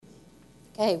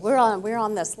Okay, we're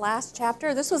on this last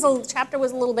chapter. Chapter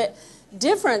was a little bit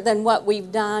different than what we've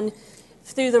done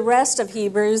through the rest of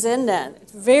Hebrews, isn't it?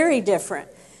 It's very different.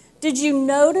 Did you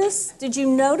notice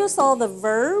all the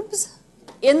verbs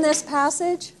in this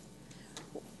passage?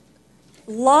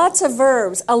 Lots of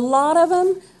verbs. A lot of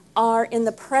them are in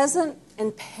the present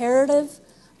imperative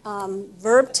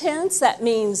verb tense. That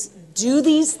means do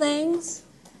these things.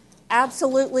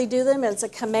 Absolutely do them. It's a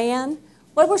command.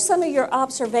 What were some of your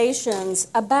observations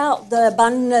about the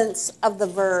abundance of the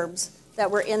verbs that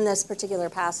were in this particular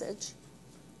passage?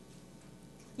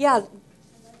 Yeah.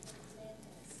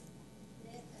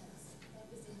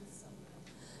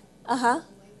 Uh-huh.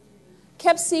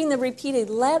 Kept seeing the repeated,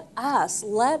 let us,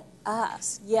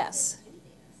 yes.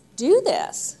 Do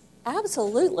this.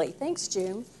 Absolutely. Thanks,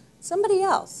 June. Somebody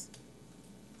else.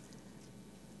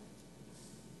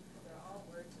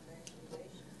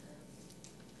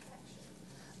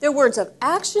 They're words of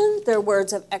action. They're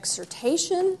words of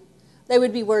exhortation. They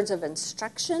would be words of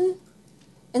instruction.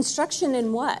 Instruction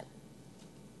in what?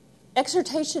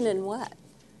 Exhortation in what?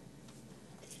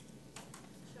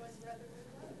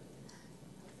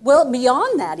 Well,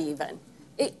 beyond that even.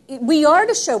 We are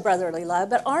to show brotherly love,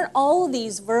 but aren't all of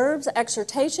these verbs,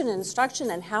 exhortation,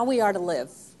 instruction, and how we are to live?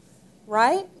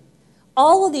 Right?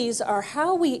 All of these are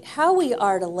how we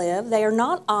are to live. They are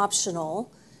not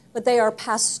optional, but they are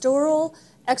pastoral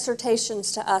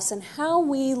exhortations to us and how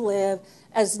we live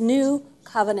as new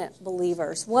covenant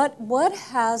believers. What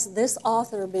has this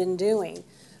author been doing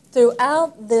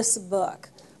throughout this book?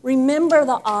 Remember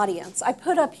the audience. I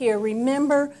put up here,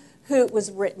 remember who it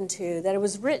was written to, that it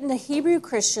was written to Hebrew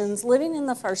Christians living in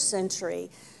the first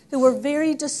century who were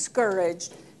very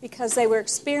discouraged because they were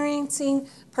experiencing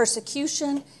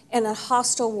persecution and a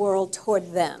hostile world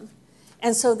toward them.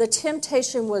 And so the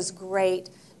temptation was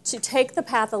great to take the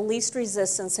path of least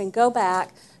resistance and go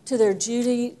back to their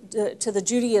to the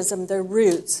Judaism, their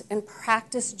roots, and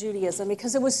practice Judaism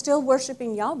because it was still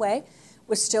worshiping Yahweh,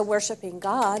 was still worshiping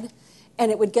God, and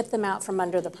it would get them out from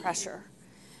under the pressure.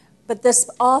 But this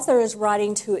author is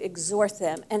writing to exhort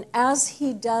them. And as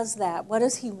he does that, what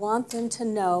does he want them to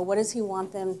know? What does he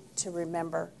want them to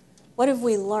remember? What have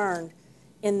we learned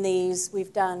in these?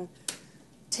 We've done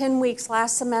 10 weeks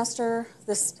last semester,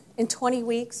 in 20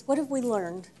 weeks. What have we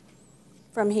learned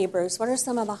from Hebrews? What are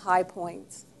some of the high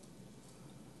points?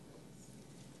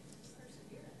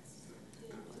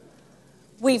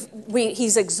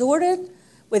 He's exhorted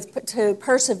to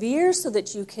persevere so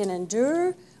that you can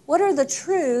endure. What are the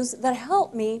truths that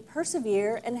help me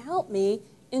persevere and help me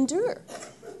endure?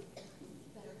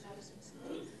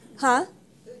 Huh?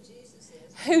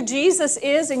 Who Jesus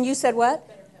is, and you said what?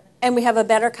 And we have a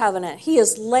better covenant. He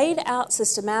has laid out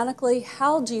systematically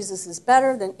how Jesus is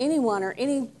better than anyone or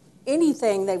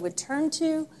anything they would turn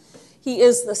to. He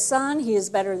is the Son. He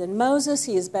is better than Moses.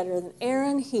 He is better than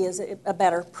Aaron. He is a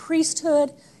better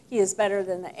priesthood. He is better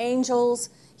than the angels.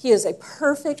 He is a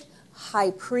perfect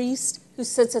high priest who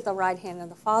sits at the right hand of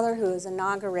the Father, who has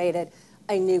inaugurated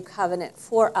a new covenant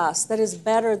for us that is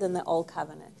better than the old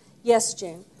covenant. Yes,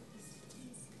 June?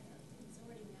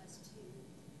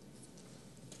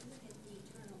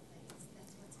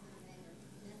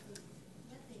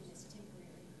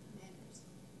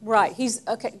 Right.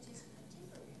 Okay.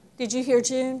 Did you hear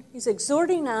June? He's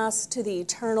exhorting us to the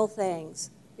eternal things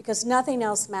because nothing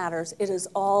else matters. It is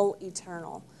all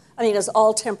eternal. It's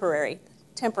all temporary.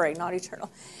 Temporary, not eternal.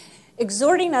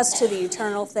 Exhorting us to the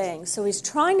eternal things. So he's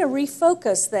trying to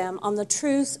refocus them on the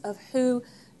truths of who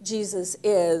Jesus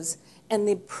is and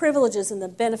the privileges and the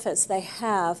benefits they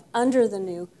have under the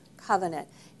new covenant.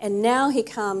 And now he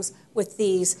comes with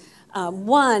these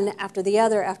one after the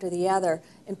other,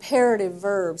 imperative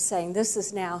verbs saying this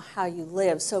is now how you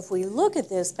live. So if we look at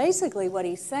this, basically what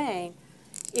he's saying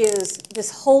is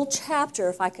this whole chapter,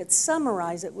 if I could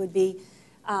summarize it, would be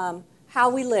how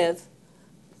we live.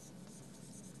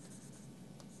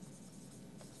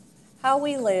 How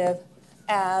we live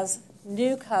as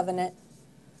new covenant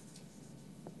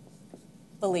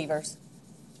believers.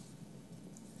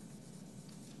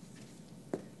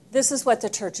 This is what the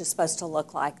church is supposed to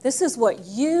look like. This is what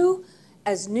you,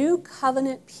 as new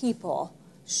covenant people,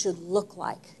 should look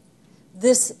like.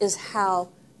 This is how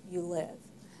you live.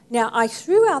 Now, I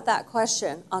threw out that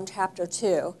question on chapter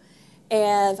 2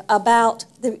 and about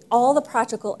all the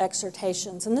practical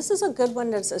exhortations, and this is a good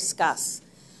one to discuss.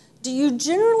 Do you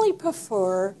generally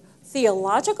prefer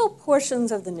theological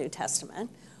portions of the New Testament,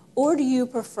 or do you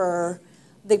prefer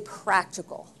the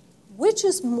practical? Which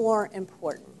is more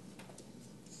important?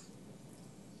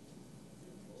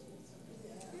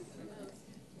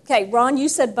 Okay, Ron, you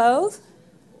said both?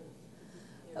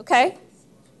 Okay.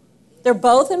 They're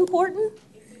both important?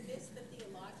 If we miss the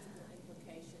theological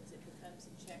implications, it becomes a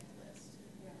checklist.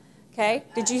 Okay.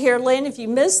 Did you hear, Lynn? If you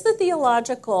miss the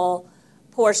theological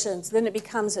portions, then it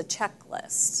becomes a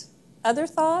checklist. Other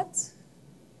thoughts?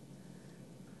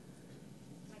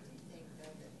 I do think, though,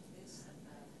 that this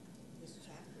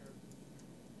chapter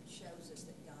shows us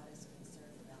that God is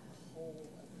concerned about the whole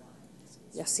of life.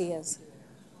 Yes, He is. What we do in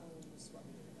our homes, what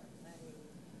we do with our money,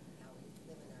 how we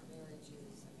live in our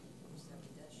marriages. So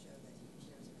He does show that He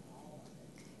cares about all of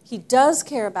it. He does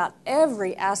care about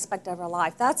every aspect of our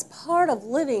life. That's part of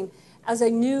living as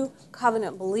a new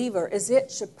covenant believer, is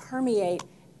it should permeate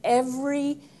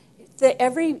every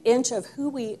inch of who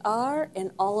we are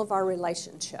in all of our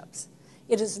relationships.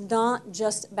 It is not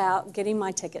just about getting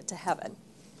my ticket to heaven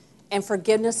and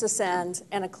forgiveness of sins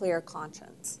and a clear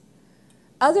conscience.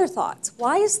 Other thoughts?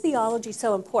 Why is theology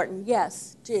so important?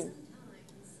 Yes, June.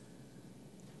 Sometimes,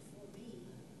 for me,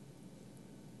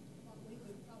 what we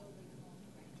would probably call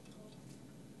practical,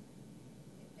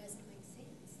 it doesn't make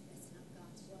sense. That's not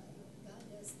God's way. God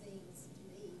does things to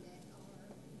me that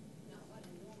are not what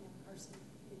a normal person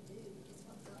would do. It's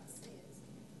what God says,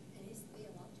 and it's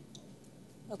theological.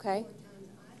 Okay. More times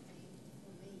I think,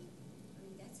 for me, I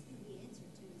mean, that's who we answer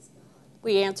to is God.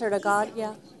 We answer to God, He's the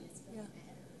yeah. only one that's going to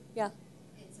matter. Yeah.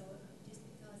 And so just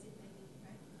because it may be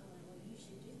practical and, well, you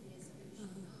should do this or you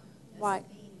should not, Right.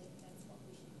 doesn't mean that that's what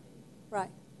we should do.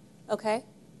 Right. Okay.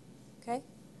 Okay.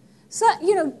 So,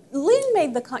 Lynn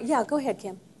made the yeah, go ahead,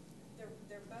 Kim.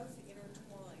 They're both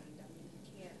intertwined. I mean, you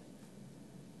can't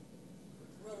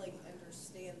really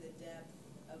understand the depth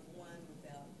of one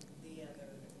without the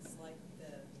other. It's like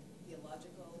the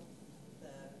theological,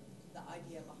 the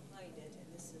idea behind it, and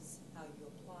this is how you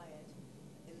apply it.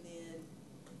 And then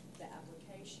the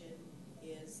application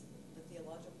is, the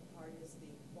theological part is the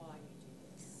why you do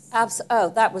this. Oh,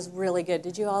 that was really good.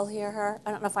 Did you all hear her?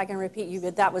 I don't know if I can repeat you,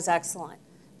 but that was excellent.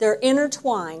 They're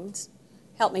intertwined.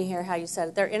 Help me hear how you said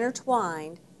it. They're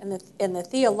intertwined, and the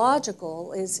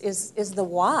theological is the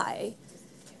why.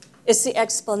 It's the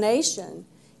explanation.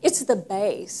 It's the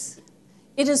base.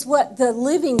 It is what the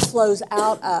living flows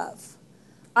out of.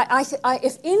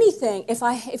 If anything,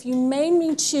 if you made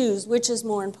me choose which is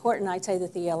more important, I'd say the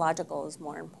theological is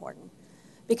more important.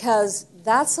 Because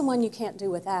that's the one you can't do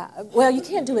without. Well, you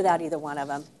can't do without either one of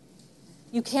them.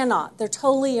 You cannot. They're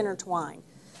totally intertwined.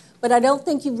 But I don't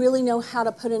think you really know how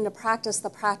to put into practice the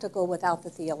practical without the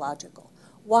theological.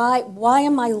 Why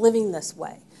am I living this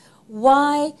way?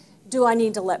 Why do I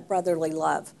need to let brotherly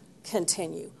love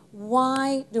continue?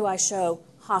 Why do I show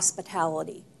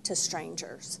hospitality to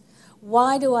strangers?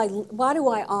 Why do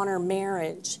I honor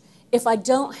marriage if I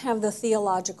don't have the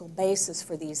theological basis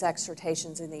for these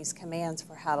exhortations and these commands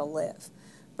for how to live?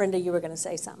 Brenda, you were going to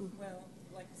say something. Well,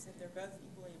 like I said, they're both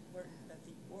equally important, but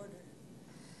the order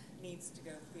needs to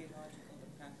go theological to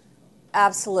practical.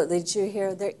 Absolutely. Did you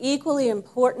hear? They're equally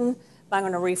important, but I'm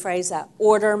going to rephrase that.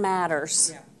 Order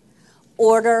matters. Yeah.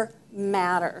 Order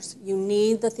matters. You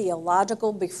need the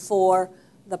theological before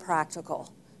the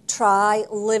practical. Try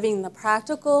living the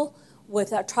practical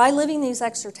try living these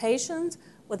exhortations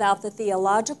without the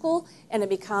theological, and it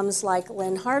becomes, like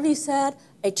Lynn Harvey said,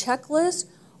 a checklist,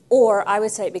 or I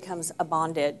would say it becomes a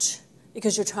bondage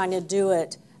because you're trying to do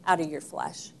it out of your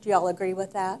flesh. Do y'all agree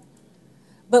with that?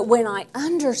 But when I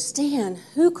understand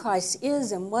who Christ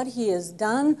is and what He has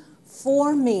done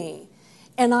for me,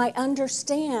 and I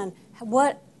understand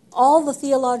what all the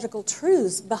theological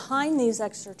truths behind these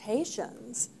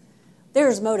exhortations,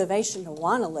 there's motivation to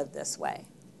want to live this way.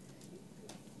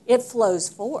 It flows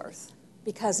forth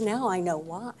because now I know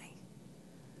why.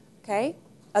 Okay?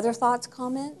 Other thoughts,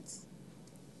 comments?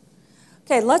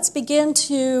 Okay, let's begin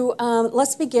to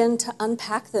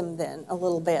unpack them then a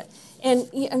little bit, and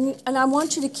I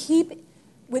want you to keep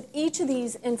with each of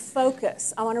these in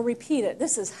focus. I want to repeat it.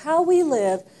 This is how we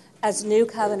live as new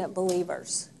covenant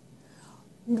believers,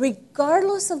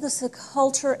 regardless of the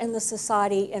culture and the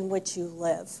society in which you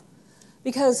live,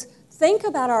 because think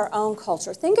about our own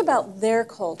culture. Think about their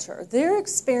culture. They're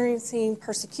experiencing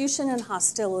persecution and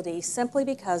hostility simply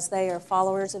because they are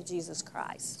followers of Jesus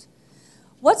Christ.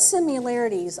 What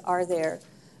similarities are there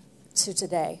to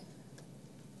today?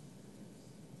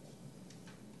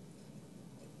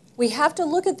 We have to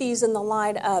look at these in the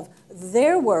light of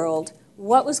their world,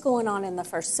 what was going on in the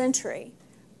first century,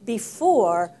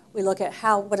 before we look at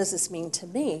what does this mean to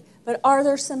me? But are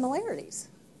there similarities?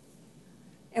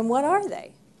 And what are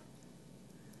they?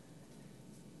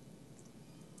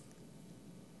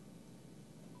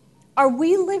 Are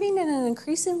we living in an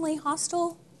increasingly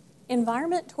hostile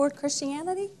environment toward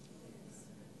Christianity?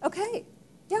 Okay.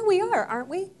 Yeah, we are, aren't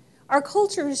we? Our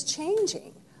culture is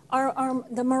changing.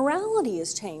 the morality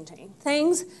is changing.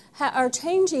 Things are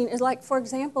changing, is like, for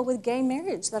example, with gay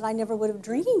marriage that I never would have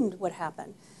dreamed would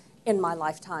happen in my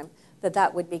lifetime,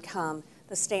 that would become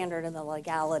the standard and the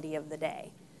legality of the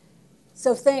day.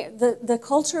 So the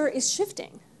culture is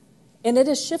shifting, and it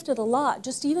has shifted a lot,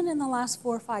 just even in the last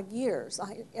 4 or 5 years.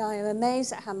 I am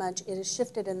amazed at how much it has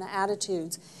shifted in the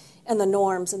attitudes and the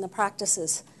norms and the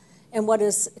practices, and what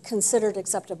is considered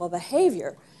acceptable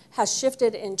behavior has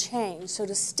shifted and changed. So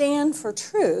to stand for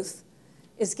truth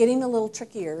is getting a little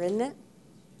trickier, isn't it?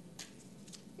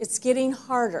 It's getting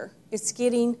harder. It's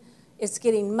getting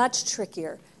much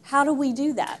trickier. How do we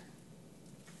do that?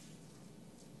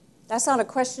 That's not a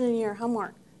question in your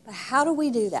homework, but how do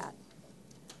we do that?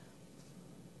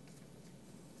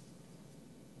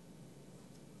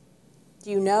 Do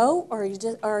you know, or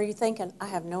are you thinking, I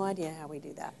have no idea how we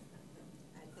do that?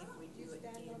 I think we do it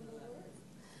in love.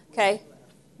 Okay.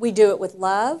 We do it with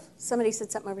love. Somebody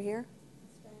said something over here.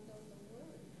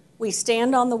 We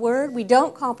stand on the word. We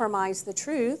don't compromise the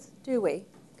truth, do we?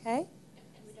 Okay.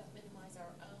 And we don't minimize our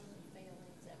own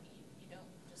failings. I mean, you don't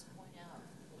just point out,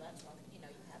 well, that's wrong. You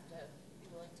have to be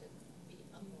willing to be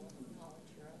humble and acknowledge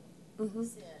your own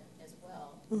sin as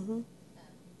well.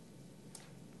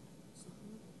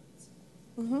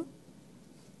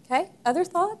 Okay. Other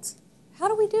thoughts? How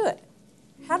do we do it?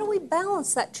 How do we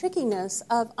balance that trickiness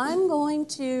of I'm going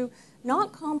to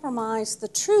not compromise the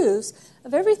truths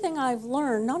of everything I've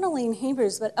learned, not only in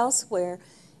Hebrews but elsewhere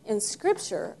in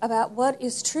Scripture, about what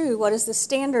is true, what is the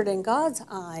standard in God's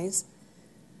eyes,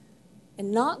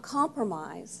 and not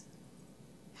compromise?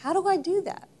 How do I do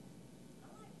that?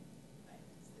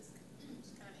 This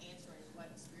kind of answering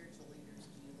what spiritual leaders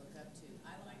do you look up to.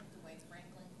 I like the way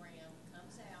Franklin Graham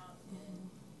comes out and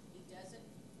he doesn't,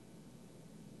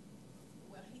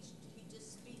 well, he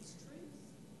just speaks truth.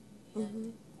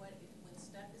 And when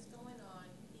stuff is going on,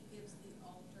 he gives the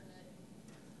alternate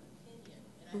opinion.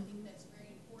 And I think that's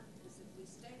very important, because if we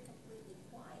stay completely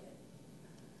quiet,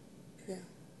 the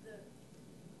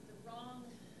wrong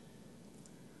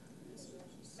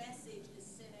message is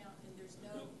sent out, and there's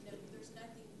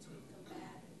nothing to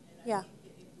combat it. And I think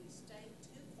that if we stay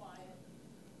too quiet,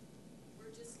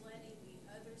 we're just letting the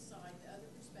other side, the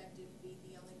other perspective, be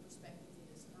the only perspective that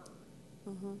is heard.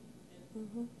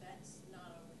 And that's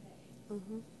not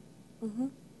okay.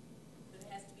 But it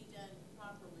has to be done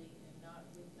properly and not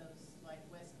with those like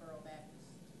Westboro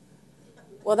Baptists.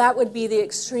 Well, that would be the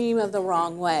extreme of the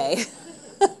wrong way.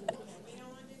 We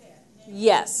don't want to do that.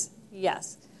 Yes.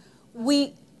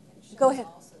 Go ahead.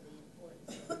 Also the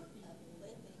importance of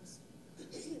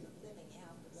living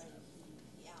out the way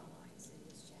he outlines in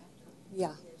this chapter.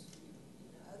 Yeah. Because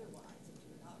otherwise, if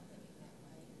you're not living that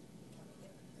way, you become a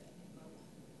hypocrite and no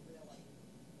one really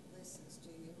listens to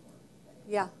you or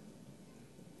whatever.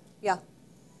 Yeah.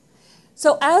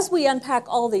 So as we unpack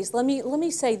all these, let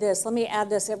me say this. Let me add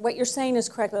this. What you're saying is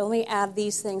correct, but let me add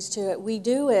these things to it. We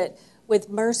do it with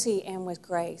mercy and with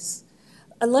grace.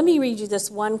 Let me read you this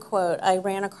one quote I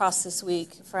ran across this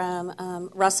week from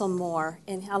Russell Moore,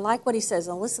 and I like what he says.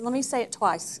 And listen, let me say it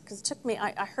twice, because it took me,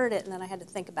 I heard it, and then I had to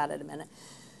think about it a minute.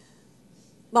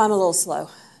 Well, I'm a little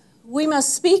slow. We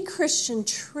must speak Christian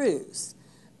truths,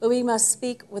 but we must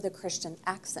speak with a Christian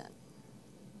accent.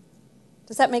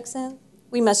 Does that make sense?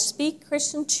 We must speak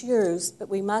Christian truths, but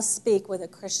we must speak with a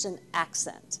Christian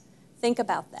accent. Think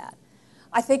about that.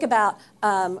 I think about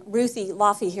Ruthie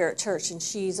Laffey here at church, and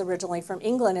she's originally from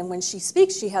England, and when she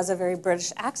speaks, she has a very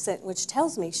British accent, which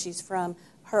tells me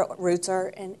her roots are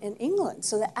in England.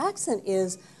 So the accent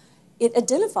it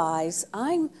identifies,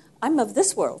 I'm of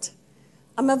this world.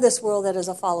 I'm of this world that is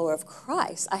a follower of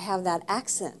Christ. I have that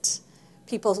accent.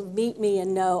 People meet me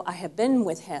and know I have been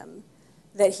with him,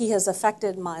 that he has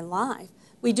affected my life.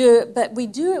 We do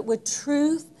it with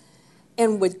truth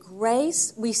and with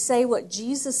grace. We say what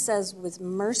Jesus says with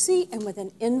mercy and with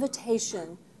an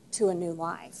invitation to a new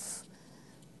life.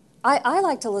 I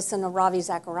like to listen to Ravi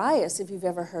Zacharias, if you've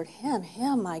ever heard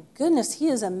him. My goodness, he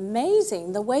is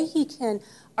amazing. The way he can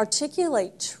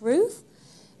articulate truth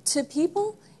to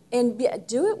people and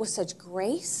do it with such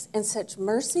grace and such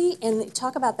mercy, and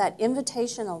talk about that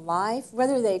invitation of life,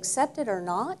 whether they accept it or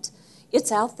not,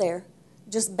 it's out there,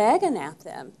 just begging at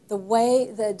them.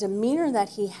 The demeanor that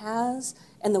he has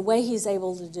and the way he's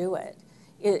able to do it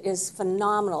is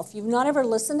phenomenal. If you've not ever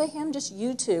listened to him, just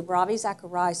YouTube, Ravi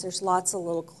Zacharias. There's lots of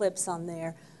little clips on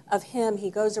there of him. He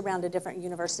goes around to different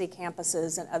university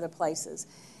campuses and other places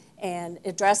and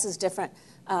addresses different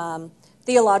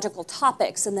theological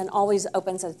topics, and then always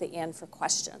opens at the end for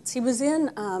questions. He was in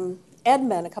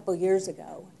Edmond a couple years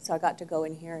ago, so I got to go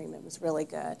and hear him. It was really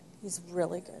good. He's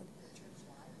really good. Church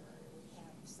library, we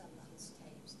have some of his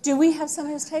tapes Do we have some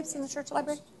of his tapes in the church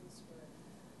library?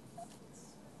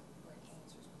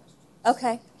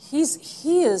 Okay, he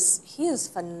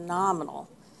is phenomenal.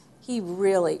 He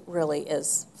really, really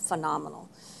is phenomenal.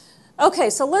 Okay,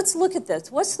 so let's look at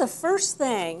this. What's the first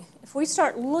thing, if we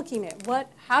start looking at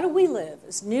how do we live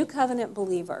as New Covenant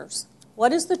believers?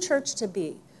 What is the church to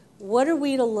be? What are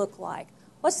we to look like?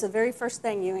 What's the very first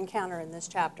thing you encounter in this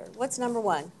chapter? What's number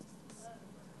one?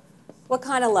 What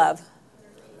kind of love?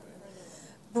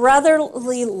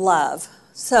 Brotherly love.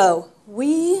 So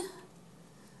we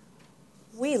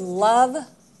love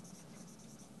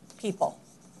people.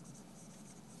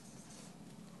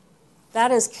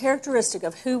 That is characteristic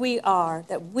of who we are,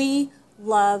 that we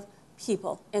love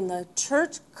people. In the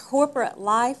church corporate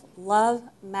life, love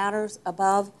matters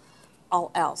above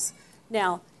all else.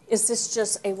 Now, is this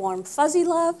just a warm, fuzzy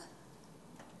love?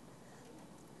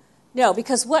 No,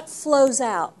 because what flows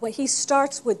out, he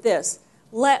starts with this,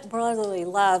 let brotherly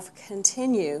love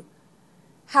continue.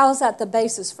 How is that the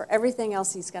basis for everything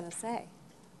else he's going to say?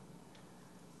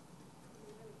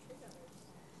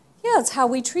 Yeah, it's how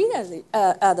we treat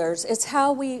others. It's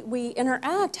how we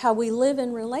interact, how we live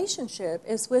in relationship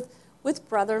is with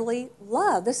brotherly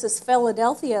love. This is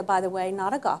Philadelphia, by the way,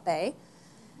 not agape,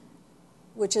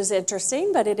 which is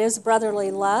interesting, but it is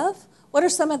brotherly love. What are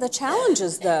some of the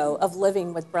challenges, though, of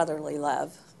living with brotherly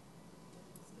love?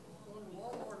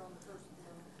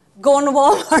 Going to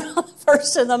Walmart on the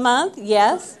first of the month,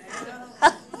 yes.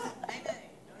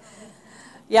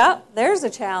 Yeah, there's a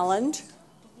challenge.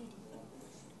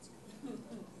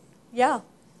 Yeah.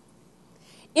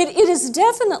 It is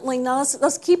definitely not,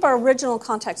 let's keep our original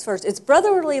context first. It's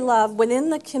brotherly love within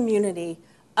the community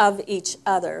of each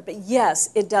other. But yes,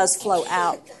 it does flow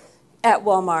out at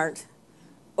Walmart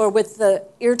or with the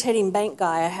irritating bank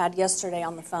guy I had yesterday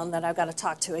on the phone that I've got to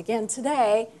talk to again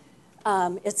today.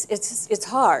 It's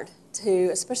hard to,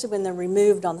 especially when they're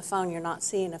removed on the phone, you're not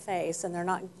seeing a face and they're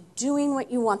not doing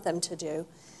what you want them to do.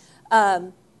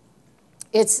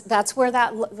 That's where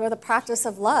the practice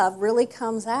of love really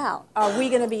comes out. Are we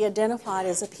going to be identified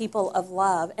as a people of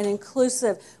love and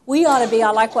inclusive? We ought to be,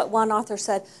 I like what one author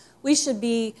said, we should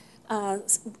be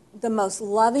the most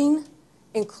loving,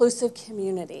 inclusive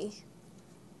community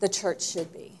the church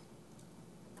should be.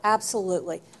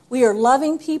 Absolutely. We are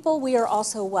loving people. We are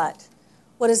also what?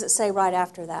 What does it say right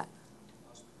after that?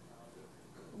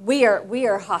 We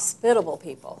are hospitable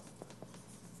people.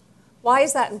 Why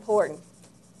is that important?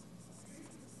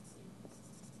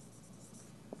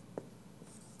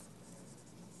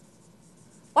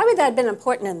 Why would that have been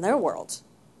important in their world?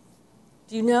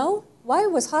 Do you know? Why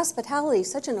was hospitality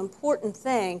such an important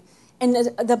thing? And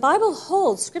the Bible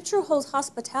holds, Scripture holds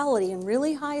hospitality in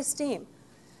really high esteem.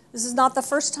 This is not the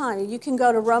first time. You can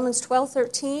go to Romans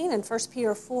 12:13 and 1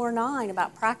 Peter 4:9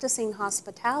 about practicing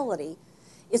hospitality.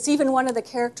 It's even one of the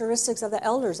characteristics of the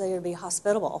elders. They would be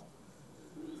hospitable.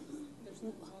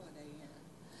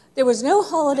 There was no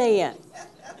Holiday Inn.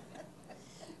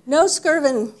 No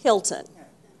Skirvin Hilton.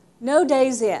 No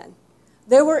Days Inn.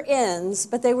 There were inns,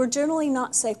 but they were generally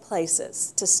not safe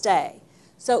places to stay.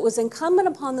 So it was incumbent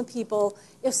upon the people,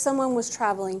 if someone was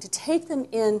traveling, to take them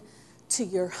in to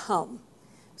your home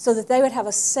so that they would have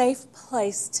a safe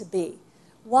place to be.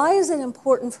 Why is it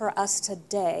important for us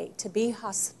today to be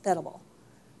hospitable?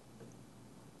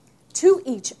 To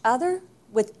each other,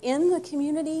 within the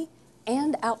community,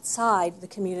 and outside the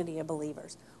community of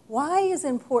believers. Why is it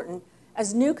important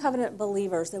as New Covenant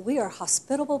believers that we are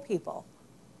hospitable people?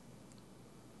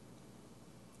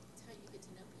 It's how you get to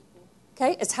know people.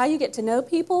 Okay, it's how you get to know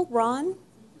people. Ron?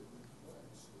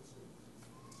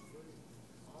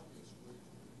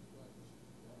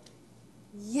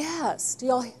 Yes. Do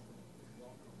y'all?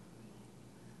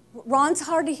 Ron's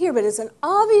hard to hear, but it's an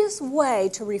obvious way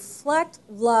to reflect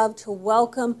love, to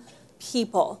welcome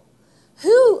people.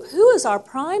 Who is our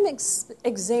prime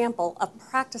example of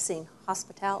practicing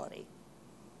hospitality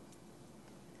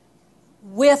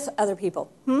with other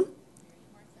people?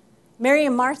 Mary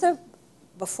and Martha,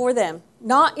 before them.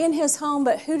 Not in his home,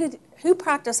 but who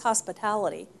practiced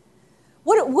hospitality?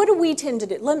 What do we tend to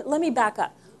do? Let me back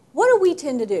up. What do we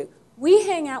tend to do? We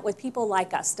hang out with people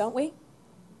like us, don't we?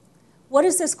 What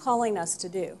is this calling us to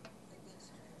do?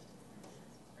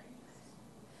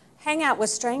 Hang out with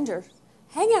strangers.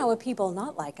 Hang out with people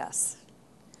not like us.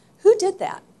 Who did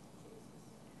that?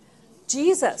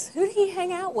 Jesus. Who did he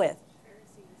hang out with?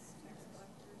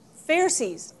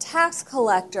 Pharisees, tax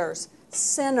collectors,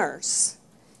 sinners.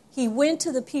 He went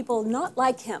to the people not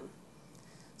like him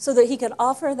so that he could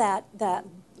offer that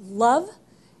love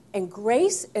and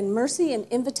grace and mercy and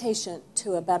invitation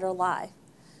to a better life.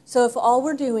 So if all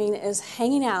we're doing is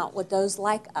hanging out with those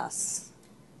like us,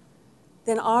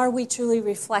 then are we truly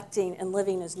reflecting and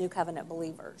living as New Covenant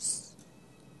believers?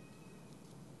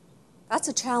 That's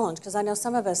a challenge, because I know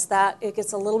some of us that it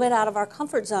gets a little bit out of our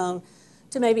comfort zone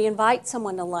to maybe invite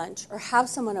someone to lunch or have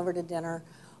someone over to dinner,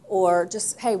 or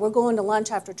just, hey, we're going to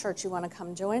lunch after church, you want to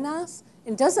come join us?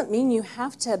 It doesn't mean you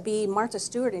have to be Martha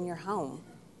Stewart in your home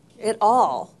at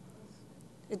all.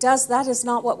 That is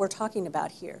not what we're talking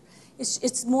about here.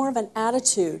 It's more of an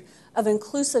attitude of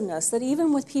inclusiveness, that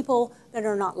even with people that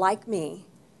are not like me,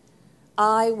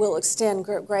 I will extend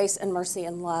grace and mercy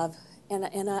and love in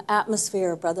an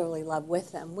atmosphere of brotherly love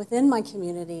with them, within my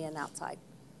community and outside.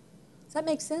 Does that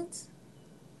make sense?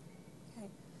 Okay.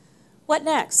 What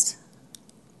next?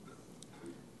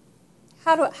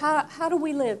 How do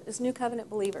we live as New Covenant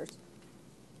believers?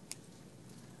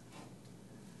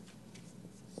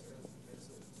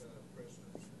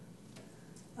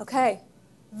 Okay.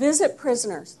 Visit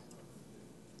prisoners.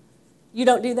 You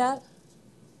don't do that?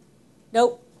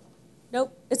 Nope.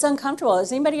 Nope. It's uncomfortable.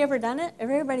 Has anybody ever done it?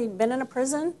 Everybody been in a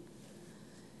prison?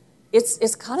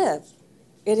 It's kind of,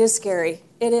 it is scary.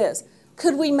 It is.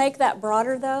 Could we make that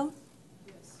broader, though?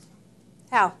 Yes.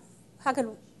 How? How could?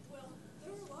 Well,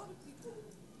 there are a lot of people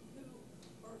who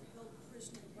are held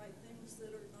prisoner by things that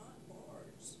are not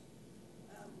bars,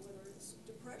 whether it's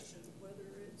depression, whether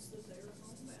it's that they're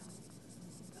homebound,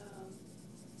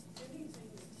 anything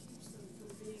that keeps them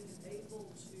from being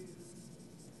able to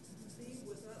be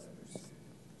with others.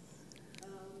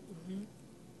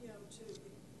 You know, to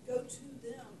go to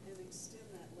them and extend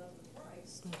that love of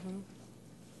Christ. Can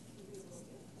be a little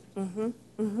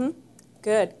different.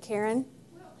 Good. Karen?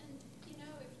 Well, and, you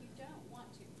know, if you don't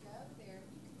want to go there,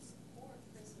 you can support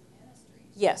prison ministries.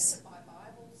 Yes. You can buy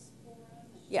Bibles for them.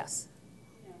 And, Yes.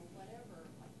 you know, whatever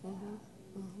like that.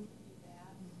 You can do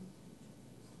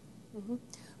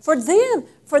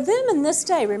that. For them in this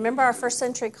day, remember our first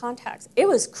century contacts, it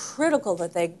was critical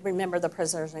that they remember the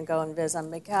prisoners and go and visit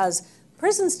them, because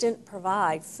prisons didn't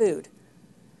provide food.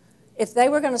 If they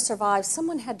were going to survive,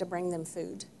 someone had to bring them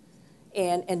food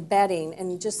and bedding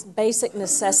and just basic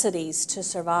necessities to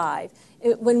survive.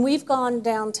 When we've gone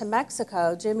down to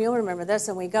Mexico, Jim, you'll remember this,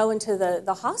 and we go into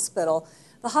the hospital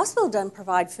doesn't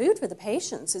provide food for the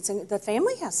patients. The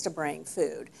family has to bring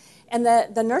food. And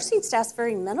the nursing staff's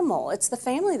very minimal. It's the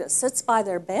family that sits by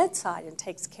their bedside and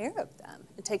takes care of them.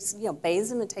 It takes, bathes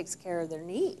them and takes care of their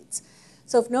needs.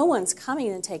 So if no one's coming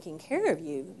and taking care of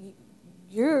you,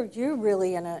 you're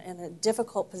really in a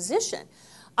difficult position.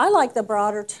 I like the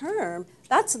broader term.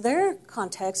 That's their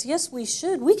context. Yes, we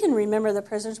should. We can remember the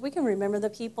prisoners. We can remember the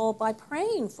people by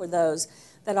praying for those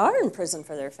that are in prison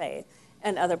for their faith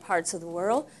and other parts of the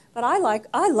world. But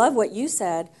I love what you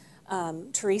said,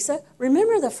 Teresa.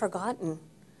 Remember the forgotten.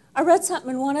 I read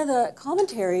something in one of the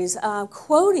commentaries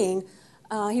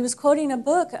he was quoting a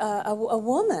book, a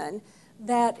woman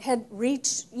that had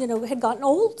reached, had gotten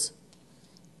old,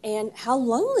 and how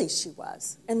lonely she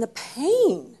was, and the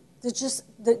pain,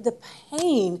 the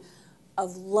pain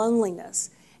of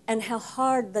loneliness, and how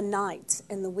hard the nights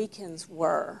and the weekends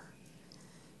were,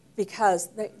 because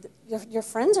your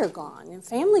friends are gone, and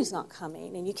family's not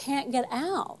coming, and you can't get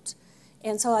out.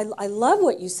 And so I love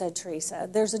what you said, Teresa.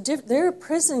 There's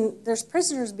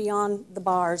prisoners beyond the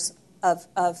bars of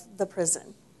the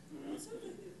prison.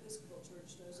 Something the Episcopal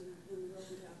Church does, and the Roman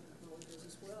Catholic College does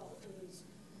as well, is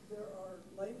there are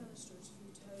lay ministers who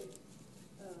take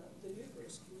the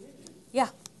Eucharist communion Yeah.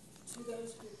 to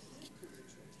those who can't come to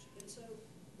church. And so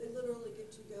they literally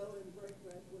get to go and break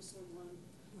bread with someone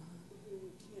who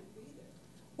can't be there.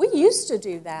 We used to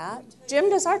do that. Jim,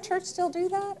 does our church still do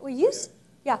that? We used,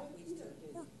 yeah.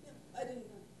 Yeah, I didn't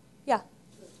know. Yeah.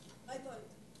 But I thought,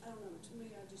 I don't know, to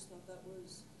me, I just thought that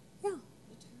was Yeah.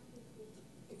 a terribly cool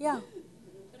thing. Yeah.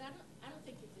 But I don't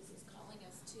think that this is calling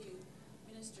us to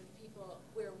minister to people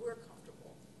where we're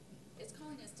comfortable. It's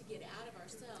calling us to get out of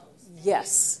ourselves. And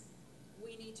Yes.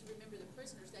 we need to remember the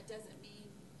prisoners.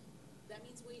 That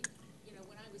means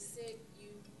when I was sick, you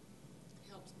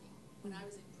helped me. When I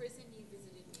was in prison, you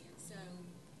visited me. And so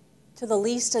To the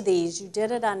least of these, you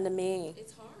did it unto me.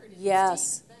 it's hard. And Yes. It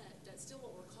stinks, but that's still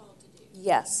what we're called to do.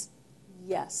 Yes.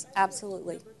 Yes,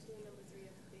 absolutely. Number 2 and number 3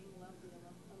 of being loved and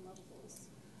unlovables.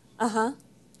 Uh-huh.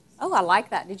 Oh, I like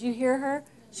that. Did you hear her?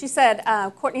 She said,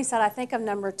 Courtney said, I think of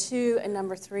number 2 and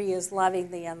number 3 is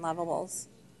loving the unlovables.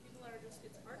 People are just,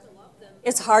 it's hard to love them.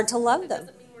 It's hard to love It them.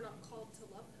 doesn't mean we're not called to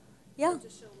love them. Yeah. To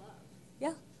show love.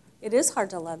 Yeah. It is hard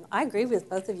to love them. I agree with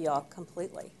both of you all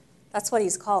completely. That's what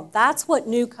he's called. That's what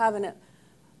New Covenant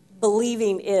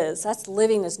believing is. That's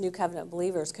living as New Covenant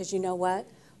believers, because you know what?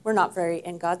 We're not very,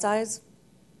 in God's eyes,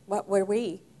 what were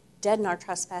we? Dead in our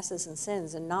trespasses and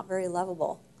sins and not very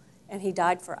lovable. And he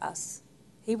died for us.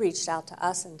 He reached out to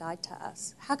us and died to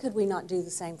us. How could we not do the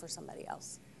same for somebody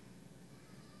else?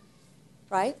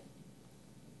 Right?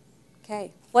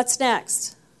 Okay, what's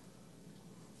next?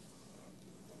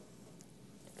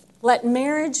 Let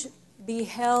marriage be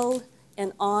held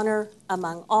in honor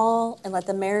among all, and let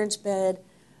the marriage bed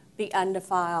be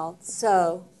undefiled.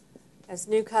 So, as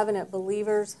New Covenant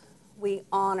believers, we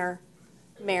honor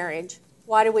marriage.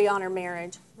 Why do we honor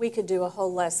marriage? We could do a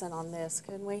whole lesson on this,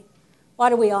 couldn't we? Why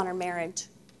do we honor marriage?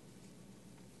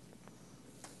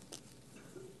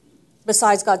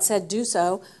 Besides, God said do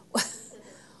so.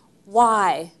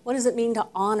 Why? What does it mean to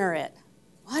honor it?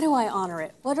 Why do I honor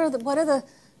it? What are the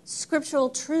scriptural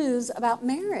truths about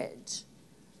marriage?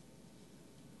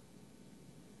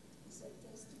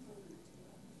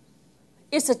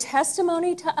 It's a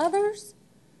testimony to others.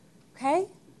 Okay?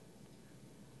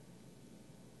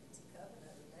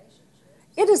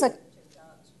 It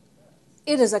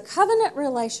is a covenant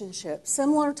relationship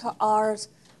similar to ours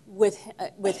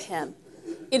with Him.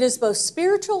 It is both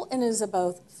spiritual and it is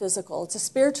both physical. It's a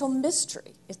spiritual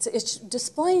mystery. It's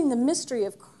displaying the mystery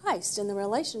of Christ in the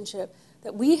relationship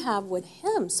that we have with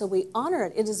Him, so we honor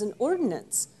it. It is an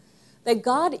ordinance that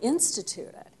God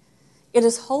instituted. It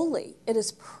is holy. It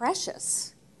is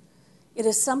precious. It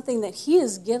is something that He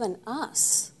has given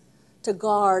us to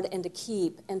guard and to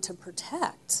keep and to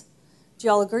protect. Do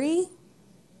y'all agree?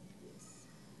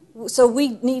 So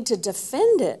we need to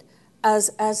defend it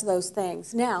as those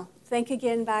things. Now, think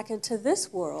again back into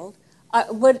this world.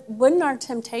 Wouldn't our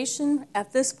temptation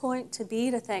at this point to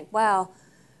be to think, wow,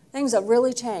 things have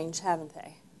really changed, haven't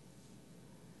they?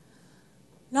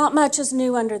 Not much is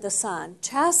new under the sun.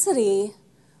 Chastity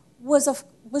was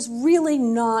really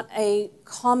not a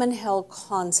common held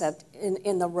concept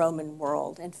in the Roman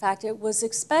world. In fact, it was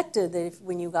expected that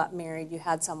when you got married, you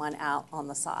had someone out on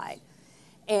the side.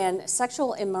 And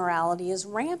sexual immorality is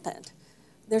rampant.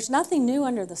 There's nothing new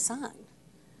under the sun.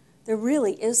 There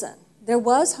really isn't. There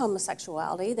was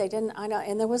homosexuality.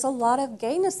 And there was a lot of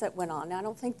gayness that went on. Now, I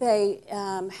don't think they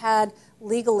had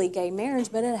legally gay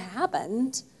marriage, but it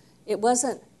happened. It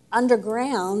wasn't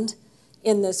underground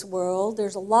in this world.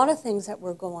 There's a lot of things that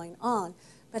were going on.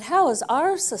 But how is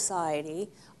our society,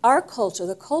 our culture,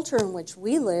 the culture in which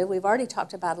we live, we've already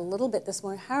talked about a little bit this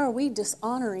morning, how are we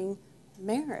dishonoring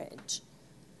marriage?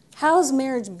 How is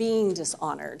marriage being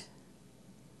dishonored?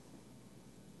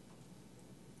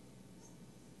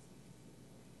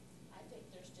 I think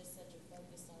there's just such a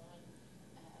focus on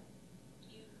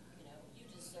you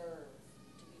deserve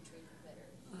to be treated better.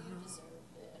 You deserve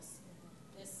this.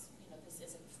 This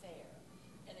isn't fair.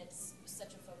 And it's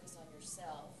such a focus on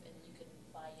yourself, and you can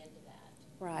buy into that.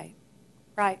 Right.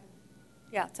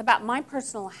 Yeah, it's about my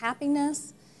personal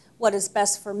happiness, what is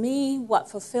best for me,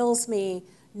 what fulfills me,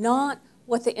 not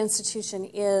what the institution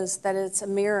is, that it's a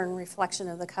mirror and reflection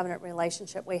of the covenant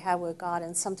relationship we have with God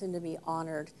and something to be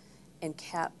honored and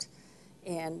kept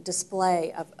and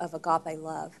display of agape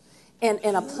love. And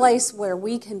in a place where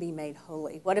we can be made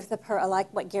holy. What if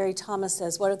like what Gary Thomas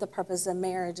says, what if the purpose of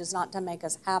marriage is not to make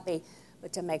us happy,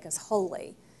 but to make us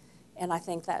holy? And I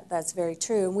think that's very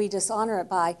true. And we dishonor it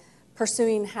by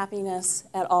pursuing happiness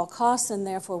at all costs, and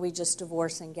therefore we just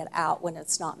divorce and get out when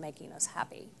it's not making us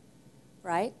happy.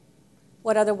 Right?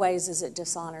 What other ways is it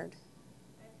dishonored?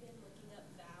 I've been looking up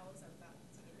vows. I'm about to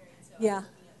get married, so Yeah. I'm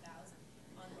looking up vows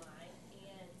online,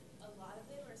 and a lot of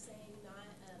them are saying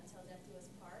not till death do us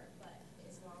part, but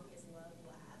as long as love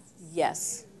lasts.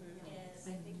 Yes.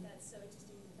 And I think that's so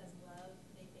interesting because love,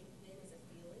 they think then is a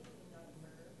feeling and not a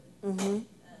verb. Mm-hmm.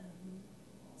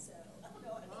 So,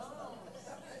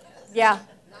 Yeah.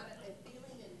 not a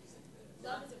feeling and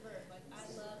love is a verb. Like I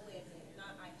love Landon,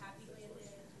 not I happy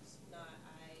Landon, not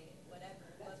I whatever.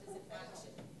 Love is an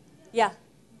action. Yeah.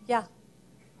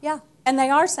 And they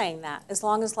are saying that, as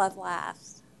long as love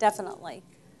lasts. Definitely.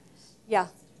 Yeah.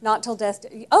 Not till death.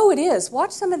 Oh, it is.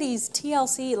 Watch some of these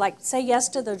TLC, like Say Yes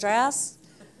to the Dress.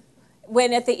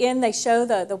 When at the end they show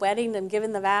the wedding and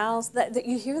giving the vows. That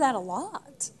you hear that a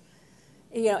lot.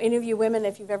 Any of you women,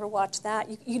 if you've ever watched that,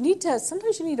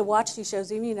 sometimes you need to watch these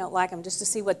shows, even if you don't like them, just to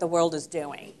see what the world is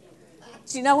doing.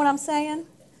 Do you know what I'm saying?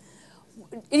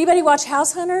 Anybody watch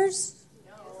House Hunters?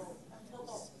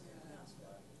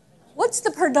 What's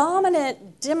the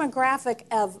predominant demographic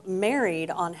of married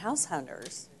on House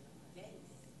Hunters?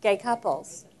 Gay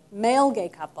couples, male gay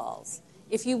couples.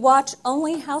 If you watch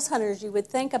only House Hunters, you would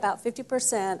think about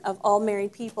 50% of all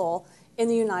married people in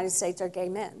the United States are gay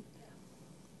men.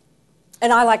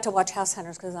 And I like to watch House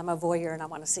Hunters because I'm a voyeur and I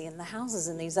want to see in the houses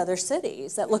in these other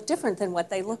cities that look different than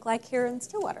what they look like here in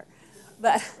Stillwater.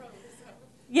 But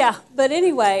Yeah, but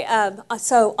anyway,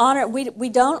 so honor, we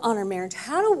don't honor marriage.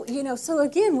 How do, so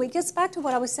again, we gets back to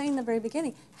what I was saying in the very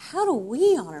beginning. How do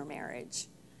we honor marriage?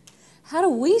 How do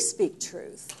we speak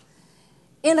truth?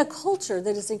 In a culture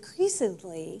that is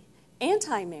increasingly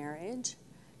anti-marriage,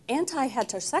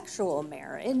 anti-heterosexual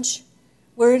marriage,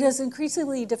 where it is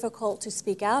increasingly difficult to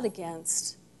speak out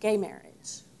against gay marriage.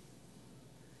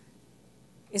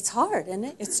 It's hard, isn't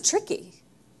it? It's tricky.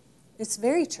 It's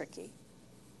very tricky.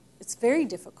 It's very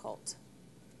difficult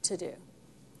to do.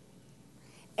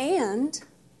 And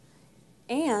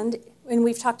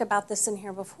we've talked about this in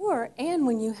here before, and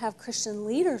when you have Christian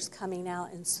leaders coming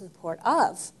out in support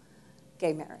of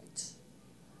gay marriage.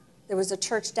 There was a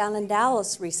church down in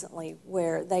Dallas recently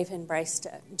where they've embraced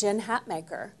it. Jen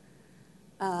Hatmaker,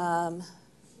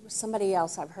 somebody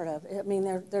else I've heard of. I mean,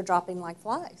 they're dropping like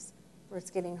flies, where it's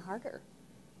getting harder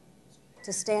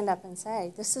to stand up and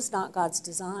say, this is not God's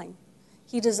design.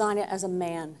 He designed it as a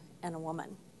man and a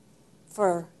woman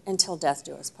for until death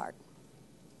do us part.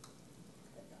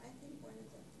 But I think one of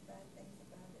the bad things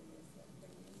about it is that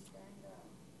when you stand up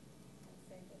and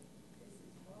say that this is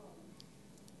wrong,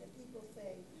 that people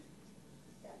say,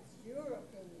 that's your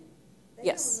opinion. They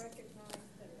Yes. don't recognize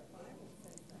that the Bible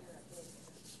says that.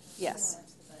 Yes.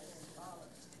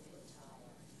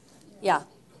 Yeah.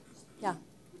 Yeah,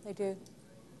 they do.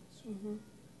 Mm-hmm.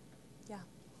 Yeah.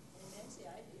 And Nancy,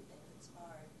 I do think it's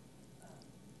hard,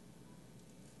 if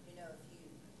you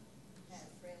have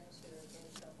friends who are gay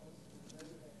couples who go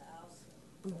to their house,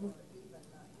 or even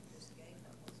not just gay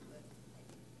couples, but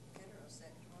maybe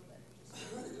heterosexual that are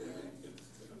just living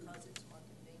together because it's more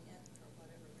convenient for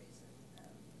whatever reason.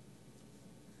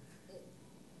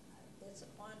 It's a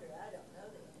quandary I don't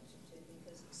know the answer to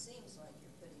because it seems like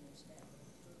you're putting your stamp of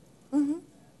approval. Mm-hmm.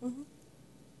 Mm-hmm.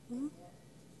 Mm-hmm.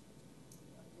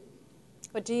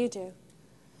 What do you do?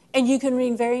 And you can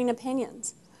read varying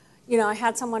opinions. I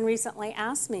had someone recently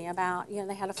ask me about,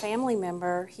 they had a family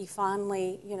member, he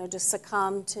finally, just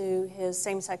succumbed to his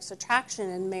same-sex attraction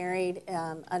and married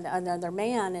another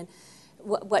man, and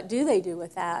what do they do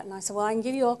with that? And I said, well, I can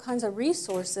give you all kinds of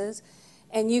resources,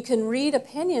 and you can read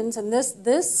opinions, and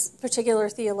this particular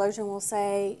theologian will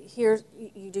say, here,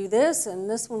 you do this, and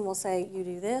this one will say, you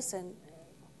do this, and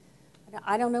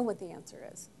I don't know what the answer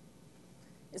is.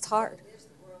 It's hard.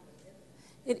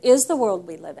 It is the world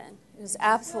we live in. It is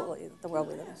absolutely the world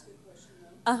we live in. Can I ask you a question,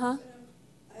 though? Uh-huh.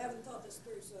 I haven't thought this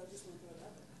through, so I just want to throw it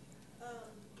out there.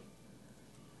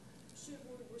 Should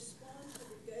we respond to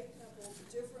the gay couple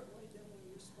differently than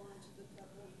we respond to the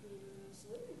couple who is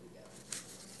living together?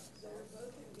 They're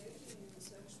both engaging in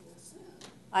sexual sin.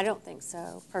 I don't think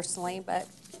so, personally, but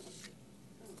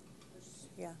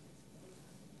yeah.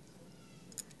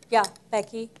 Yeah,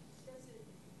 Becky? Does it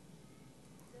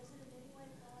in any way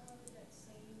fall under that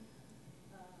same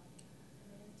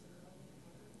command to love your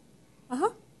neighbor?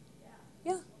 Uh-huh.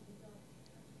 Yeah.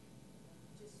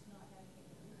 Just not having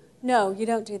it do it. No, you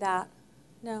don't do that.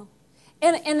 No.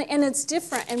 And it's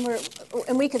different,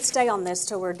 and we could stay on this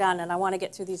till we're done, and I want to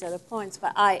get through these other points,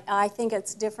 but I think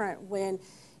it's different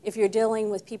if you're dealing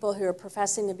with people who are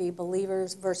professing to be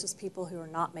believers versus people who are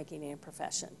not making any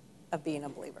profession of being a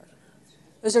believer.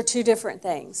 Those are two different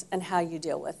things, and how you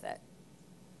deal with it,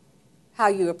 how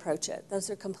you approach it. Those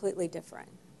are completely different.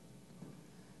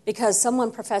 Because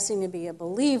someone professing to be a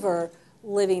believer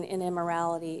living in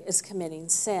immorality is committing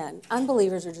sin.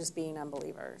 Unbelievers are just being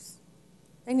unbelievers.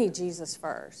 They need Jesus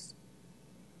first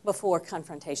before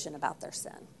confrontation about their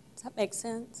sin. Does that make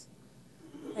sense?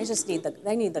 They just need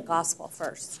the gospel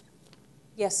first.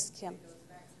 Yes, Kim? It goes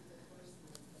back to the first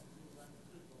one, that you love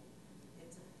people.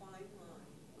 It's a fine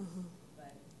line,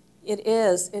 but It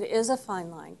is. It is a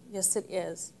fine line. Yes, it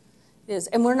is. It is.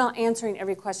 And we're not answering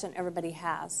every question everybody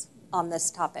has on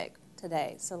this topic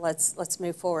today. So let's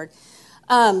move forward.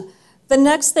 The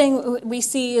next thing we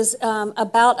see is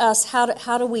about us.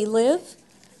 How do we live?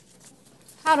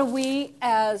 How do we,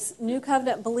 as New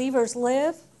Covenant believers,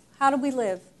 live? How do we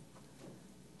live?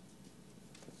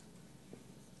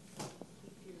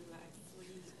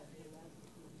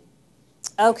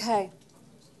 Okay.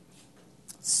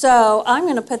 So I'm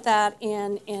going to put that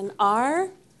in our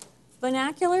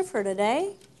vernacular for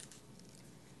today,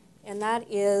 and that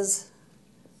is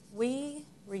we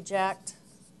reject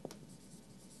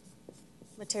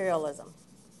materialism.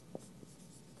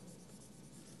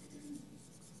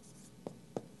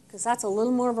 Because that's a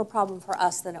little more of a problem for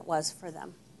us than it was for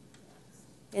them.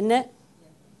 Isn't it?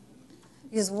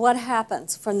 Because what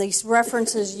happens from these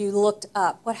references you looked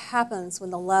up? What happens when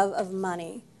the love of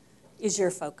money is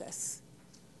your focus?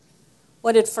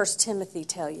 What did 1 Timothy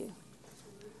tell you?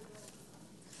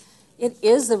 It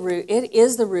is the root. It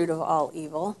is the root of all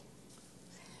evil.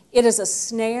 It is a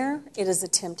snare. It is a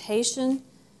temptation.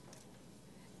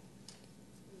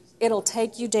 It'll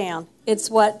take you down. It's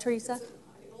what, Teresa?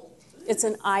 It's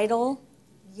an idol.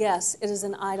 Yes, it is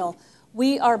an idol.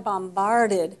 We are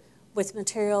bombarded with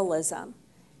materialism,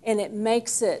 and it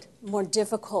makes it more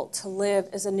difficult to live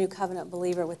as a new covenant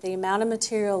believer with the amount of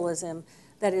materialism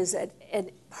that is,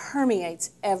 it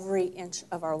permeates every inch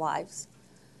of our lives.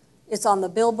 It's on the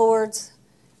billboards.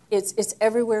 It's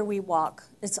everywhere we walk.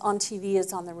 It's on TV.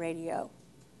 It's on the radio.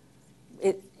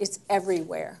 It's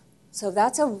everywhere. So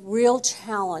that's a real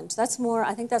challenge. I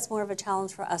think that's more of a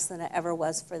challenge for us than it ever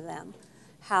was for them.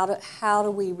 How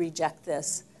do we reject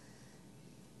this?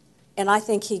 And I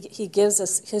think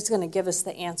he's going to give us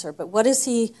the answer. But what's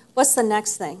the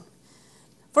next thing?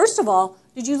 First of all,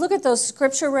 did you look at those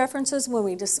scripture references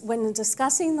when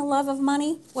discussing the love of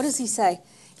money? What does he say?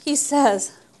 He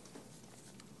says,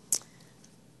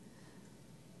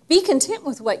 be content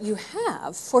with what you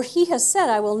have, for he has said,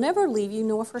 I will never leave you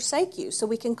nor forsake you. So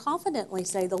we can confidently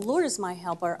say, the Lord is my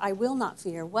helper. I will not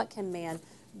fear. What can man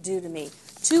do to me?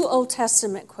 2 Old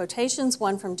Testament quotations,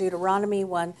 one from Deuteronomy,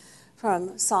 one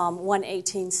from Psalm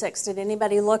 118:6. Did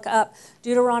anybody look up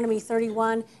Deuteronomy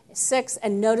 31:6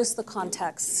 and notice the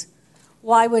context?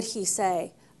 Why would he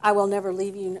say, I will never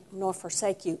leave you nor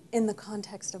forsake you, in the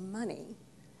context of money?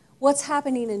 What's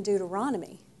happening in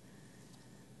Deuteronomy?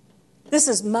 This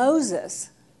is Moses.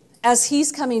 As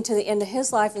he's coming to the end of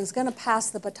his life and is going to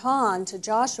pass the baton to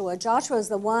Joshua. Joshua is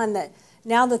the one that,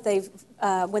 now that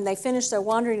when they finish their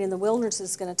wandering in the wilderness,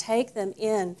 is going to take them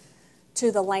in to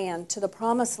the land, to the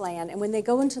promised land. And when they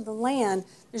go into the land,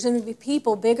 there's going to be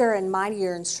people bigger and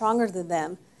mightier and stronger than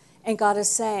them. And God is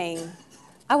saying,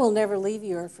 I will never leave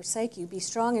you or forsake you. Be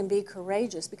strong and be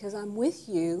courageous, because I'm with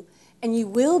you, and you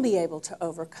will be able to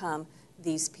overcome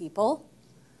these people,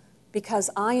 because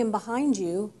I am behind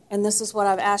you, and this is what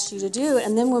I've asked you to do.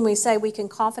 And then when we say, we can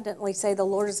confidently say, the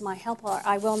Lord is my helper,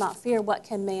 I will not fear. What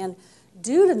can man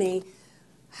do to me?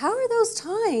 How are those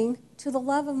tying to the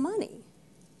love of money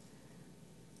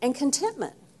and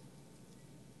contentment?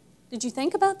 Did you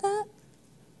think about that?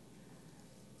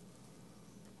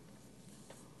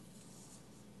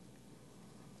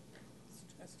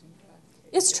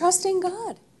 It's trusting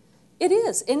God. It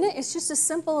is, isn't it? It's just as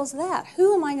simple as that.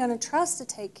 Who am I going to trust to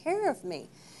take care of me?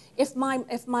 If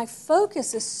my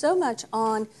focus is so much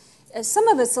on, some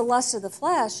of it's the lust of the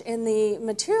flesh and the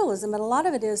materialism, but a lot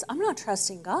of it is, I'm not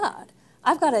trusting God.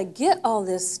 I've got to get all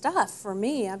this stuff for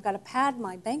me. I've got to pad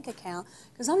my bank account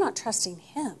because I'm not trusting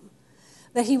Him,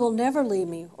 that He will never leave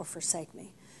me or forsake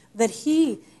me, that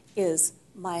He is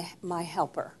my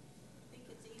helper. I think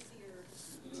it's easier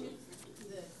for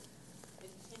the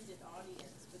intended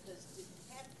audience because they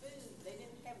didn't have food, they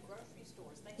didn't have grocery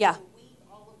stores, they had to weave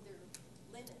all of their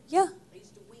linen. Yeah. They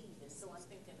used to weave, and so I'm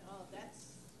thinking,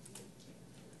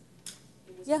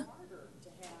 it was Yeah. harder to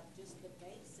have just the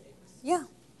basics. Yeah.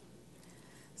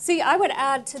 See, I would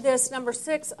add to this, number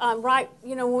 6,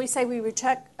 when we say we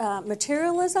reject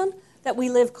materialism, that we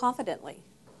live confidently.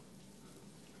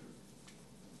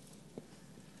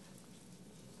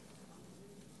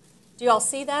 Do you all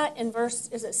see that in verse,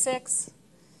 is it 6?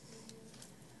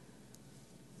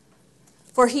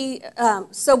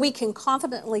 So we can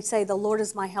confidently say, the Lord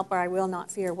is my helper, I will not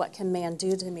fear. What can man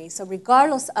do to me? So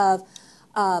regardless of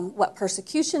what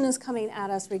persecution is coming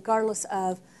at us, regardless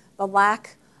of the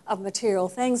lack of material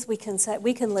things, we can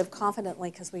live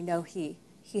confidently because we know He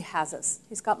has us.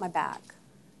 He's got my back.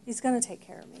 He's going to take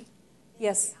care of me.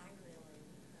 Yes. I really,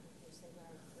 because they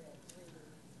were read through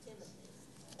Timothy,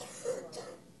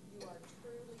 you are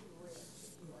truly rich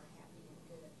if you are happy and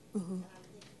good. Mm-hmm. And I'm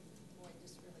thinking, boy,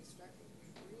 this really struck me.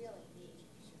 We really need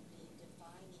to be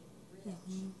defining rich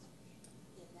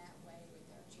in that way with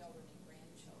our children and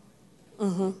grandchildren.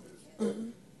 Mm-hmm. Because,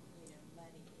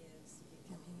 money is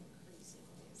becoming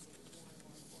increasingly as more and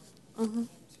more important. Mm-hmm. And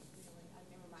to really, I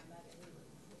remember my mother, we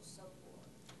were so poor,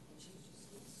 and she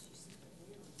said,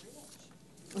 we were rich,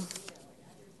 and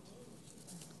other things.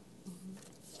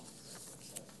 So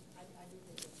I do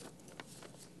think it's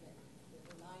important that it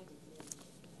reminded me.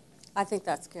 I think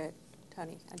that's good,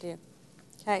 Tony. I do.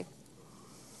 Okay.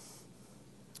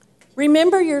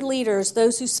 Remember your leaders,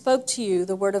 those who spoke to you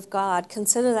the word of God.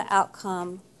 Consider the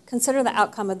outcome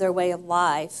of their way of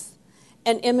life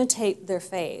and imitate their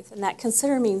faith. And that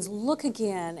consider means look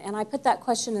again. And I put that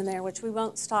question in there, which we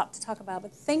won't stop to talk about,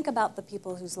 but think about the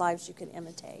people whose lives you can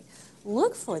imitate.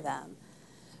 Look for them.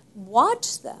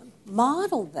 Watch them.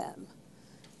 Model them.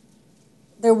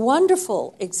 They're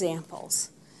wonderful examples.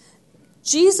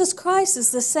 Jesus Christ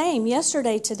is the same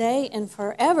yesterday, today, and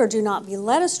forever. Do not be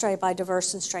led astray by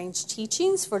diverse and strange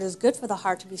teachings, for it is good for the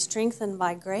heart to be strengthened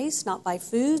by grace, not by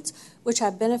foods, which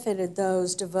have benefited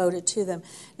those devoted to them.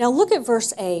 Now look at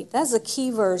verse 8. That's a key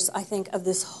verse, I think, of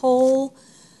this whole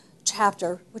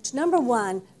chapter, which, number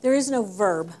one, there is no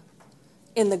verb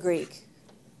in the Greek.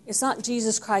 It's not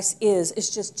Jesus Christ is.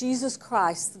 It's just Jesus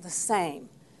Christ the same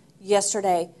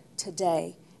yesterday,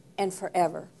 today, and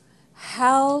forever.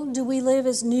 How do we live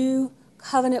as new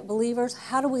covenant believers?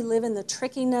 How do we live in the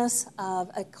trickiness of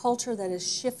a culture that is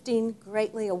shifting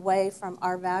greatly away from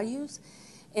our values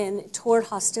and toward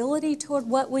hostility, toward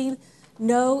what we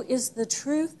know is the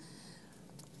truth?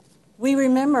 We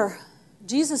remember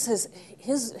Jesus,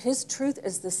 his truth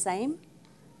is the same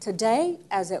today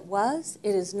as it was.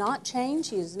 It is not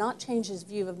changed. He has not changed his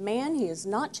view of man. He has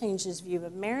not changed his view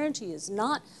of marriage. He has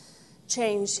not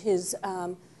changed his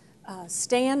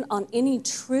stand on any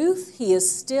truth. He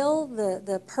is still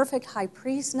the perfect high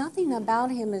priest. Nothing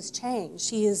about him has changed.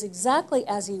 He is exactly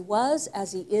as he was,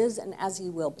 as he is, and as he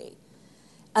will be.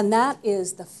 And that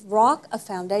is the rock of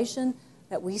foundation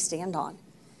that we stand on.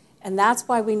 And that's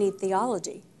why we need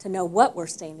theology, to know what we're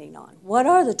standing on. What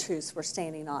are the truths we're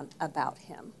standing on about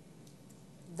him?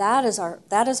 That is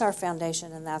our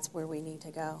foundation, and that's where we need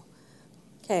to go.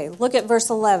 Okay, look at verse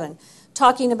 11.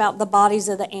 Talking about the bodies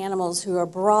of the animals whose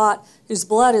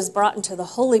blood is brought into the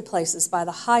holy places by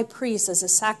the high priest as a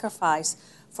sacrifice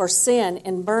for sin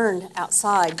and burned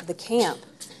outside the camp.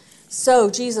 So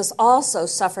Jesus also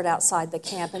suffered outside the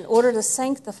camp in order to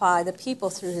sanctify the people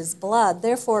through his blood.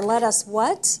 Therefore, let us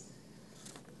what?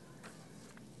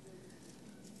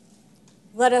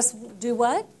 Let us do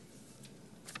what?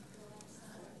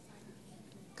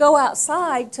 Go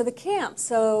outside to the camp.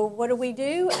 So what do we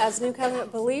do as New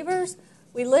Covenant believers?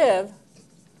 We live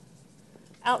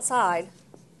outside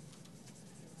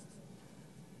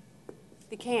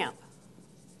the camp.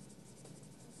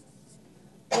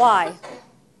 Why?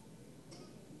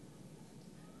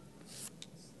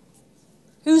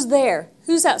 Who's there?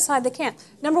 Who's outside the camp?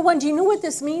 Number one, do you know what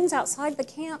this means, outside the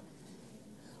camp?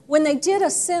 When they did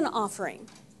a sin offering,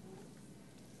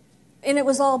 and it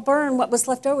was all burned, what was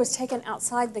left over was taken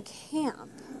outside the camp.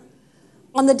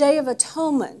 On the Day of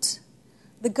Atonement,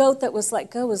 the goat that was let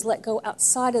go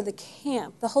outside of the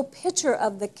camp. The whole picture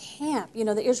of the camp,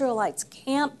 the Israelites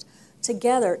camped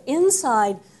together.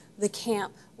 Inside the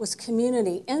camp was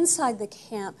community. Inside the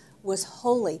camp was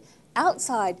holy.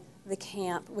 Outside the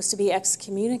camp was to be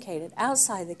excommunicated.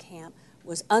 Outside the camp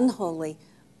was unholy,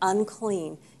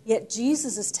 unclean. Yet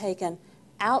Jesus is taken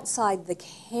outside the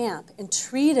camp and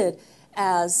treated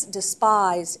as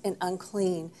despised and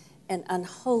unclean and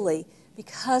unholy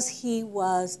because he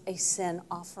was a sin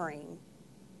offering.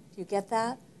 Do you get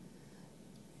that?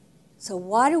 So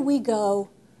why do we go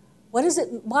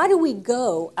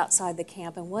outside the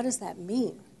camp, and what does that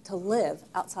mean to live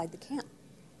outside the camp?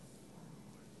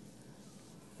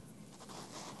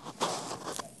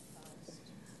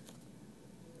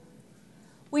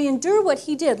 We endure what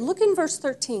he did. Look in verse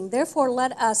 13. Therefore,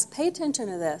 let us, pay attention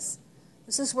to this.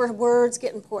 This is where words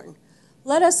get important.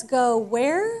 Let us go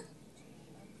where?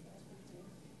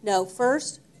 No,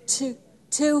 first,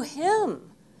 to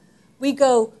him. We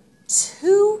go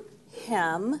to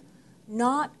him,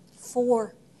 not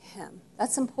for him.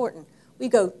 That's important. We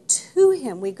go to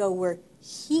him. We go where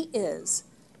he is.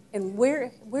 And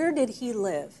where did he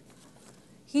live?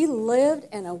 He lived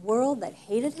in a world that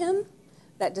hated him,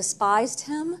 that despised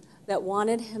him, that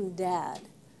wanted him dead.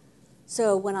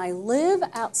 So when I live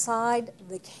outside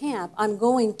the camp, I'm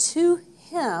going to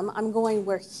him. I'm going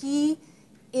where he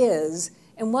is.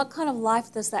 And what kind of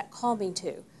life does that call me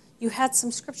to? You had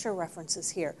some scripture references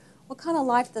here. What kind of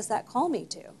life does that call me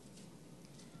to?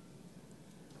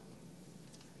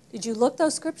 Did you look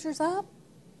those scriptures up?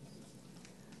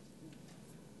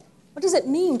 What does it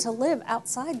mean to live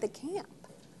outside the camp?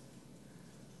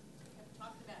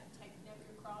 Talked about taking up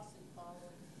your cross and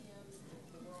following him.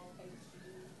 The world hates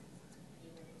you.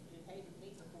 It hated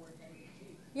me before it hated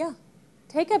you. Yeah.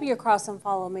 Take up your cross and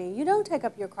follow me. You don't take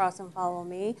up your cross and follow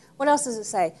me. What else does it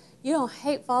say? You don't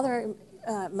hate father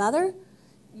and mother.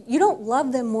 You don't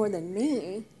love them more than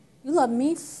me. You love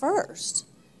me first.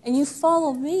 And you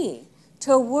follow me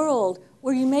to a world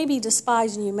where you may be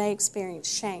despised and you may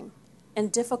experience shame and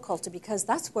difficulty, because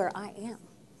that's where I am.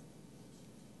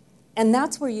 And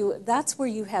that's where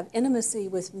you have intimacy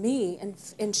with me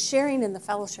and sharing in the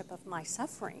fellowship of my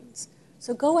sufferings.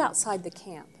 So go outside the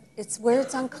camp. It's where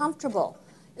it's uncomfortable.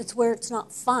 It's where it's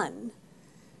not fun.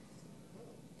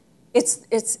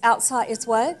 It's outside. It's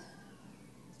what?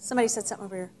 Somebody said something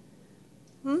over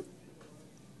here.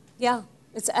 Yeah.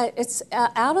 It's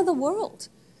out of the world.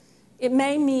 It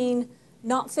may mean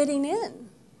not fitting in,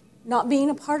 not being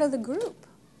a part of the group,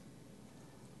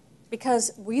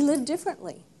 because we live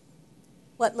differently.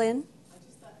 What, Lynn? I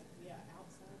just thought, yeah,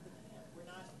 outside the camp, we're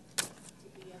not to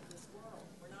be of this world.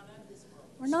 We're not of this world.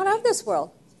 We're not of this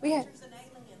world. Strangers and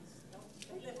aliens,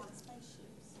 they live on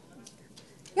spaceships.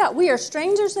 Yeah, we are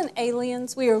strangers and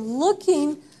aliens.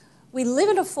 We live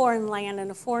in a foreign land,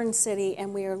 in a foreign city,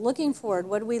 and we are looking forward.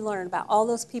 What do we learn about all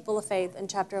those people of faith in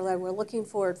chapter 11? We're looking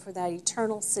forward for that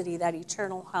eternal city, that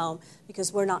eternal home,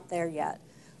 because we're not there yet.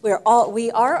 We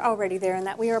are already there in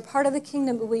that we are a part of the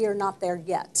kingdom, but we are not there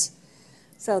yet.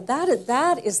 So that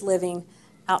is living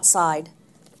outside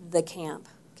the camp.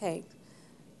 Okay.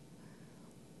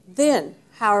 Then,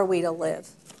 how are we to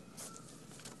live?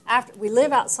 After we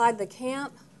live outside the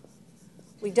camp,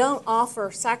 we don't offer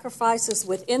sacrifices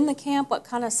within the camp. What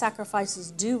kind of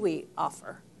sacrifices do we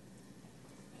offer?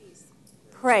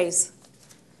 Praise.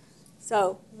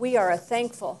 So we are a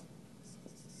thankful.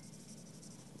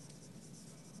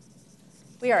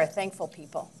 We are a thankful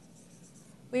people.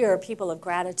 We are a people of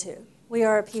gratitude. We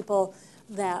are a people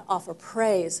that offer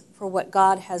praise for what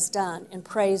God has done and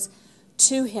praise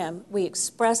to Him. We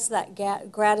express that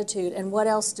gratitude. And what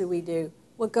else do we do?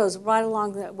 What goes right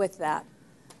along with that?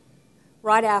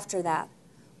 Right after that,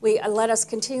 let us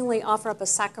continually offer up a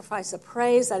sacrifice of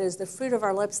praise, that is the fruit of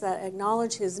our lips that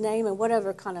acknowledge His name, and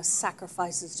whatever kind of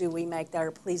sacrifices do we make that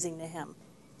are pleasing to Him.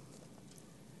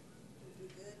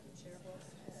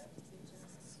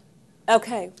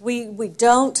 Okay, we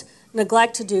don't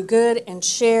neglect to do good and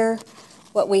share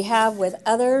what we have with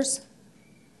others.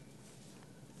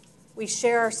 We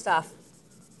share our stuff.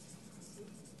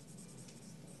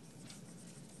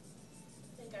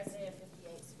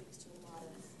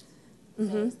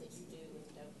 Mm-hmm. Things that you do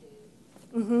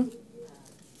and don't do.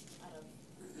 Out of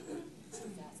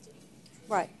fasting.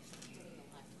 Right. Living a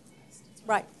life of Christ.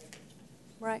 Right.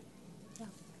 Right. Yeah.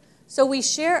 So we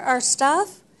share our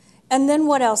stuff, and then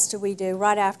what else do we do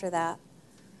right after that?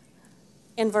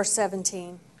 In verse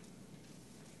 17.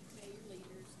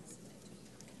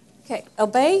 Okay,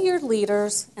 obey your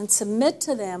leaders and submit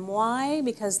to them. Why?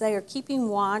 Because they are keeping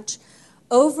watch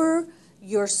over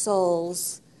your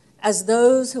souls as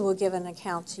those who will give an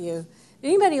account to you. Did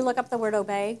anybody look up the word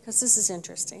obey? Because this is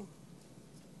interesting.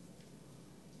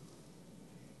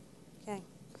 Okay.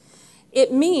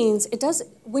 It means,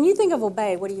 when you think of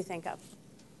obey, what do you think of?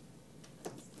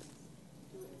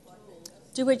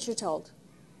 Do what you're told,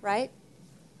 right?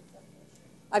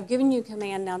 I've given you a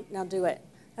command, now do it.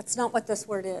 That's not what this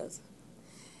word is.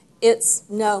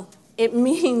 It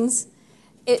means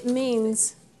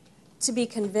to be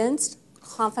convinced,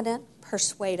 confident,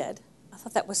 persuaded. I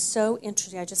thought that was so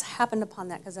interesting. I just happened upon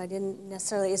that because I didn't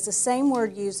necessarily. It's the same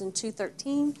word used in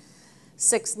 2:13,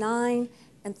 6:9,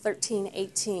 and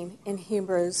 13:18 in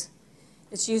Hebrews.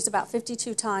 It's used about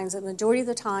 52 times. The majority of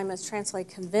the time it's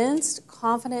translated convinced,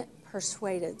 confident,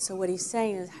 persuaded. So what he's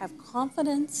saying is have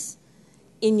confidence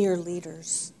in your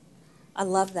leaders. I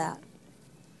love that.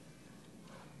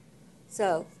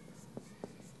 So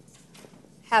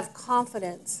have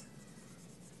confidence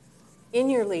in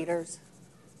your leaders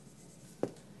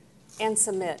and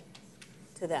submit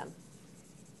to them,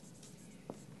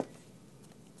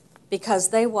 because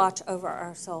they watch over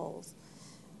our souls.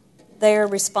 They are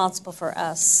responsible for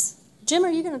us. Jim,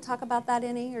 are you going to talk about that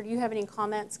any, or do you have any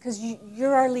comments? Because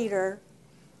you're our leader.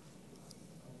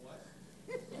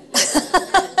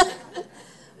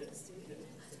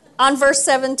 On verse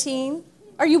 17.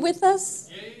 Are you with us?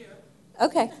 Yeah.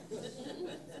 Okay. Yeah,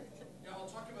 I'll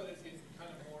talk about it kind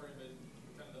of more in the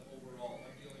kind of the overall. I'm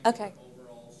dealing Okay. with the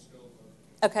overall scope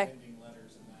of Okay. sending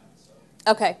letters and that.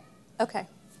 So. Okay.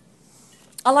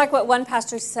 I like what one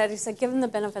pastor said. He said, give them the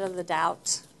benefit of the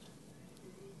doubt.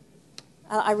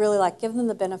 I really like, give them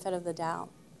the benefit of the doubt.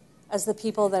 As the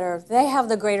people they have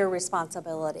the greater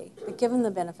responsibility. But give them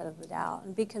the benefit of the doubt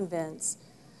and be convinced.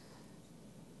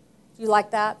 You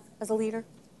like that as a leader?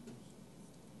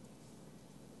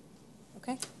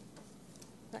 Okay?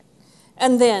 Right.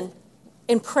 And then,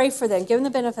 pray for them. Give them the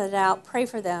benefit of the doubt. Pray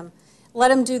for them. Let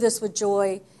them do this with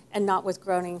joy and not with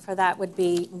groaning, for that would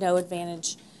be no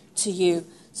advantage to you.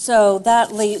 So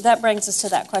that brings us to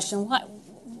that question.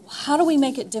 How do we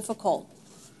make it difficult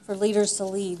for leaders to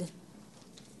lead?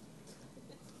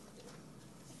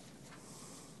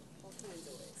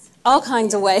 All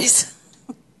kinds of ways.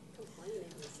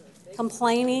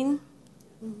 Complaining.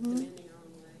 Mm-hmm.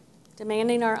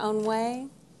 Demanding our own way.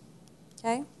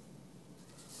 Okay?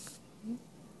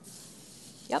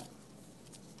 Yep.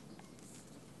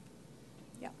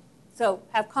 So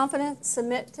have confidence,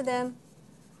 submit to them,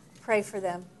 pray for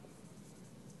them.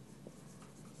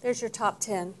 There's your top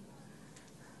 10.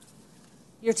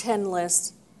 Your 10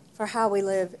 list for how we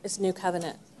live as New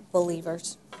Covenant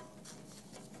believers.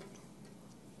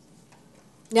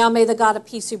 Now may the God of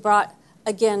peace who brought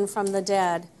again from the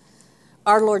dead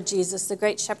our Lord Jesus, the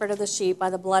great shepherd of the sheep, by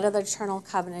the blood of the eternal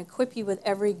covenant, equip you with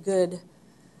everything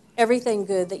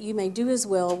good, that you may do his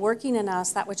will, working in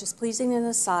us that which is pleasing in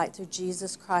his sight, through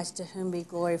Jesus Christ, to whom be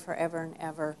glory forever and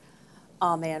ever.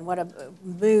 Amen. What a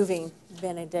moving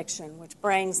benediction, which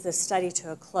brings this study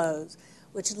to a close,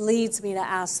 which leads me to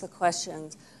ask the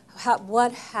questions,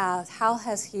 how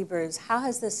has Hebrews, how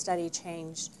has this study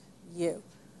changed you?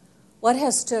 What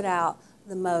has stood out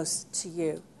the most to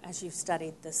you as you've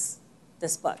studied this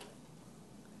book?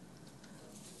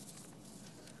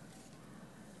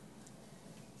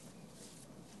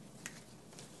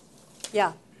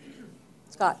 Yeah.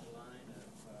 Scott.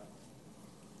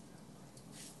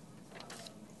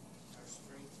 Our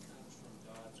strength comes from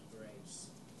God's grace.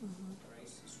 Mm-hmm.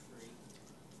 Grace is free.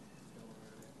 Don't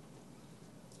earn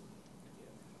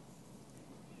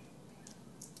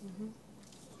it. Mm-hmm.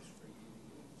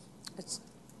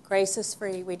 Grace is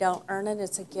free. We don't earn it.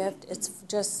 It's a gift. It's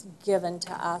just given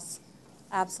to us.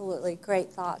 Absolutely.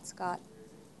 Great thought, Scott.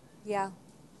 Yeah.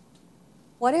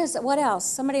 What else?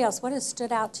 Somebody else, what has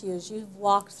stood out to you as you've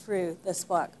walked through this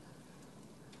book?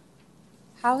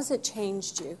 How has it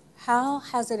changed you? How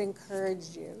has it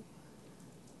encouraged you?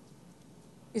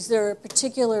 Is there a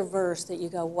particular verse that you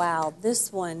go, wow,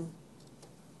 this one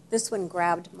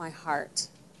grabbed my heart?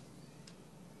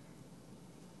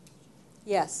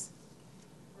 Yes.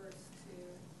 Verse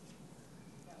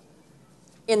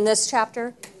 2. In this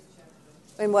chapter?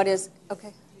 And what is, okay.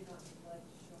 Do not neglect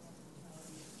to show hospitality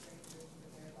to strangers,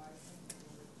 for their lives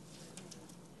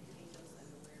and angels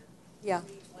unaware. Yeah.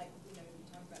 You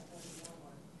talk about going to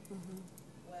Walmart. Mm-hmm.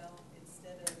 Well,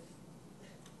 instead of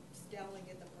scowling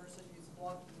at the person who's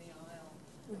walking the aisle,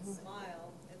 Mm-hmm.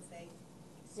 smile and say,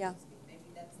 Yeah. excuse me, maybe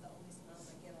that's the only smile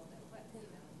I get on that way.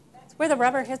 It's where the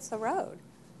rubber hits the road,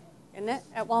 isn't it,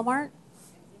 at Walmart?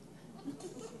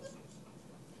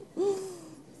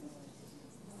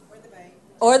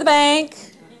 Or the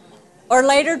bank. Or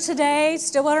later today,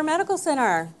 Stillwater Medical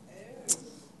Center.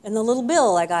 And the little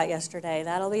bill I got yesterday,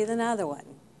 that'll be another one.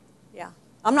 Yeah.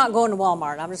 I'm not going to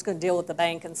Walmart. I'm just going to deal with the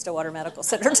bank and Stillwater Medical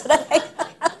Center today.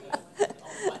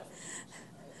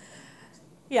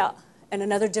 Yeah. And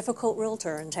another difficult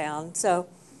realtor in town. So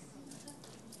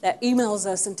that emails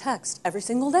us and texts every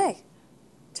single day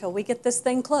till we get this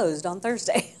thing closed on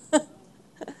Thursday.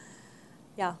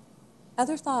 Yeah.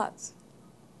 Other thoughts?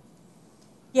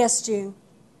 Yes, June.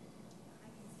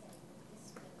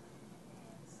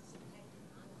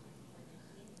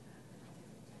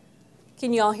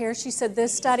 Can you all hear? She said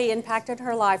this study impacted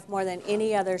her life more than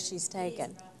any other she's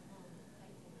taken.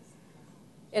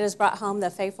 It has brought home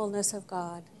the faithfulness of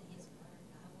God.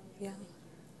 Yeah.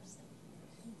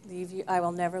 I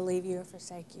will never leave you or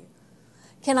forsake you.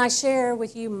 Can I share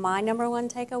with you my number one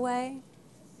takeaway?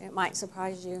 It might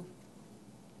surprise you.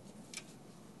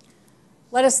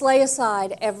 Let us lay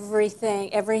aside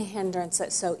everything, every hindrance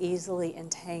that so easily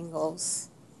entangles.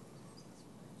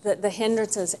 The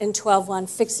hindrances in 12:1,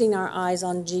 fixing our eyes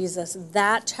on Jesus.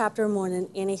 That chapter more than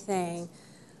anything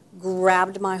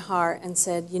grabbed my heart and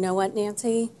said, you know what,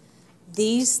 Nancy?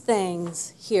 These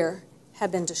things here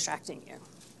have been distracting you.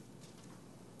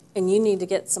 And you need to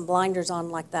get some blinders on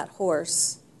like that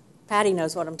horse. Patty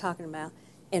knows what I'm talking about.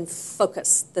 And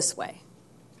focus this way.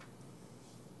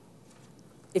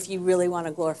 If you really want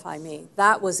to glorify me.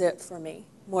 That was it for me,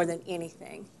 more than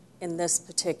anything, in this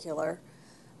particular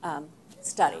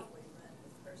study.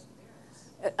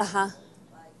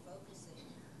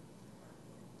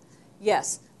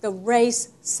 Yes, the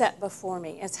race set before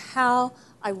me. It's how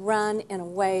I run in a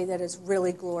way that is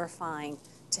really glorifying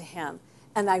to him.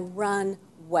 And I run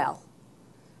well.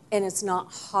 And it's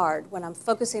not hard. When I'm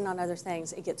focusing on other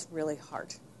things, it gets really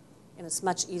hard. And it's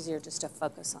much easier just to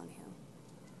focus on him.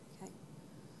 Okay.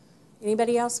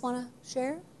 Anybody else want to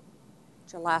share?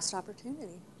 It's your last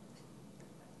opportunity.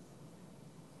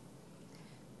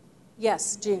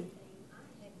 Yes, June.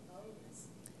 I had boldness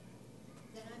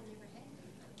that I've never had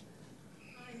before.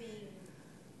 I mean,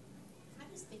 I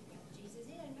just think about Jesus.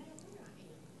 It doesn't matter where I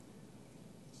am.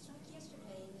 Just like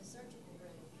yesterday in the surgical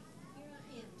room, here I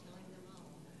am telling them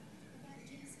all about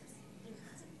Jesus. And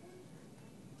what's important?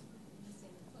 I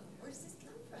said, well, where's this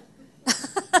come from?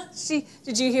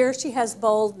 Did you hear? She has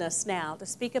boldness now to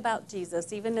speak about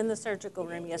Jesus. Even in the surgical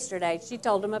room yesterday, she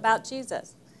told him about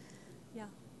Jesus.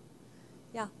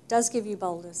 Yeah, does give you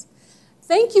boldness.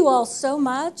 Thank you all so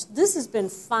much. This has been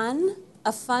fun,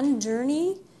 a fun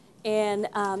journey, and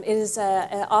it's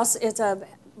a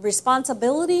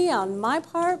responsibility on my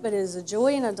part, but it is a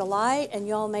joy and a delight, and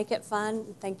y'all make it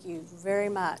fun. Thank you very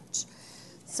much.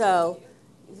 So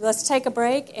let's take a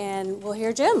break, and we'll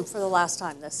hear Jim for the last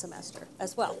time this semester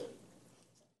as well.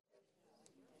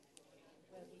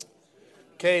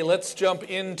 Okay, let's jump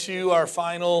into our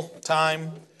final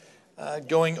time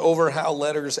going over how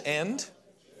letters end.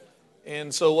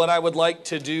 And so what I would like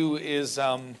to do is,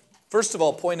 first of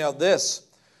all, point out this.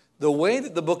 The way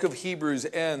that the book of Hebrews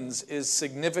ends is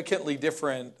significantly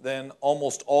different than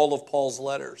almost all of Paul's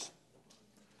letters.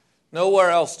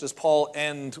 Nowhere else does Paul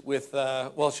end with,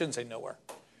 well, I shouldn't say nowhere.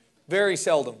 Very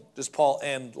seldom does Paul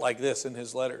end like this in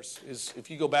his letters. If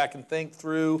you go back and think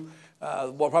through,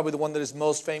 well, probably the one that is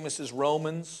most famous is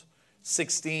Romans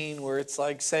 16, where it's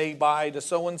like, say bye to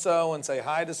so-and-so and say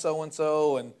hi to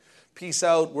so-and-so and peace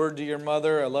out, word to your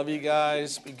mother, I love you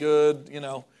guys, be good, you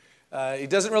know. It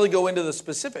doesn't really go into the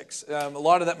specifics. A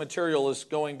lot of that material is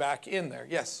going back in there.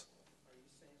 Yes? Are you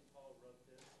saying Paul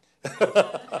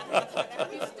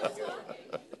wrote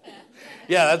this?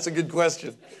 Yeah, that's a good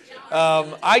question.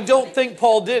 I don't think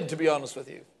Paul did, to be honest with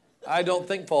you. I don't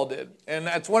think Paul did. And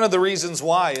that's one of the reasons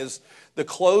why is the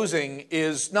closing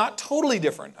is not totally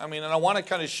different. I mean, and I want to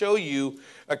kind of show you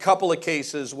a couple of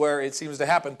cases where it seems to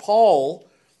happen. Paul,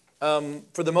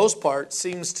 for the most part,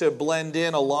 seems to blend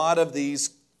in a lot of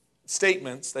these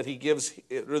statements that he gives,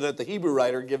 or that the Hebrew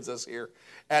writer gives us here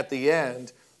at the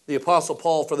end. The Apostle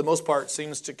Paul, for the most part,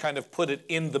 seems to kind of put it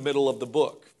in the middle of the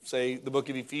book. Say, the book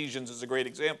of Ephesians is a great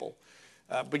example.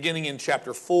 Beginning in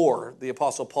chapter 4, the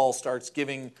Apostle Paul starts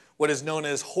giving what is known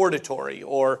as hortatory,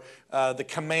 or the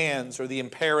commands or the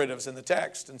imperatives in the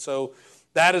text. And so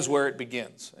that is where it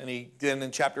begins. And then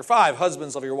in chapter 5,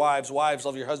 husbands love your wives, wives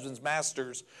love your husbands,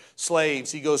 masters,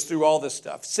 slaves. He goes through all this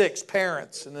stuff. 6,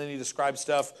 parents, and then he describes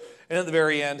stuff. And at the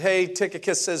very end, hey,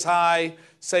 Tychicus says hi,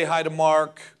 say hi to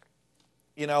Mark.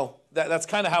 You know, that's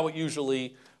kind of how it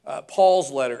usually,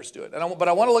 Paul's letters do it. But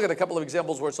I want to look at a couple of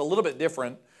examples where it's a little bit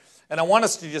different. And I want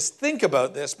us to just think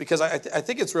about this because I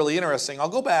think it's really interesting. I'll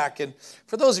go back, and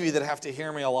for those of you that have to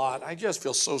hear me a lot, I just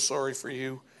feel so sorry for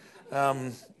you.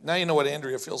 Now you know what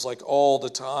Andrea feels like all the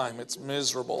time. It's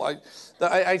miserable.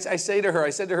 I said to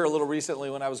her a little recently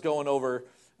when I was going over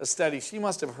a study, she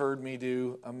must have heard me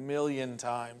do a million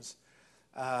times.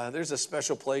 There's a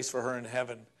special place for her in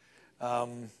heaven.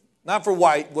 Not for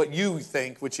what you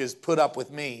think, which is put up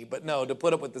with me, but no, to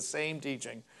put up with the same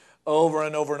teaching over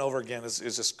and over and over again is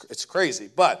just, it's crazy.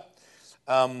 But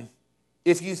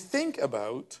if you think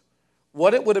about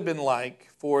what it would have been like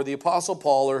for the Apostle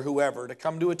Paul or whoever to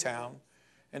come to a town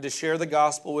and to share the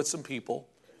gospel with some people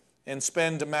and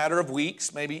spend a matter of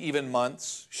weeks, maybe even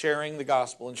months, sharing the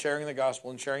gospel and sharing the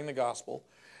gospel and sharing the gospel,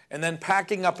 and then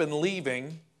packing up and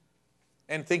leaving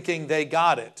and thinking they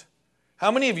got it.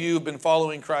 How many of you have been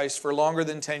following Christ for longer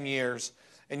than 10 years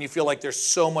and you feel like there's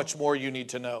so much more you need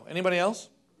to know? Anybody else?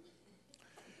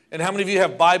 And how many of you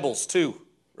have Bibles too,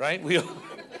 right?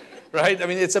 Right? I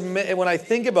mean, when I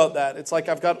think about that, it's like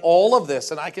I've got all of this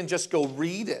and I can just go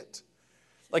read it.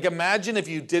 Like imagine if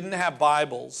you didn't have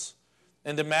Bibles,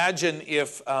 and imagine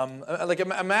if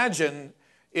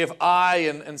I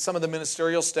and some of the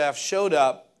ministerial staff showed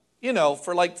up, you know,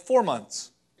 for like 4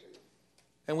 months.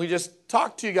 And we just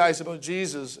talked to you guys about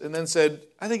Jesus and then said,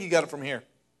 I think you got it from here.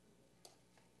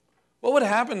 What would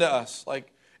happen to us?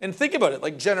 And think about it,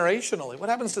 like generationally. What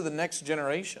happens to the next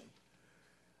generation?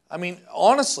 I mean,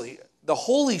 honestly, the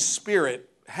Holy Spirit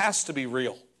has to be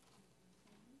real.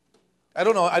 I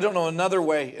don't know another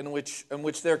way in which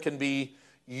there can be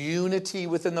unity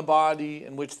within the body,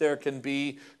 in which there can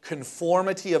be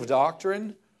conformity of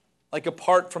doctrine, like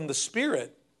apart from the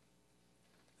Spirit.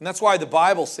 And that's why the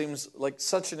Bible seems like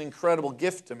such an incredible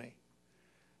gift to me.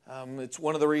 It's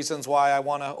one of the reasons why I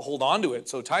want to hold on to it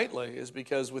so tightly, is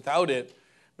because without it,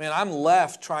 man, I'm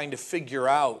left trying to figure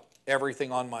out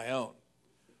everything on my own.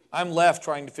 I'm left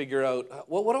trying to figure out,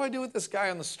 what do I do with this guy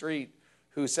on the street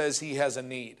who says he has a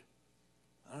need?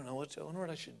 I don't know I wonder what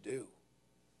I should do.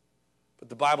 But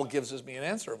the Bible gives me an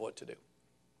answer of what to do.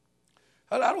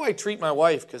 How do I treat my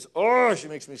wife? Because, she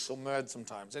makes me so mad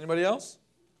sometimes. Anybody else?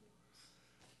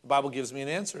 The Bible gives me an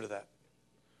answer to that.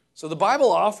 So the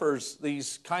Bible offers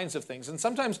these kinds of things. And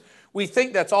sometimes we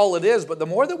think that's all it is, but the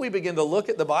more that we begin to look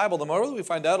at the Bible, the more that we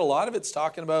find out a lot of it's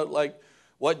talking about like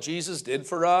what Jesus did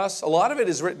for us. A lot of it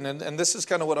is written, and this is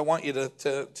kind of what I want you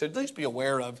to at least be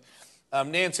aware of.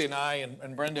 Nancy and I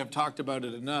and Brenda have talked about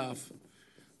it enough,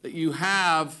 that you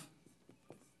have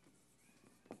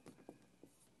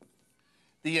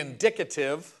the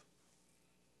indicative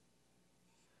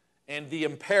and the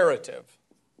imperative.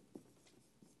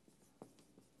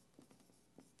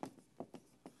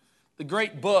 The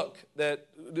great book that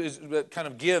kind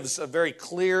of gives a very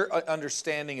clear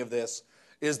understanding of this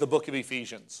is the book of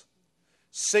Ephesians.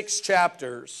 6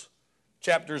 chapters,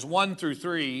 chapters 1 through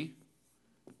 3,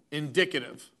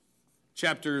 indicative.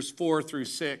 Chapters 4 through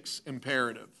 6,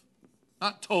 imperative.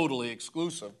 Not totally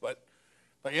exclusive, but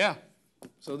yeah.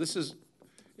 So this is,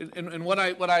 and what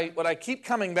I keep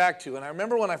coming back to, and I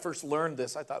remember when I first learned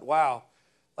this, I thought, wow,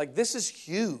 like this is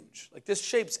huge. Like this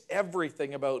shapes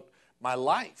everything about my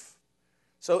life.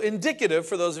 So indicative,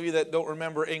 for those of you that don't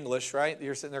remember English, right?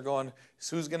 You're sitting there going,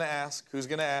 who's going to ask? Who's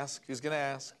going to ask? Who's going to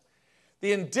ask?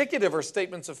 The indicative are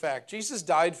statements of fact. Jesus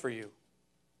died for you.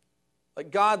 Like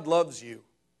God loves you.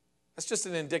 That's just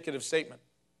an indicative statement.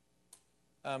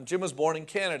 Jim was born in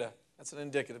Canada. That's an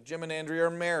indicative. Jim and Andrea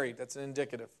are married. That's an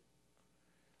indicative.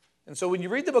 And so when you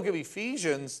read the book of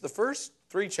Ephesians, the first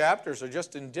 3 chapters are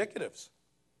just indicatives.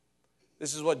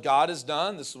 This is what God has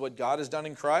done. This is what God has done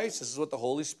in Christ. This is what the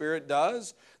Holy Spirit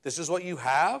does. This is what you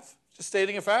have. Just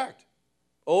stating a fact.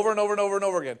 Over and over and over and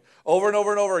over again. Over and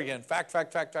over and over again. Fact,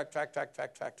 fact, fact, fact, fact, fact,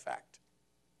 fact, fact, fact.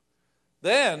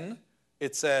 Then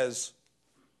it says,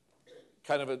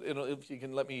 kind of, if you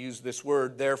can let me use this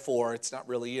word, therefore, it's not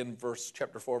really in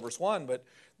chapter 4, verse 1, but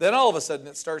then all of a sudden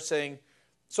it starts saying,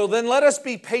 so then let us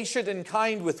be patient and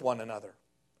kind with one another.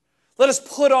 Let us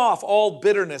put off all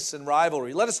bitterness and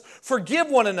rivalry. Let us forgive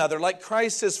one another like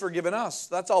Christ has forgiven us.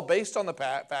 That's all based on the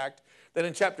fact that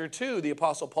in chapter 2, the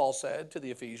Apostle Paul said to the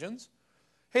Ephesians,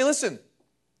 hey, listen,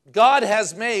 God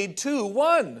has made 2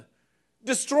 one,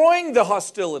 destroying the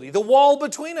hostility, the wall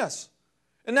between us.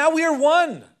 And now we are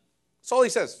one. That's all he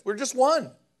says. We're just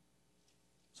one.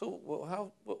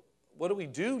 So what do we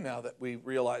do now that we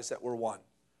realize that we're one?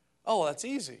 Oh, well, that's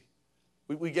easy.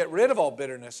 We get rid of all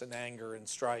bitterness and anger and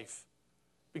strife.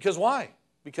 Because why?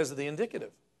 Because of the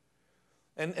indicative.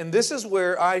 And this is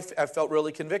where I felt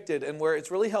really convicted and where it's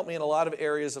really helped me in a lot of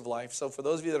areas of life. So for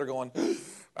those of you that are going,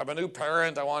 I'm a new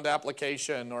parent, I want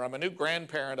application, or I'm a new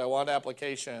grandparent, I want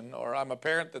application, or I'm a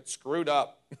parent that screwed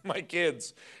up my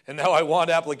kids, and now I want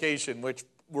application, which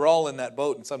we're all in that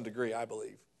boat in some degree, I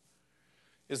believe,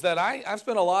 is that I've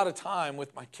spent a lot of time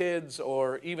with my kids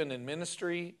or even in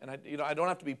ministry, and I don't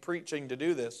have to be preaching to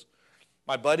do this.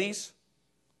 My buddies,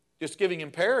 just giving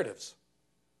imperatives.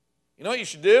 You know what you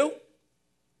should do?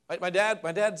 This is my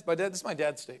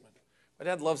dad's statement. My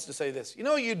dad loves to say this. You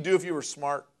know what you'd do if you were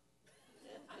smart?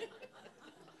 He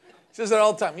says that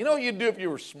all the time. You know what you'd do if you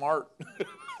were smart?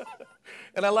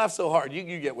 And I laugh so hard.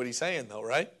 You get what he's saying though,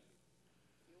 right?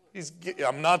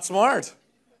 I'm not smart.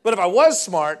 But if I was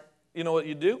smart, you know what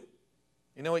you'd do?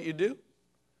 You know what you'd do?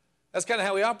 That's kind of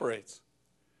how he operates.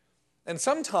 And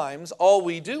sometimes all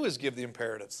we do is give the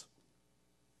imperatives.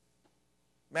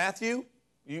 Matthew,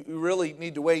 you really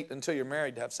need to wait until you're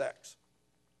married to have sex.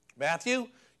 Matthew,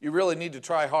 you really need to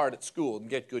try hard at school and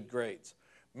get good grades.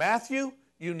 Matthew,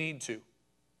 you need to.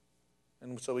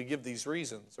 And so we give these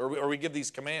reasons, or we give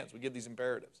these commands, we give these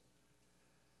imperatives.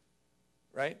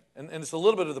 Right? And it's a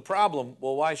little bit of the problem.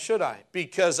 Well, why should I?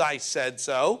 Because I said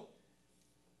so.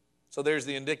 So there's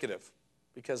the indicative.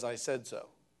 Because I said so.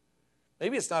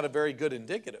 Maybe it's not a very good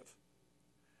indicative.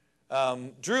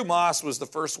 Drew Moss was the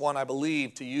first one, I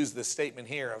believe, to use this statement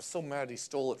here. I was so mad he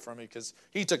stole it from me because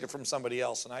he took it from somebody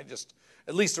else. And I just,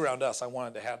 at least around us, I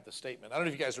wanted to have the statement. I don't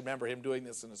know if you guys remember him doing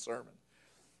this in a sermon.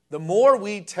 The more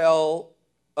we tell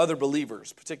other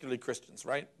believers, particularly Christians,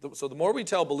 right? So the more we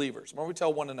tell believers, the more we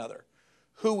tell one another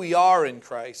who we are in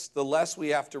Christ, the less we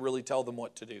have to really tell them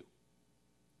what to do.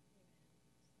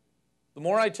 The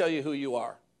more I tell you who you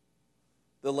are,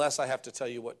 the less I have to tell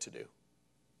you what to do.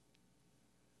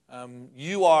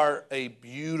 You are a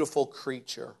beautiful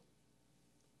creature.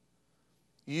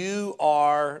 You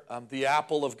are the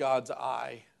apple of God's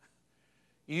eye.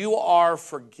 You are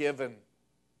forgiven.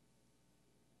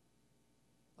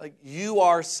 Like you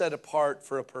are set apart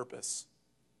for a purpose.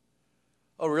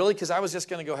 Oh, really? Because I was just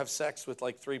going to go have sex with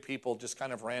like 3 people just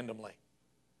kind of randomly.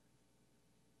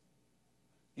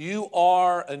 You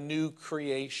are a new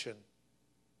creation.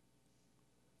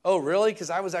 Oh, really?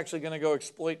 Because I was actually going to go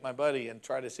exploit my buddy and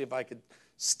try to see if I could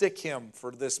stick him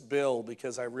for this bill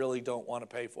because I really don't want to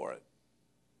pay for it.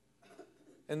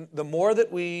 And the more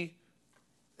that we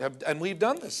have, and we've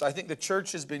done this, I think the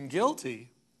church has been guilty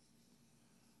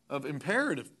of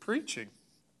imperative preaching.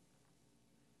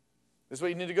 This is what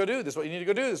you need to go do. This is what you need to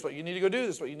go do. This is what you need to go do.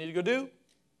 This is what you need to go do.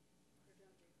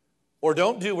 Or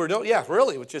don't do, or don't, yeah,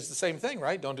 really, which is the same thing,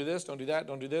 right? Don't do this, don't do that,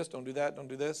 don't do this, don't do that, don't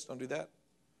do this, don't do that.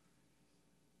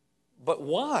 But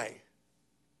why?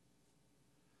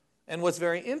 And what's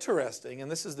very interesting,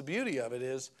 and this is the beauty of it,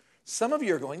 is some of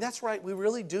you are going, that's right, we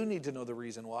really do need to know the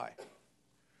reason why.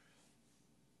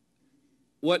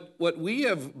 what we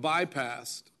have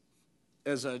bypassed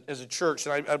as a church,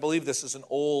 and I believe this is an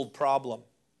old problem,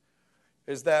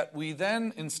 is that we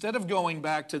then, instead of going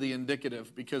back to the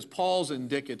indicative, because Paul's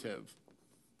indicative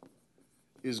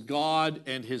is God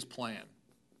and his plan.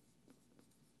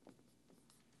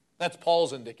 That's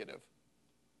Paul's indicative,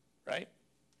 right?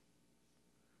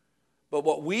 But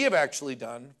what we have actually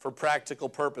done for practical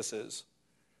purposes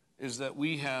is that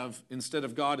we have, instead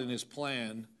of God and his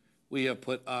plan, we have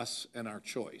put us and our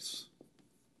choice.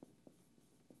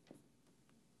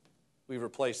 We've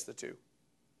replaced the two,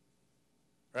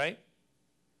 right?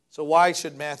 So why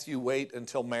should Matthew wait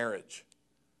until marriage?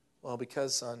 Well,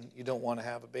 because, son, you don't want to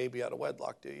have a baby out of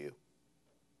wedlock, do you?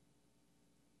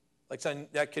 Like, son,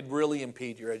 that could really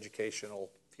impede your educational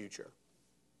future.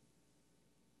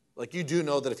 Like, you do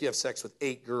know that if you have sex with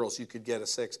 8 girls, you could get an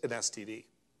STD.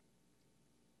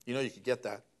 You know you could get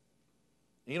that.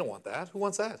 You don't want that. Who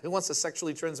wants that? Who wants a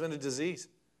sexually transmitted disease?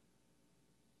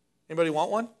 Anybody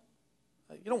want one?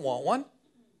 You don't want one.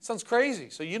 Sounds crazy.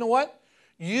 So you know what?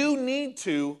 You need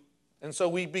to, and so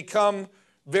we become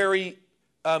very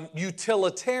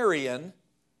utilitarian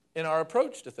in our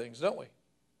approach to things, don't we?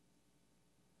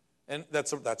 And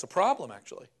that's a problem,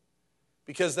 actually.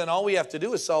 Because then all we have to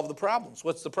do is solve the problems.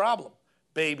 What's the problem?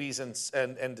 Babies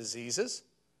and diseases.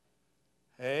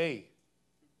 Hey,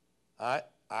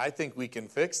 I think we can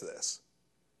fix this.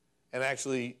 And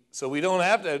actually, so we don't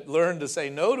have to learn to say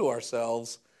no to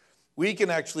ourselves. We can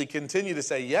actually continue to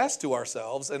say yes to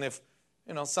ourselves. And if,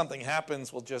 something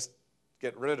happens, we'll just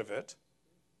get rid of it.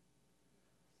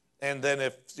 And then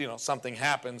if, something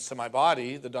happens to my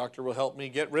body, the doctor will help me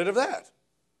get rid of that.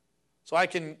 So I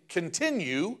can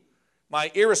continue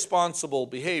my irresponsible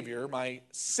behavior, my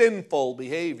sinful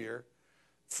behavior,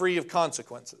 free of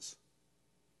consequences.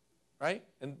 Right?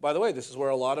 And by the way, this is where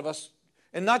a lot of us,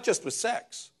 and not just with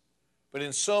sex, but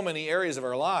in so many areas of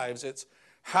our lives, it's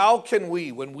how can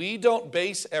we, when we don't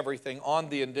base everything on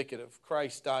the indicative,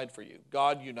 Christ died for you,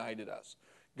 God united us,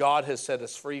 God has set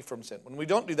us free from sin. When we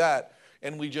don't do that,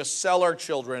 and we just sell our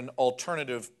children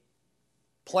alternative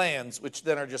plans, which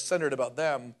then are just centered about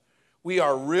them, we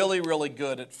are really, really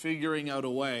good at figuring out a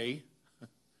way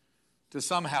to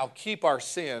somehow keep our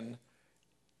sin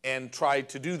and try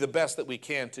to do the best that we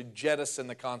can to jettison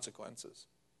the consequences.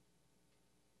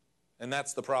 And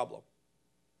that's the problem.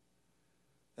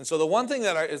 And so the one thing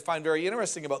that I find very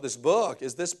interesting about this book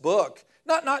is this book,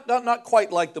 not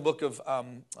quite like the book of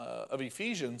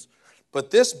Ephesians, but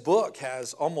this book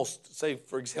has almost, say,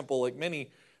 for example, like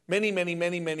many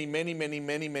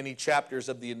chapters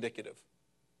of the indicative,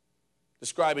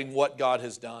 describing what God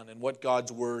has done and what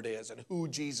God's word is and who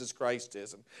Jesus Christ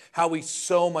is and how he's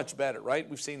so much better, right?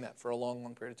 We've seen that for a long,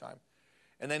 long period of time.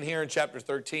 And then here in chapter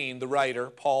 13, the writer,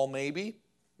 Paul maybe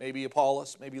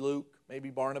Apollos, maybe Luke,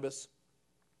 maybe Barnabas,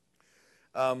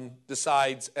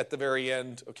 decides at the very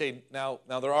end, okay, now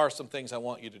there are some things I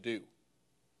want you to do.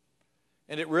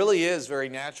 And it really is very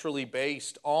naturally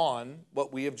based on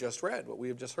what we have just read, what we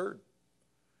have just heard.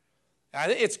 And I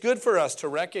think it's good for us to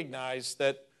recognize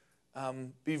that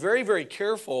be very, very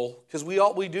careful, because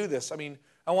we do this. I mean,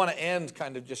 I want to end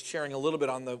kind of just sharing a little bit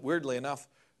on weirdly enough,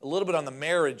 a little bit on the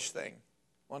marriage thing.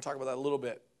 I want to talk about that a little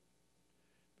bit,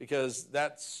 because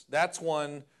that's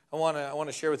one. I want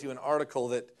to share with you an article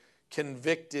that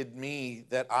convicted me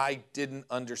that I didn't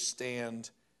understand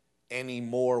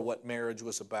anymore what marriage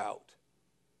was about.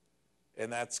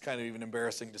 And that's kind of even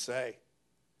embarrassing to say.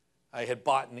 I had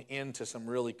bought into some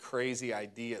really crazy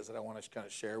ideas that I want to kind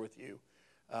of share with you.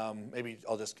 Maybe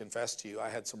I'll just confess to you, I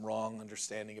had some wrong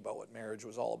understanding about what marriage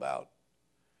was all about.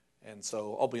 And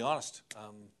so I'll be honest.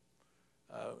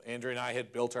 Andrea and I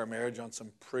had built our marriage on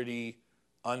some pretty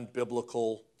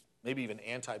unbiblical, maybe even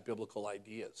anti-biblical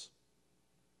ideas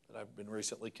that I've been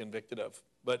recently convicted of.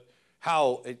 But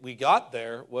how we got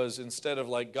there was, instead of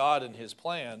like God and his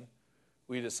plan,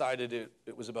 we decided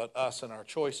it was about us and our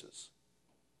choices.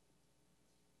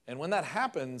 And when that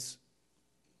happens,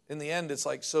 in the end, it's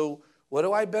like, so what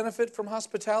do I benefit from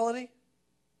hospitality?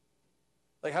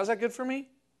 Like, how's that good for me?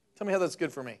 Tell me how that's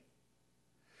good for me.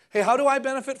 Hey, how do I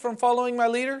benefit from following my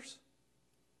leaders?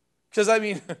 Because, I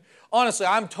mean, honestly,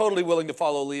 I'm totally willing to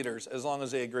follow leaders as long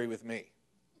as they agree with me.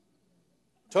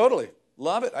 Totally.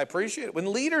 Love it. I appreciate it.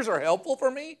 When leaders are helpful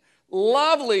for me,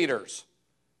 love leaders.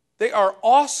 They are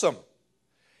awesome.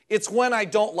 It's when I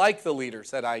don't like the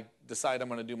leaders that I decide I'm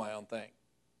going to do my own thing.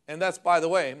 And that's, by the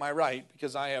way, my right,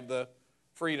 because I have the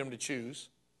freedom to choose.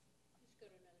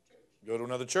 Go to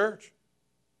another church.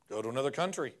 Go to another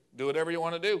country. Do whatever you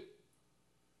want to do.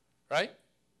 Right?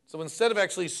 So instead of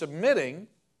actually submitting,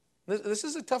 this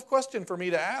is a tough question for me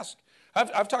to ask.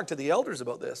 I've talked to the elders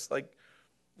about this. Like,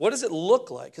 What does it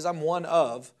look like? Because I'm one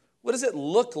of. What does it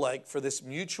look like for this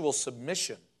mutual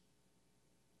submission?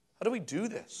 How do we do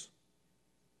this?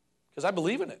 Because I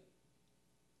believe in it.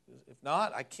 If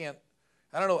not, I can't.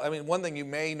 I don't know. I mean, one thing you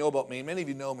may know about me, many of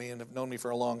you know me and have known me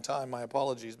for a long time, my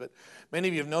apologies, but many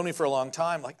of you have known me for a long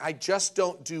time. Like, I just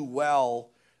don't do well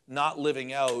not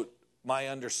living out my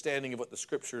understanding of what the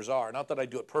scriptures are. Not that I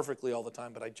do it perfectly all the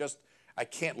time, but I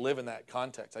can't live in that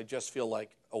context. I just feel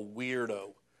like a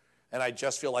weirdo. And I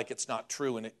just feel like it's not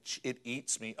true, and it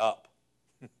eats me up.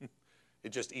 It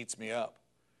just eats me up.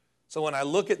 So when I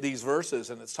look at these verses,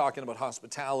 and it's talking about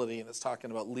hospitality, and it's talking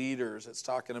about leaders, it's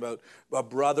talking about a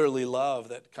brotherly love,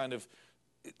 that kind of,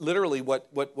 literally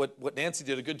what Nancy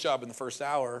did a good job in the first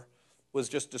hour was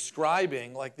just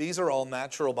describing, like, these are all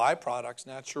natural byproducts,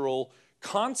 natural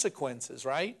consequences,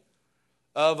 right,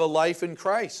 of a life in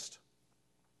Christ.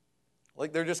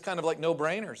 Like, they're just kind of like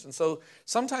no-brainers. And so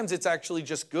sometimes it's actually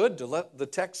just good to let the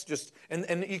text just,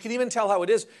 and you can even tell how it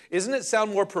is. Isn't it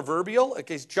sound more proverbial?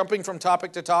 Okay, jumping from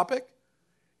topic to topic.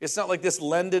 It's not like this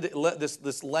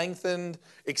lengthened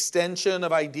extension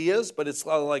of ideas, but it's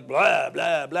like blah,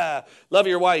 blah, blah. Love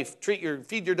your wife,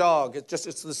 feed your dog. It's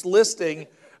this listing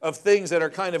of things that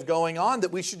are kind of going on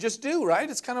that we should just do, right?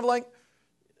 It's kind of like,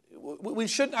 we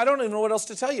shouldn't, I don't even know what else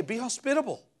to tell you. Be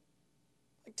hospitable.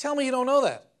 Like, tell me you don't know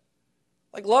that.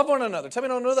 Like, love one another. Tell me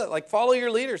you don't know that. Like, follow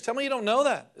your leaders. Tell me you don't know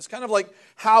that. It's kind of like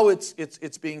how it's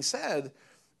being said.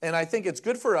 And I think it's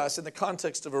good for us in the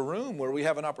context of a room where we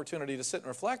have an opportunity to sit and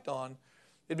reflect on.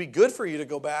 It'd be good for you to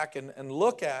go back and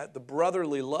look at the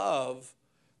brotherly love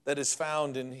that is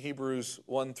found in Hebrews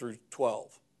 1 through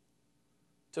 12.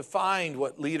 To find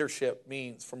what leadership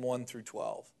means from 1 through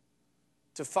 12.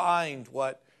 To find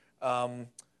what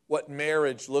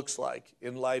marriage looks like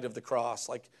in light of the cross.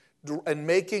 And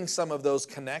making some of those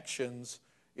connections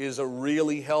is a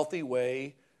really healthy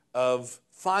way of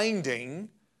finding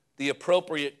the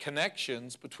appropriate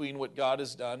connections between what God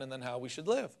has done and then how we should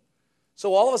live.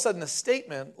 So all of a sudden a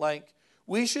statement like,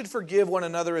 we should forgive one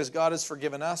another as God has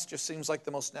forgiven us, just seems like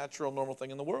the most natural, normal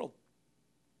thing in the world.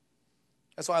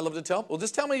 That's why I love to tell people,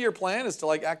 just tell me your plan is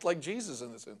to act like Jesus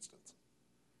in this instance.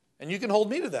 And you can hold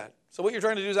me to that. So what you're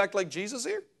trying to do is act like Jesus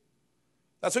here?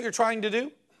 That's what you're trying to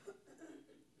do?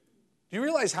 Do you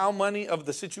realize how many of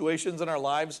the situations in our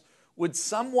lives would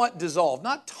somewhat dissolve?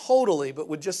 Not totally, but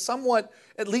would just somewhat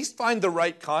at least find the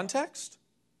right context?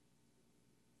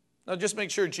 Now just make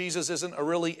sure Jesus isn't a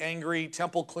really angry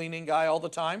temple cleaning guy all the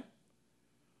time.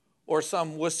 Or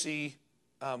some wussy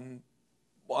on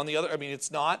the other. I mean,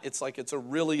 it's not. It's like it's a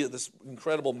really this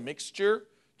incredible mixture.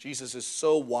 Jesus is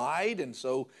so wide and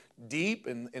so deep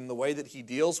in the way that he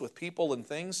deals with people and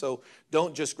things. So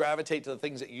don't just gravitate to the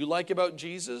things that you like about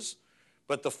Jesus.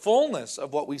 But the fullness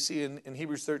of what we see in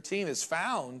Hebrews 13 is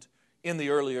found in the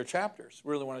earlier chapters.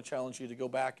 Really want to challenge you to go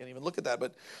back and even look at that.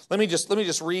 But let me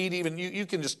just read. Even you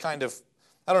can just kind of,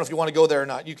 I don't know if you want to go there or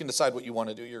not. You can decide what you want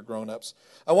to do. You're grown-ups.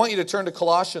 I want you to turn to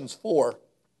Colossians 4.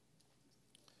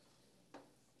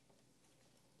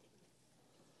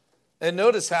 And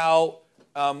notice how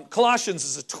Colossians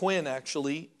is a twin,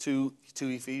 actually, to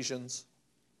Ephesians.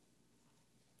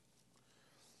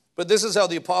 But this is how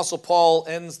the Apostle Paul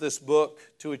ends this book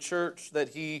to a church that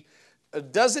he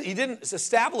didn't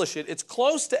establish it. It's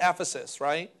close to Ephesus,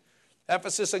 right?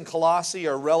 Ephesus and Colossae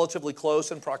are relatively close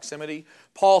in proximity.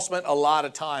 Paul spent a lot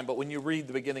of time, but when you read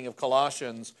the beginning of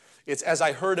Colossians, it's, as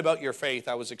I heard about your faith,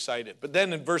 I was excited. But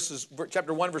then in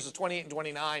chapter 1, verses 28 and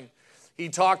 29, he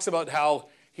talks about how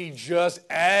he just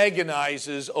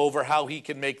agonizes over how he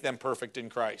can make them perfect in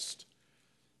Christ.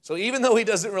 So even though he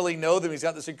doesn't really know them, he's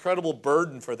got this incredible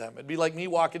burden for them. It'd be like me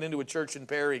walking into a church in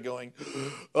Perry going,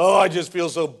 oh, I just feel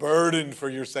so burdened for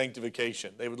your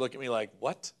sanctification. They would look at me like,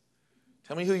 what?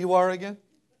 Tell me who you are again.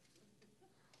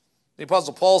 The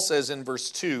Apostle Paul says in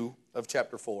verse 2 of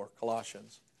chapter 4,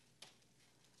 Colossians,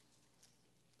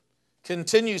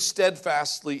 continue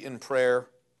steadfastly in prayer,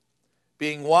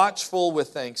 being watchful with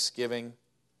thanksgiving.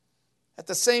 At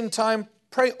the same time,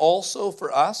 pray also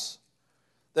for us,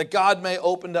 that God may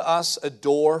open to us a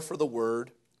door for the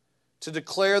word, to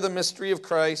declare the mystery of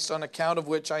Christ, on account of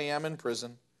which I am in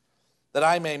prison, that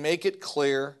I may make it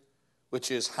clear, which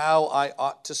is how I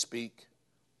ought to speak.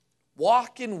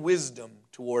 Walk in wisdom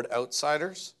toward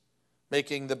outsiders,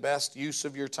 making the best use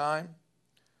of your time.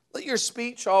 Let your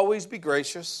speech always be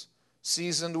gracious,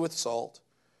 seasoned with salt,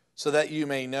 so that you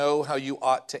may know how you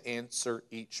ought to answer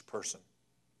each person.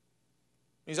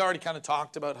 He's already kind of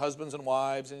talked about husbands and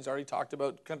wives, and he's already talked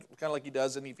about, kind of like he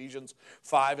does in Ephesians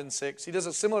 5 and 6. He does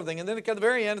a similar thing, and then at the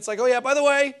very end, it's like, oh yeah, by the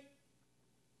way,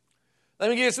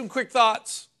 let me give you some quick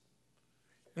thoughts.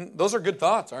 And those are good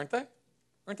thoughts, aren't they?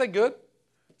 Aren't they good?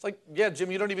 It's like, yeah,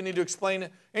 Jim, you don't even need to explain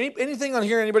it. Anything on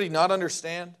here anybody not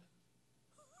understand?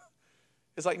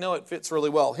 It's like, no, it fits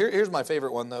really well. Here's my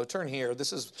favorite one, though. Turn here.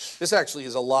 This actually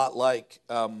is a lot like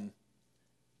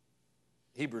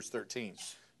Hebrews 13.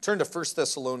 Turn to 1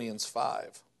 Thessalonians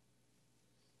 5.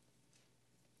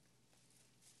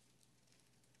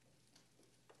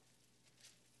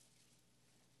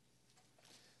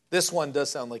 This one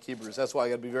does sound like Hebrews. That's why I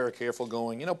got to be very careful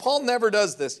going, Paul never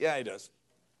does this. Yeah, he does.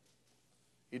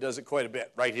 He does it quite a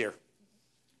bit right here.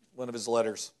 One of his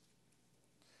letters.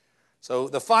 So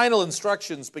the final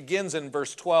instructions begins in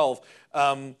verse 12.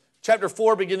 Chapter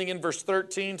 4, beginning in verse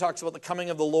 13, talks about the coming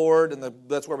of the Lord, and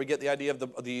that's where we get the idea of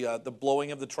the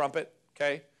blowing of the trumpet,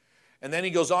 okay? And then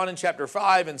he goes on in chapter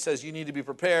 5 and says, you need to be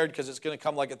prepared because it's going to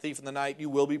come like a thief in the night. You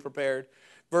will be prepared.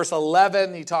 Verse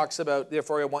 11, he talks about,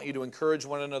 therefore I want you to encourage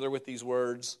one another with these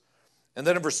words. And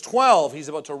then in verse 12, he's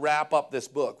about to wrap up this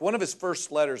book. One of his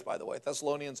first letters, by the way,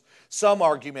 Thessalonians, some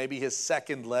argue maybe his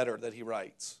second letter that he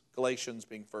writes. Galatians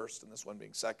being first and this one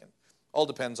being second. All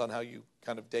depends on how you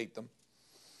kind of date them.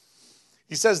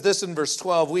 He says this in verse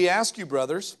 12, we ask you,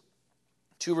 brothers,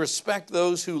 to respect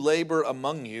those who labor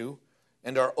among you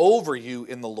and are over you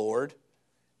in the Lord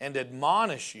and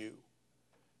admonish you.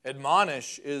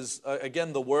 Admonish is,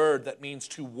 again, the word that means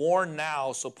to warn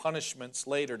now so punishments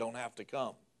later don't have to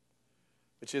come,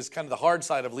 which is kind of the hard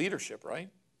side of leadership, right?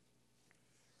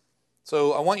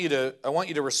 So I want you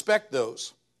to respect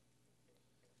those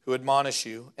who admonish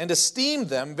you and esteem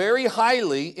them very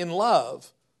highly in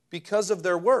love because of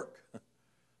their work.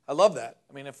 I love that.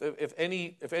 I mean,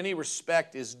 if any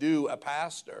respect is due a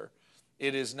pastor,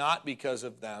 it is not because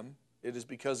of them, it is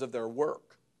because of their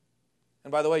work.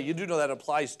 And by the way, you do know that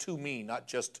applies to me, not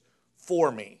just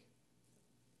for me,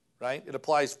 right? It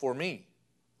applies for me,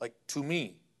 like to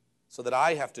me, so that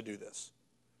I have to do this.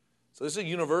 So this is a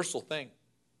universal thing.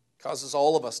 It causes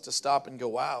all of us to stop and go,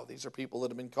 wow, these are people that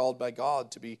have been called by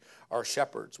God to be our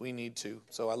shepherds. We need to.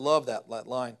 So I love that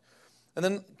line. And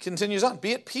then continues on,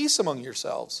 be at peace among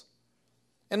yourselves.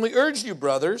 And we urge you,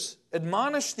 brothers,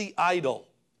 admonish the idle,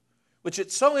 which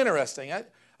it's so interesting.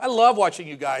 I love watching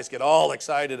you guys get all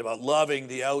excited about loving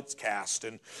the outcast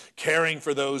and caring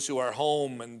for those who are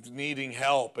home and needing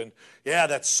help. And yeah,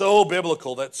 that's so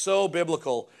biblical. That's so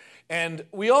biblical. And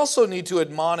we also need to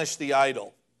admonish the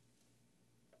idle.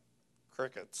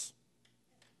 Crickets.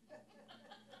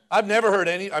 I've never heard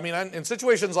in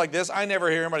situations like this, I never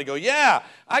hear anybody go, yeah,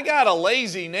 I got a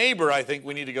lazy neighbor I think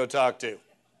we need to go talk to.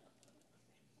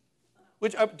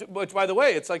 Which by the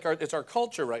way, it's our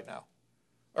culture right now.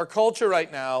 Our culture right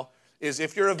now is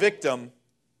if you're a victim,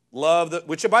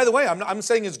 which by the way, I'm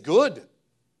saying is good.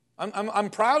 I'm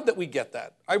proud that we get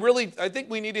that. I think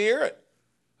we need to hear it.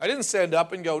 I didn't stand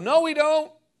up and go, no, we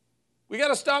don't. We got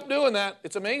to stop doing that.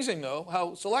 It's amazing, though,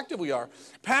 how selective we are.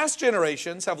 Past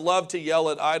generations have loved to yell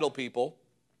at idle people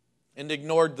and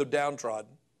ignored the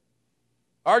downtrodden.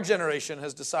 Our generation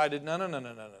has decided, no.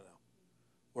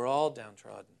 We're all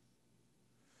downtrodden.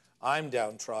 I'm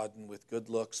downtrodden with good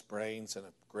looks, brains, and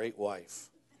a great wife.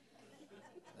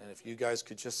 And if you guys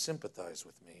could just sympathize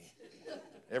with me.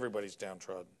 Everybody's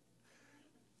downtrodden.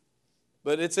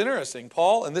 But it's interesting,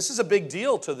 Paul, and this is a big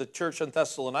deal to the church in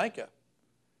Thessalonica.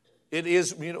 It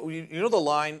is, you know the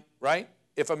line, right?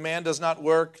 If a man does not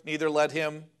work, neither let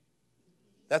him.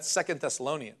 That's 2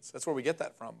 Thessalonians. That's where we get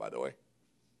that from, by the way.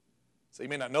 So you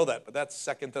may not know that, but that's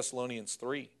 2 Thessalonians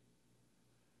 3.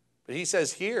 But he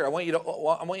says here, I want you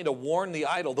to warn the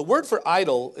idle. The word for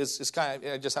idle is kind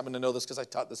of, I just happen to know this because I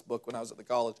taught this book when I was at the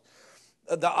college.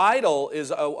 The idle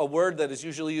is a word that is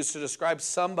usually used to describe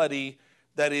somebody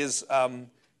that is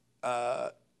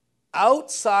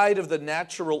outside of the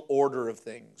natural order of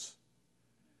things,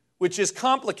 which is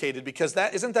complicated because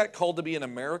isn't that called to be an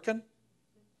American?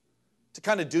 To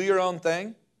kind of do your own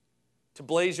thing? To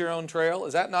blaze your own trail?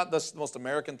 Is that not the most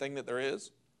American thing that there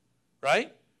is?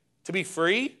 Right? To be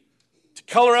free? To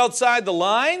color outside the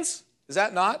lines? Is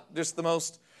that not just the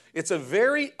most? It's a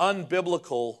very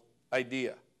unbiblical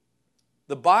idea.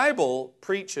 The Bible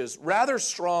preaches rather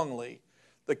strongly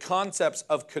the concepts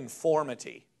of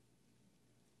conformity.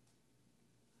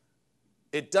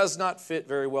 It does not fit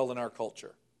very well in our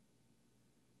culture.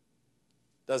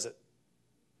 Does it?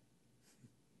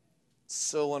 It's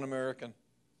so un-American.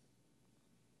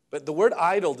 But the word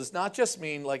idle does not just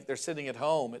mean like they're sitting at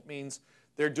home. It means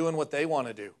they're doing what they want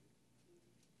to do.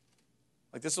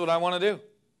 Like, this is what I want to do.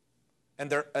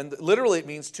 And literally it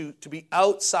means to be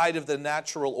outside of the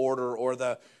natural order or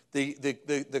the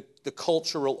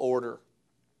cultural order.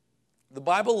 The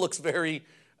Bible looks very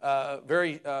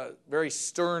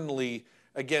sternly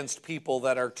against people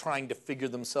that are trying to figure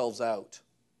themselves out.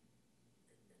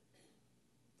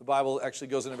 The Bible actually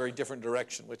goes in a very different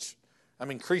direction, which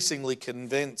I'm increasingly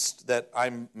convinced that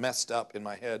I'm messed up in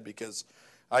my head because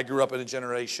I grew up in a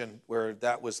generation where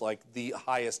that was like the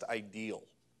highest ideal.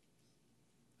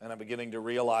 And I'm beginning to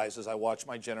realize as I watch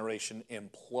my generation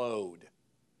implode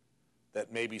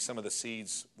that maybe some of the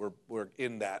seeds were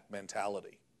in that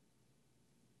mentality.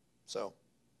 So,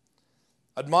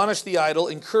 admonish the idle,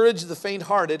 encourage the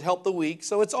faint-hearted, help the weak.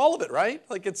 So it's all of it, right?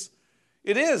 Like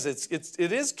it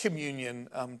is communion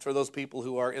for those people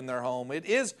who are in their home.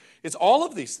 It's all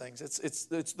of these things.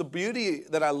 It's the beauty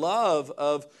that I love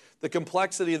of the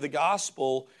complexity of the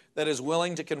gospel that is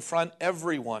willing to confront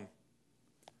everyone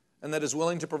and that is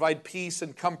willing to provide peace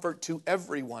and comfort to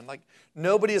everyone. Like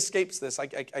nobody escapes this.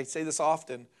 I say this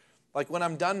often. Like when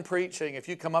I'm done preaching, if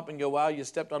you come up and go, wow, you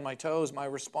stepped on my toes, my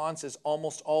response is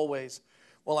almost always,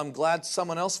 well, I'm glad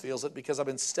someone else feels it because I've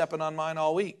been stepping on mine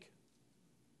all week.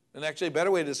 And actually a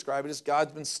better way to describe it is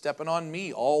God's been stepping on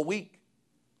me all week.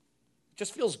 It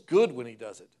just feels good when he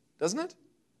does it, doesn't it?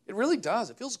 It really does.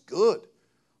 It feels good.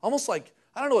 Almost like,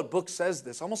 I don't know what book says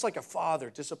this, almost like a father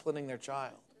disciplining their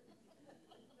child.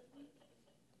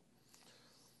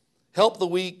 Help the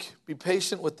weak, be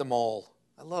patient with them all.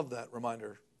 I love that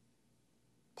reminder.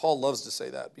 Paul loves to say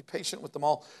that. Be patient with them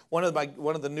all. One of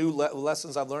the new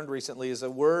lessons I've learned recently is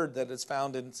a word that is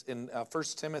found in 1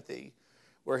 Timothy,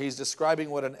 where he's describing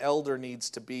what an elder needs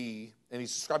to be, and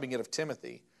he's describing it of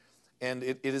Timothy. And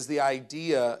it is the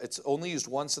idea, it's only used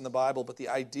once in the Bible, but the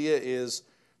idea is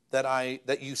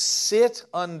that you sit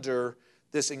under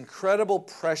this incredible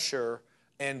pressure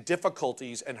and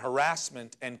difficulties and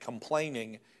harassment and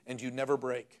complaining, and you never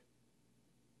break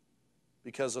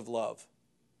because of love.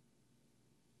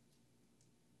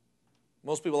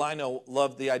 Most people I know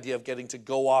love the idea of getting to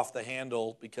go off the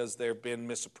handle because they've been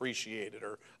misappreciated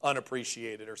or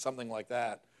unappreciated or something like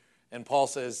that. And Paul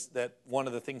says that one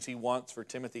of the things he wants for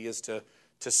Timothy is to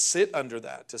sit under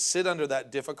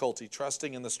that difficulty,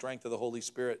 trusting in the strength of the Holy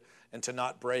Spirit, and to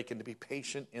not break and to be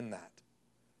patient in that.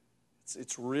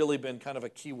 It's really been kind of a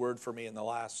key word for me in the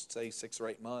last, say, 6 or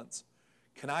 8 months.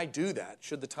 Can I do that?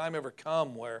 Should the time ever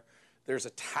come where there's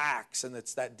attacks and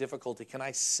it's that difficulty, can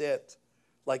I sit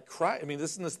like Christ? I mean,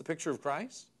 isn't this the picture of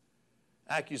Christ?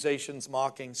 Accusations,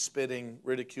 mocking, spitting,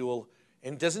 ridicule.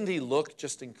 And doesn't he look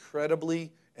just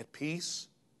incredibly at peace?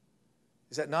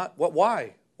 Is that not?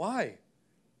 Why? Why?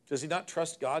 Does he not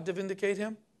trust God to vindicate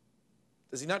him?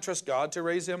 Does he not trust God to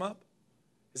raise him up?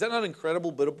 Is that not an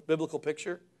incredible biblical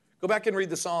picture? Go back and read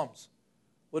the Psalms.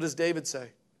 What does David say?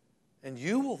 And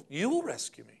you will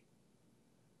rescue me.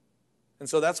 And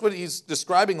so that's what he's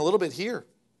describing a little bit here.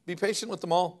 Be patient with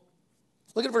them all.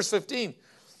 Look at verse 15.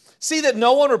 See that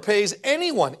no one repays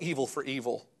anyone evil for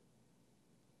evil,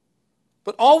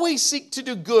 but always seek to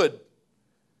do good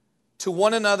to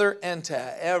one another and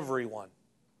to everyone.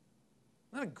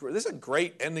 This is a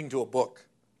great ending to a book.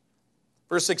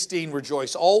 Verse 16,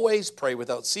 rejoice always, pray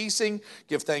without ceasing,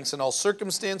 give thanks in all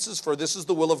circumstances, for this is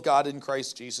the will of God in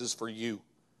Christ Jesus for you.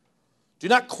 Do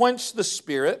not quench the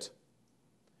Spirit.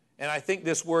 And I think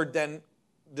this word then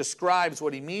describes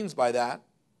what he means by that.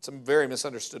 It's a very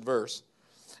misunderstood verse.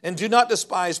 And do not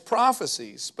despise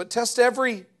prophecies, but test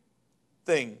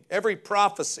everything, every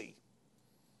prophecy.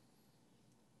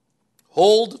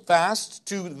 Hold fast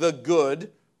to the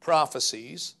good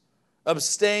prophecies.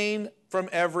 Abstain from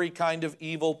every kind of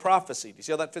evil prophecy. Do you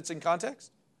see how that fits in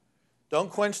context?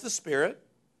 Don't quench the Spirit.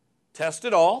 Test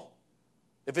it all.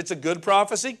 If it's a good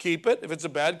prophecy, keep it. If it's a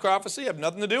bad prophecy, have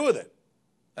nothing to do with it.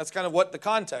 That's kind of what the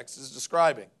context is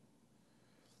describing.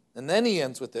 And then he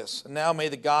ends with this. And now may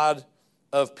the God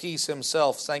of peace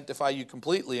himself sanctify you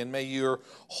completely, and may your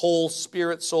whole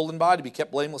spirit, soul, and body be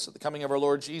kept blameless at the coming of our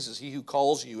Lord Jesus. He who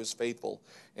calls you is faithful,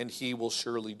 and he will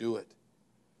surely do it.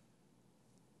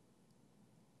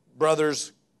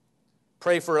 Brothers,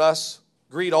 pray for us.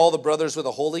 Greet all the brothers with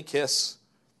a holy kiss.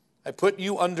 I put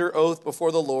you under oath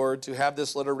before the Lord to have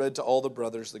this letter read to all the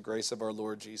brothers. The grace of our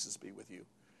Lord Jesus be with you.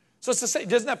 So it's to say,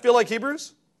 doesn't that feel like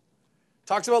Hebrews?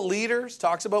 Talks about leaders,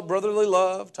 talks about brotherly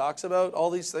love, talks about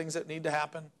all these things that need to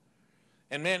happen.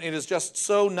 And man, it is just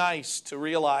so nice to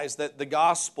realize that the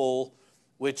gospel,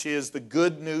 which is the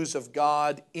good news of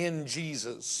God in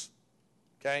Jesus,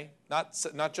 okay, not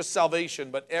just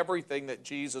salvation, but everything that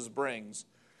Jesus brings,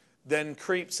 then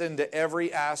creeps into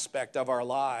every aspect of our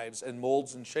lives and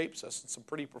molds and shapes us in some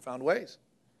pretty profound ways.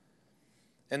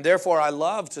 And therefore, I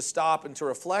love to stop and to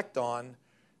reflect on,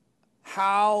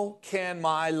 how can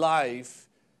my life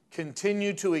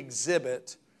continue to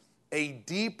exhibit a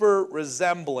deeper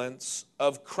resemblance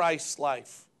of Christ's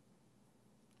life?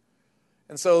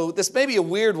 And so this may be a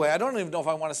weird way. I don't even know if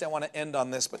I want to say I want to end on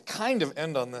this, but kind of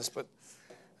end on this. But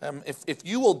If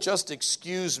you will just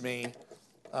excuse me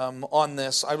on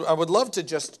this, I would love to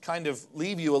just kind of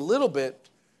leave you a little bit,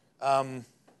 I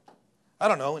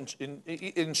don't know,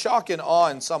 in shock and awe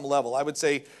in some level. I would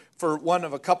say for one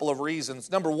of a couple of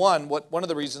reasons. Number one, one of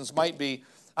the reasons might be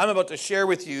I'm about to share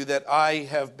with you that I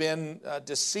have been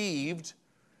deceived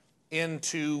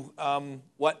into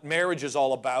what marriage is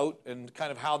all about and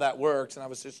kind of how that works. And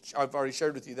I've already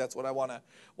shared with you that's what I want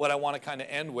to kind of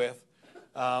end with.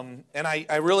 And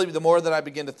I really, the more that I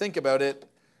begin to think about it,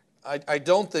 I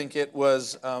don't think it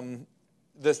was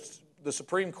the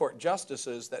Supreme Court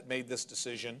justices that made this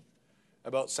decision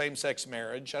about same-sex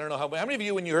marriage. I don't know how many of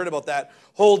you, when you heard about that,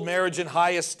 hold marriage in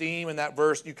high esteem in that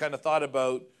verse, you kind of thought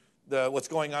about what's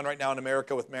going on right now in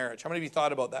America with marriage. How many of you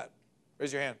thought about that?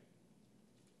 Raise your hand.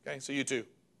 Okay, so you too.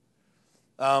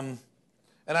 And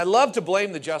I love to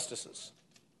blame the justices,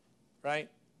 right?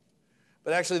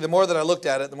 But actually, the more that I looked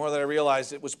at it, the more that I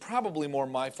realized it was probably more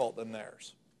my fault than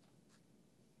theirs.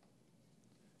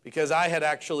 Because I had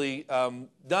actually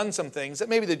done some things that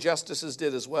maybe the justices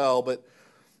did as well, but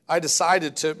I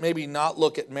decided to maybe not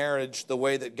look at marriage the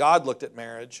way that God looked at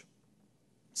marriage.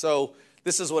 So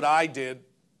this is what I did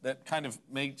that kind of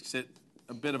makes it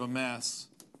a bit of a mess.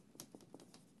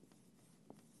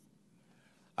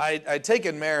 I'd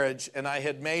taken marriage and I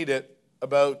had made it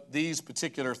about these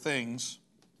particular things.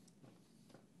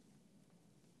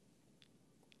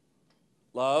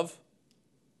 Love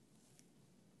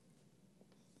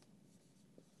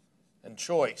and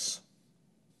choice.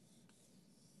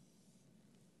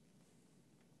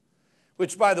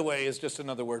 Which, by the way, is just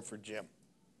another word for Jim.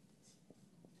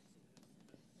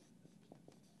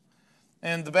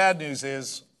 And the bad news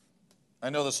is, I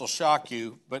know this will shock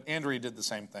you, but Andrea did the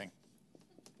same thing.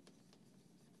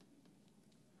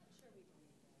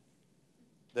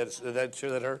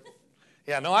 That her?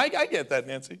 Yeah, no, I get that,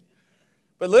 Nancy.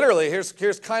 But literally,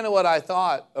 here's kind of what I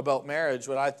thought about marriage.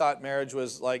 What I thought marriage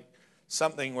was like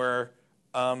something where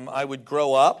I would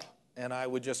grow up and I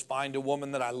would just find a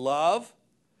woman that I love,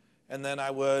 and then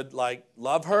I would like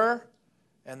love her,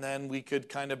 and then we could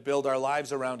kind of build our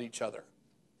lives around each other.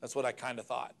 That's what I kind of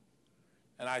thought.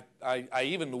 And I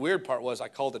even, the weird part was I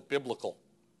called it biblical.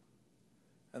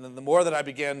 And then the more that I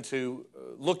began to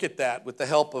look at that with the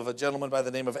help of a gentleman by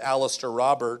the name of Alistair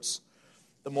Roberts,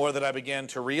 the more that I began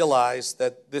to realize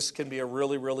that this can be a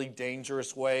really, really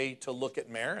dangerous way to look at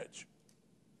marriage.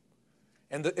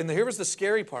 And here was the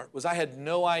scary part, was I had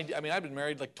no idea. I mean, I've been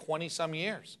married like 20-some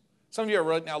years. Some of you are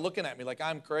right now looking at me like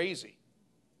I'm crazy.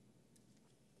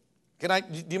 Do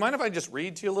you mind if I just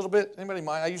read to you a little bit? Anybody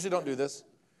mind? I usually don't do this.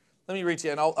 Let me read to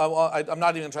you, and I'm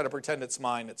not even trying to pretend it's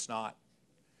mine. It's not.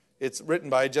 It's written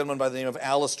by a gentleman by the name of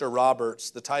Alistair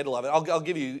Roberts. The title of it,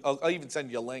 I'll even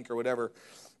send you a link or whatever.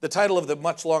 The title of the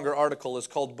much longer article is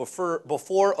called Before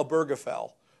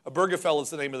Obergefell. Obergefell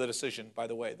is the name of the decision, by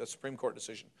the way, the Supreme Court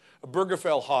decision.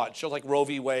 Obergefell Hodge, just like Roe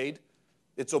v. Wade.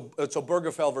 It's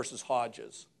Obergefell versus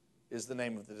Hodges is the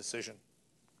name of the decision.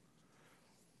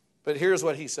 But here's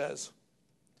what he says.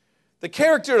 The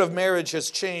character of marriage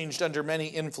has changed under many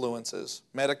influences.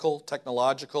 Medical,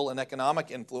 technological, and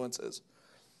economic influences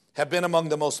have been among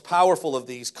the most powerful of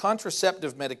these.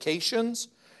 Contraceptive medications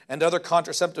and other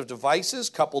contraceptive devices,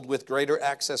 coupled with greater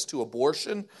access to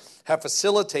abortion, have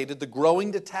facilitated the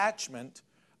growing detachment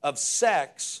of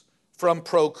sex from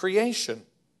procreation.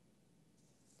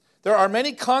 There are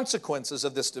many consequences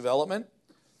of this development,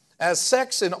 as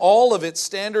sex in all of its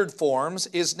standard forms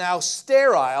is now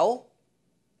sterile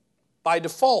by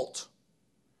default.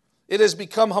 It has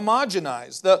become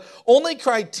homogenized. The only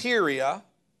criteria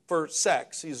for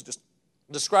sex, he's just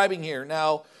describing here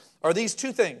now, are these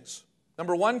two things.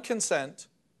 Number one, consent,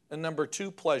 and number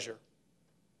two, pleasure.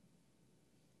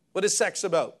 What is sex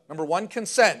about? Number one,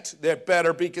 consent. There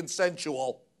better be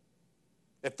consensual.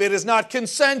 If it is not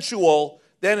consensual,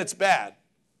 then it's bad.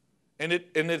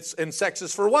 And sex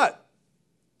is for what?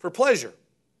 For pleasure.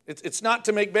 It's not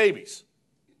to make babies.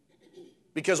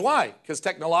 Because why? Because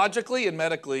technologically and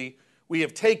medically, we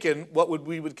have taken what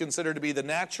we would consider to be the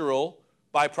natural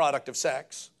byproduct of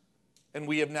sex, and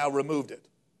we have now removed it.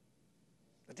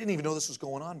 I didn't even know this was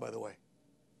going on, by the way.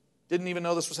 Didn't even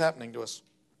know this was happening to us.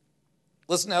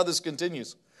 Listen to how this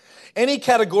continues. Any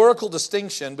categorical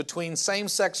distinction between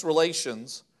same-sex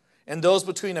relations and those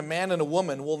between a man and a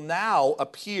woman will now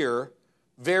appear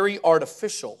very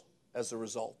artificial as a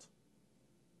result.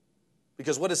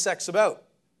 Because what is sex about?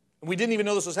 We didn't even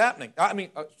know this was happening.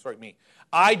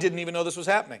 I didn't even know this was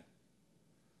happening.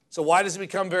 So why does it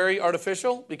become very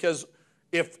artificial? Because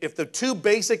if the two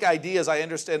basic ideas I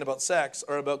understand about sex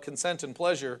are about consent and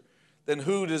pleasure, then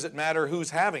who does it matter who's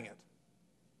having it?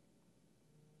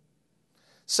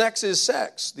 Sex is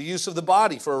sex, the use of the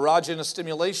body for erogenous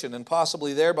stimulation and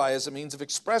possibly thereby as a means of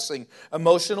expressing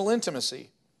emotional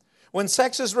intimacy. When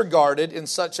sex is regarded in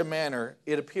such a manner,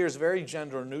 it appears very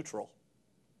gender neutral.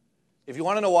 If you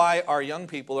want to know why our young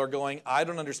people are going, I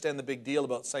don't understand the big deal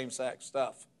about same-sex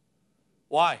stuff.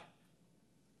 Why?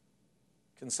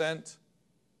 Consent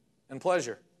and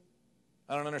pleasure.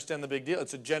 I don't understand the big deal.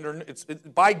 It's a gender,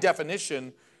 by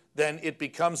definition, then it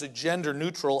becomes a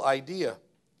gender-neutral idea.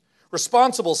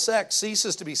 Responsible sex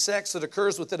ceases to be sex that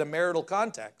occurs within a marital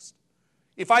context.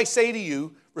 If I say to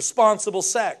you, responsible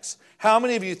sex, how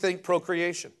many of you think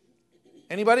procreation?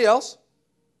 Anybody else?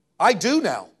 I do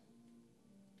now.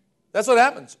 That's what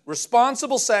happens.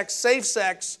 Responsible sex, safe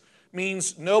sex,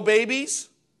 means no babies,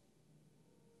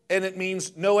 and it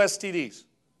means no STDs.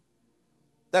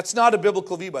 That's not a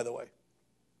biblical view, by the way.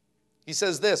 He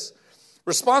says this,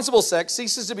 responsible sex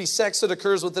ceases to be sex that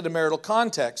occurs within a marital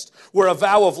context, where a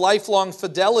vow of lifelong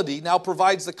fidelity now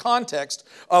provides the context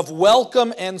of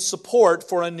welcome and support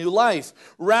for a new life.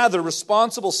 Rather,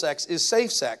 responsible sex is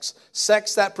safe sex,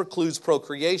 sex that precludes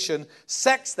procreation,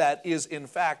 sex that is, in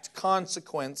fact,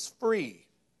 consequence-free.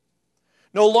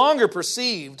 No longer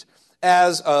perceived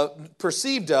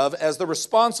of as the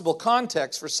responsible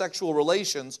context for sexual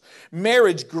relations,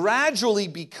 marriage gradually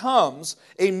becomes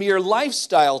a mere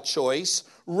lifestyle choice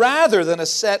rather than a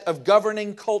set of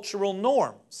governing cultural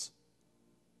norms.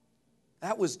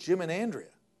 That was Jim and Andrea.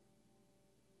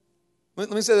 Let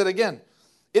me say that again.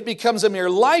 It becomes a mere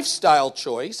lifestyle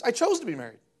choice. I chose to be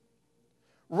married.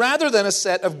 Rather than a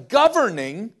set of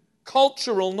governing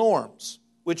cultural norms.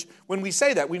 Which, when we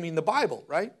say that, we mean the Bible,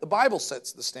 right? The Bible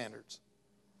sets the standards.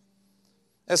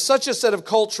 As such a set of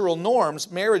cultural norms,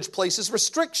 marriage places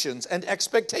restrictions and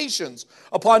expectations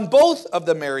upon both of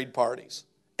the married parties,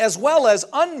 as well as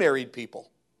unmarried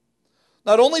people.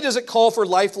 Not only does it call for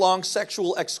lifelong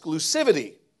sexual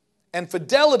exclusivity and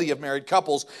fidelity of married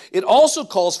couples, it also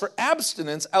calls for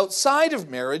abstinence outside of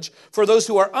marriage for those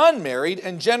who are unmarried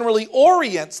and generally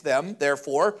orients them,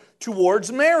 therefore,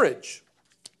 towards marriage.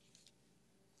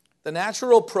 The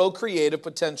natural procreative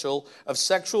potential of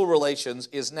sexual relations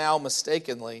is now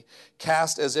mistakenly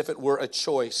cast as if it were a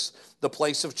choice. The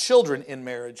place of children in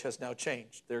marriage has now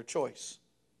changed, their choice.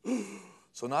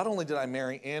 So not only did I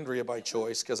marry Andrea by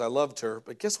choice because I loved her,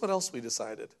 but guess what else we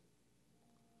decided?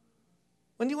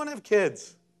 When do you want to have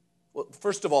kids? Well,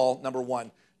 first of all, number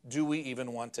one, do we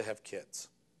even want to have kids?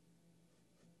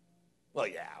 Well,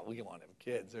 yeah, we want to have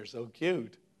kids. They're so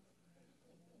cute.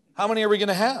 How many are we going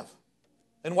to have?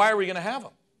 And why are we going to have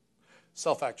them?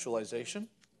 Self-actualization.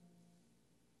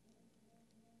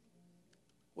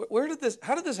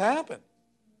 How did this happen?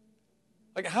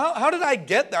 Like, how did I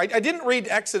get there? I didn't read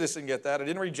Exodus and get that. I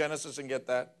didn't read Genesis and get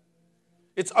that.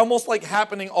 It's almost like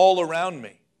happening all around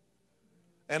me.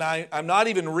 And I'm not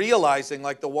even realizing,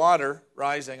 like the water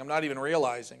rising, I'm not even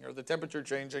realizing, or the temperature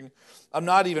changing, I'm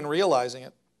not even realizing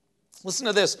it. Listen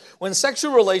to this. When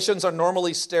sexual relations are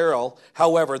normally sterile,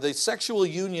 however, the sexual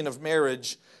union of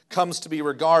marriage comes to be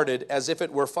regarded as if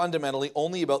it were fundamentally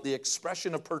only about the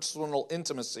expression of personal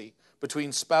intimacy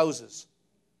between spouses,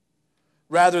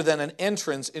 rather than an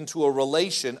entrance into a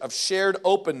relation of shared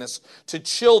openness to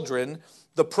children,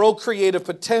 the procreative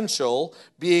potential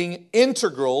being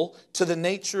integral to the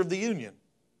nature of the union.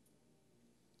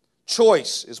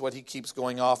 Choice is what he keeps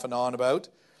going off and on about.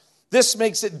 This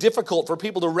makes it difficult for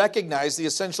people to recognize the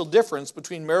essential difference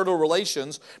between marital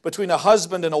relations between a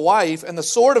husband and a wife and the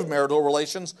sort of marital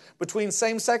relations between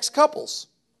same-sex couples.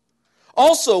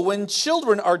 Also, when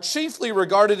children are chiefly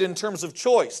regarded in terms of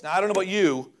choice. Now, I don't know about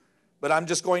you, but I'm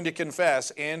just going to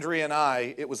confess, Andrea and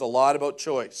I, it was a lot about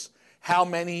choice. How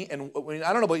many, and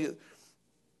I don't know about you,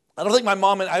 I don't think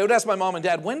I would ask my mom and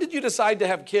dad, when did you decide to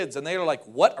have kids? And they were like,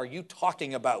 what are you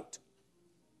talking about?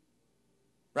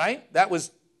 Right? That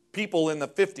was people in the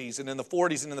 50s and in the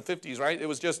 40s and in the 50s, right? It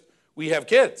was just, we have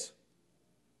kids.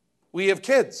 We have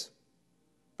kids.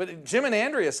 But Jim and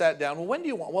Andrea sat down, well, when do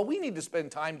you want? Well, we need to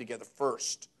spend time together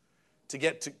first to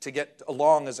get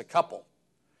along as a couple.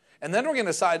 And then we're going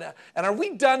to decide, and are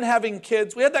we done having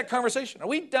kids? We had that conversation. Are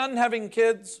we done having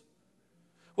kids?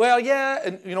 Well, yeah,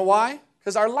 and you know why?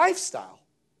 Because our lifestyle.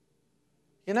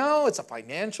 You know, it's a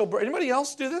financial burden. Anybody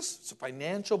else do this? It's a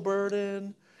financial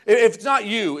burden. If it's not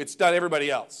you, it's not everybody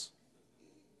else.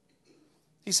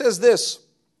 He says this.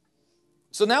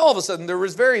 So now all of a sudden, there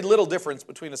was very little difference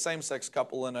between a same-sex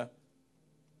couple and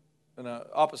an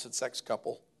opposite-sex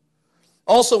couple.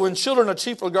 Also, when children are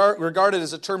chiefly regarded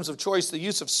as a terms of choice, the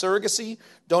use of surrogacy,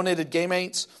 donated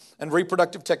gametes, and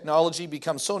reproductive technology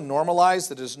becomes so normalized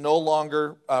that it is no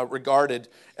longer regarded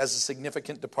as a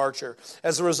significant departure.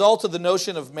 As a result of the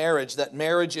notion of marriage, that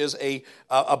marriage is a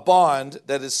bond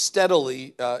that is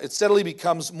steadily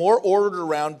becomes more ordered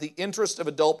around the interest of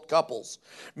adult couples.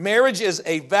 Marriage is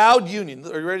a vowed union.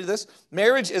 Are you ready for this?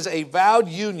 Marriage is a vowed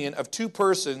union of two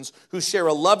persons who share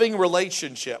a loving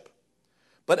relationship.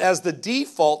 But as the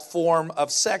default form of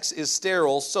sex is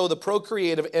sterile, so the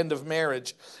procreative end of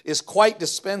marriage is quite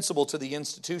dispensable to the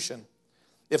institution.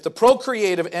 If the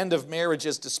procreative end of marriage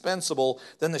is dispensable,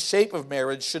 then the shape of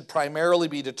marriage should primarily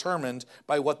be determined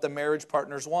by what the marriage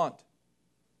partners want.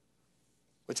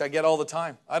 Which I get all the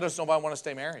time. I just know if I want to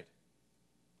stay married.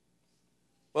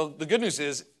 Well, the good news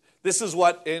is, this is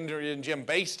what Andrea and Jim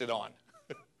based it on.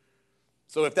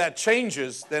 So if that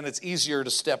changes, then it's easier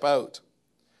to step out.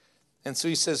 And so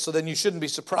he says, so then you shouldn't be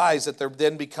surprised that there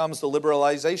then becomes the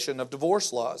liberalization of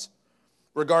divorce laws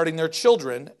regarding their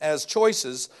children as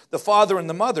choices. The father and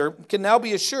the mother can now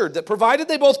be assured that provided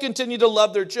they both continue to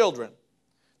love their children,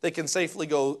 they can safely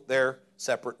go their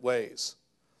separate ways.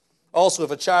 Also,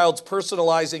 if a child's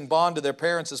personalizing bond to their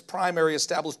parents is primarily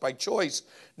established by choice,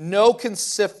 no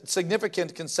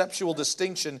significant conceptual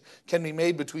distinction can be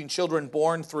made between children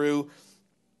born through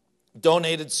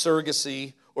donated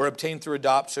surrogacy or obtained through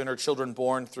adoption, or children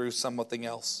born through something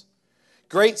else.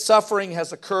 Great suffering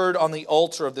has occurred on the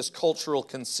altar of this cultural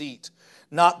conceit,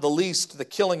 not the least the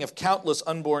killing of countless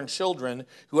unborn children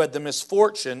who had the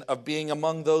misfortune of being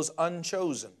among those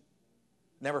unchosen.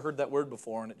 Never heard that word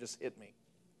before, and it just hit me.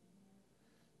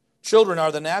 Children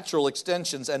are the natural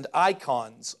extensions and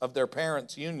icons of their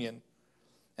parents' union,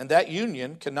 and that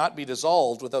union cannot be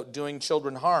dissolved without doing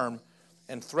children harm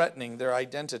and threatening their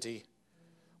identity.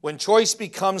 When choice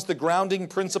becomes the grounding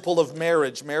principle of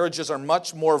marriage, marriages are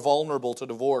much more vulnerable to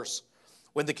divorce.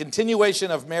 When the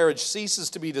continuation of marriage ceases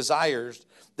to be desired,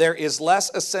 there is less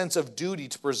a sense of duty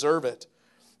to preserve it.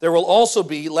 There will also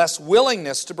be less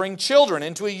willingness to bring children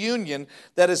into a union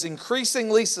that is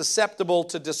increasingly susceptible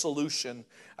to dissolution.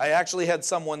 I actually had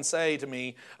someone say to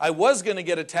me, I was going to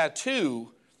get a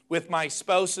tattoo with my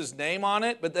spouse's name on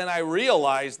it, but then I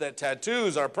realized that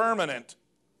tattoos are permanent.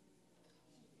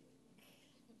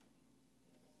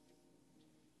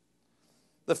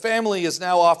 The family is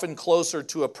now often closer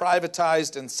to a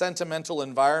privatized and sentimental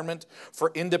environment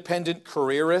for independent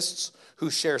careerists who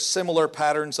share similar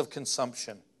patterns of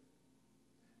consumption.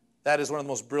 That is one of the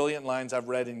most brilliant lines I've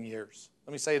read in years.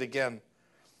 Let me say it again.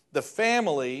 The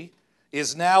family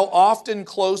is now often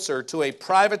closer to a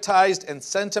privatized and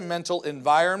sentimental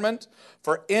environment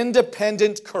for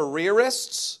independent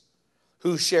careerists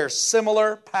who share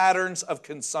similar patterns of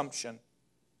consumption.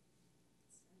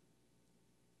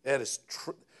 That is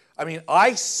true. I mean,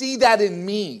 I see that in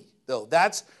me, though.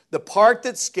 That's the part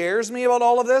that scares me about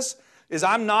all of this, is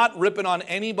I'm not ripping on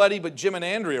anybody but Jim and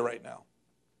Andrea right now.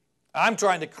 I'm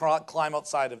trying to climb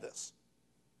outside of this.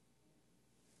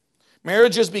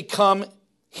 Marriages become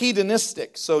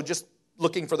hedonistic, so just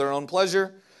looking for their own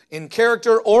pleasure, in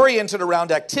character, oriented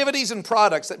around activities and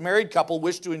products that married couple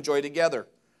wish to enjoy together.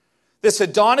 This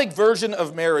hedonic version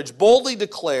of marriage, boldly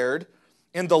declared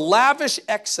in the lavish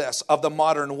excess of the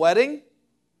modern wedding,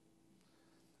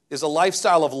 is a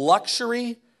lifestyle of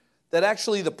luxury that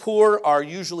actually the poor are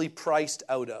usually priced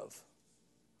out of.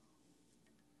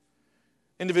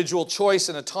 Individual choice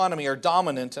and autonomy are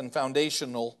dominant and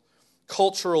foundational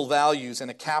cultural values in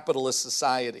a capitalist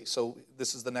society. So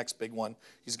this is the next big one.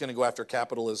 He's going to go after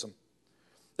capitalism.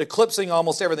 Eclipsing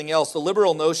almost everything else, the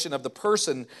liberal notion of the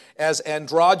person as an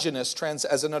androgynous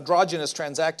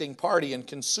transacting party and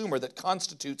consumer that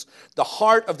constitutes the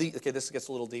heart of the, okay, this gets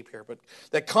a little deep here, but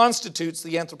that constitutes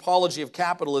the anthropology of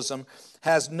capitalism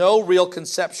has no real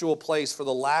conceptual place for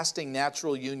the lasting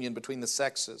natural union between the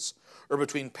sexes or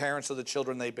between parents or the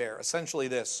children they bear. Essentially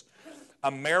this,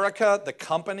 America, the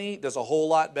company, does a whole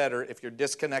lot better if you're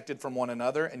disconnected from one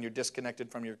another and you're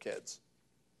disconnected from your kids.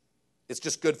 It's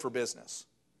just good for business.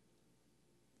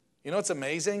 You know what's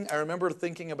amazing? I remember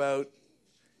thinking about,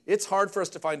 it's hard for us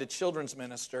to find a children's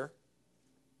minister,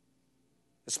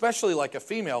 especially like a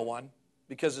female one,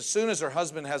 because as soon as her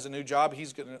husband has a new job,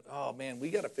 he's going to, oh man,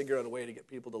 we got to figure out a way to get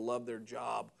people to love their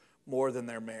job more than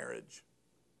their marriage.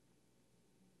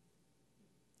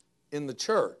 In the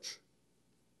church,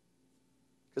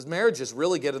 because marriages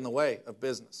really get in the way of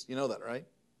business. You know that, right?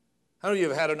 How many of you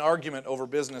have had an argument over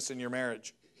business in your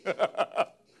marriage?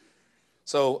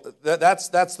 So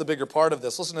that's the bigger part of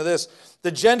this. Listen to this.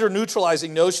 The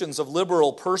gender-neutralizing notions of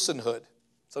liberal personhood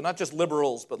So not just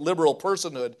liberals, but liberal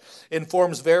personhood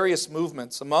informs various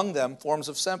movements, among them forms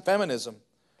of feminism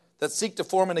that seek to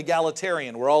form an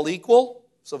egalitarian. We're all equal.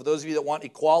 So for those of you that want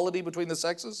equality between the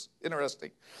sexes,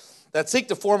 interesting. That seek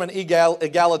to form an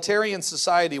egalitarian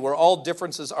society where all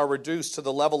differences are reduced to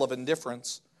the level of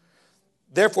indifference.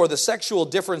 Therefore, the sexual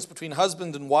difference between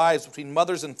husbands and wives, between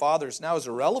mothers and fathers, now is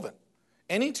irrelevant.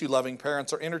 Any two loving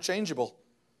parents are interchangeable.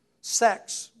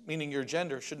 Sex, meaning your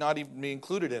gender, should not even be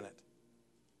included in it.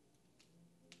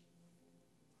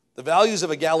 The values of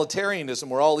egalitarianism,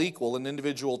 we're all equal, and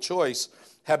individual choice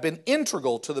have been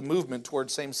integral to the movement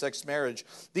towards same-sex marriage.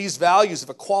 These values of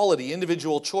equality,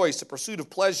 individual choice, the pursuit of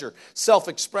pleasure,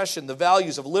 self-expression, the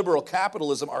values of liberal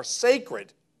capitalism are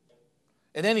sacred,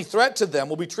 and any threat to them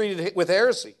will be treated with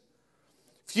heresy.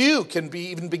 Few can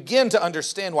even begin to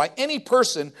understand why any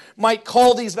person might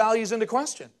call these values into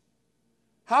question.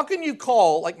 How can you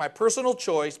call, like, my personal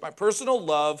choice, my personal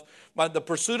love, the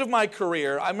pursuit of my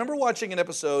career? I remember watching an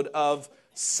episode of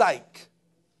Psych.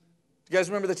 Do you guys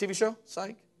remember the TV show,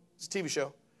 Psych? It's a TV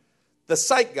show. The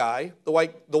Psych guy, the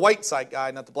white Psych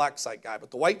guy, not the black Psych guy,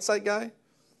 but the white Psych guy,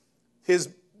 his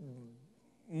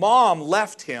mom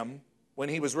left him when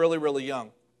he was really, really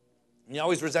young. And he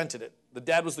always resented it. The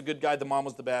dad was the good guy, the mom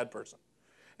was the bad person.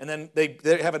 And then they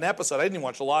have an episode, I didn't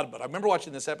watch a lot of it, I remember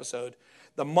watching this episode.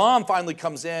 The mom finally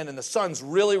comes in and the son's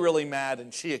really, really mad,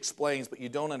 and she explains, but you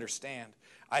don't understand.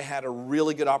 I had a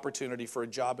really good opportunity for a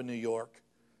job in New York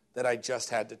that I just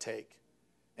had to take.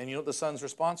 And you know what the son's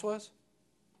response was?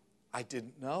 I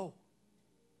didn't know.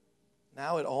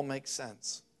 Now it all makes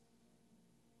sense.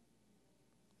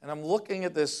 And I'm looking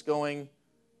at this going,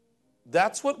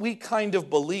 that's what we kind of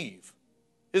believe,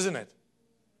 isn't it?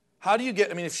 How do you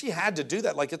get, if she had to do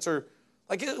that,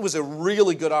 it was a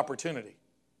really good opportunity.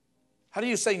 How do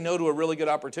you say no to a really good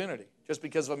opportunity just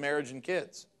because of a marriage and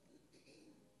kids?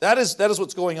 That is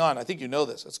what's going on. I think you know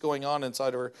this. It's going on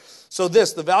inside of her. So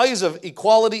the values of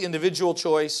equality, individual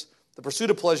choice, the pursuit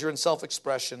of pleasure, and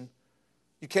self-expression,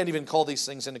 you can't even call these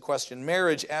things into question.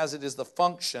 Marriage, as it is the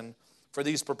function for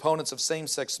these proponents of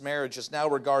same-sex marriage, is now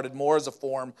regarded more as a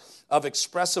form of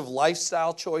expressive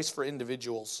lifestyle choice for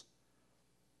individuals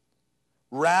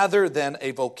rather than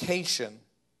a vocation,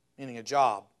 meaning a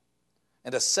job,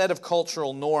 and a set of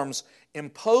cultural norms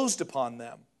imposed upon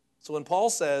them. So when Paul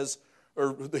says,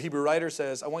 or the Hebrew writer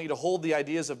says, I want you to hold the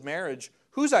ideas of marriage,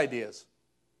 whose ideas?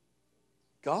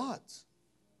 God's.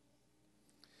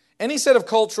 Any set of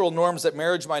cultural norms that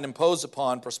marriage might impose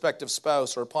upon prospective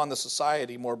spouse or upon the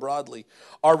society more broadly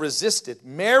are resisted.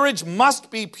 Marriage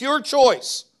must be pure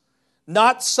choice,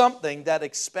 not something that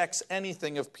expects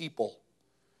anything of people.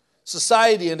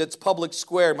 Society and its public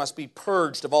square must be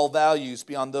purged of all values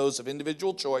beyond those of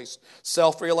individual choice,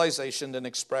 self-realization, and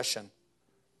expression.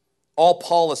 All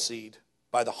policied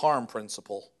by the harm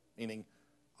principle, meaning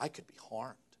I could be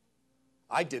harmed.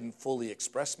 I didn't fully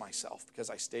express myself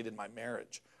because I stayed in my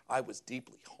marriage. I was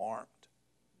deeply harmed.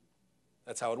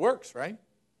 That's how it works, right?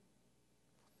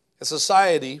 A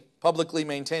society publicly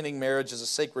maintaining marriage as a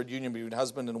sacred union between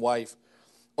husband and wife,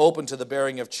 open to the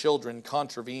bearing of children,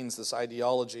 contravenes this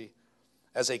ideology.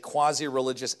 As a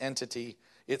quasi-religious entity,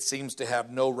 it seems to have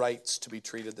no rights to be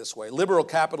treated this way. Liberal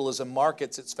capitalism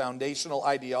markets its foundational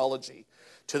ideology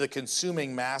to the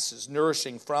consuming masses,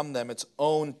 nourishing from them its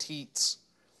own teats.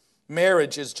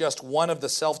 Marriage is just one of the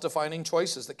self-defining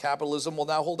choices that capitalism will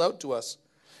now hold out to us,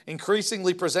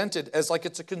 increasingly presented as like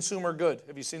it's a consumer good.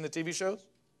 Have you seen the TV shows?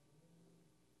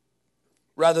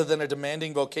 Rather than a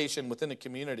demanding vocation within a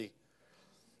community.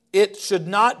 It should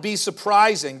not be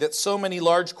surprising that so many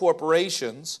large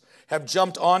corporations have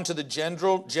jumped onto the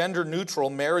gender-neutral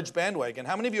marriage bandwagon.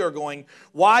 How many of you are going,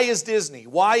 why is Disney?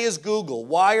 Why is Google?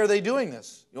 Why are they doing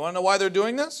this? You want to know why they're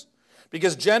doing this?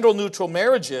 Because gender-neutral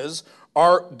marriages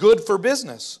are good for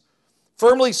business.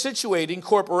 Firmly situating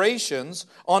corporations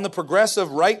on the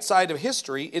progressive right side of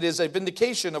history, it is a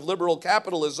vindication of liberal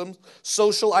capitalism's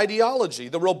social ideology.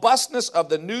 The robustness of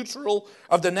the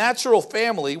natural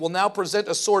family will now present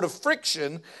a sort of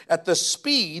friction at the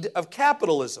speed of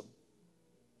capitalism.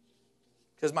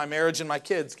 Because my marriage and my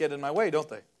kids get in my way, don't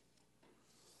they?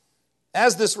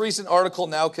 As this recent article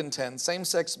now contends,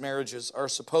 same-sex marriages are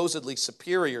supposedly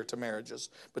superior to marriages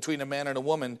between a man and a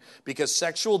woman because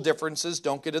sexual differences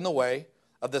don't get in the way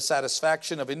of the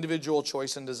satisfaction of individual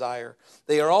choice and desire.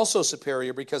 They are also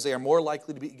superior because they are more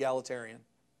likely to be egalitarian.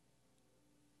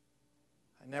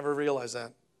 I never realized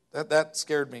that. That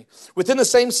scared me. Within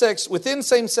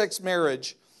same-sex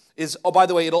marriage is, oh, by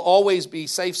the way, it'll always be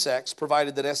safe sex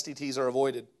provided that STTs are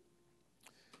avoided.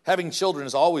 Having children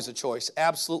is always a choice,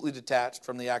 absolutely detached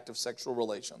from the act of sexual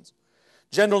relations.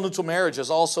 Gender-neutral marriage is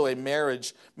also a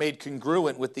marriage made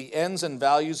congruent with the ends and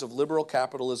values of liberal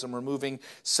capitalism, removing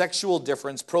sexual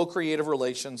difference, procreative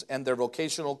relations, and their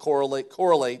vocational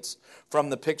correlates from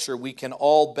the picture. We can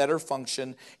all better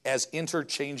function as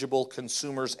interchangeable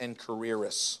consumers and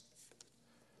careerists.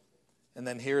 And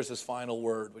then here's his final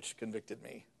word, which convicted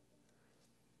me.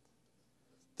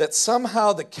 That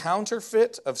somehow the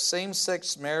counterfeit of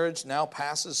same-sex marriage now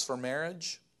passes for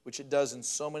marriage, which it does in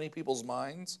so many people's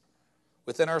minds,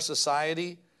 within our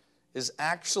society, is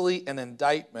actually an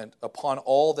indictment upon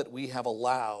all that we have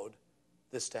allowed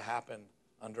this to happen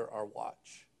under our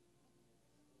watch.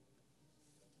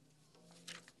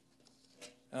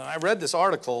 And when I read this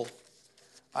article,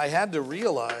 I had to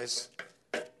realize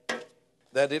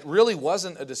that it really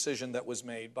wasn't a decision that was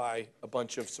made by a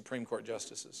bunch of Supreme Court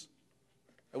justices.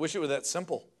 I wish it were that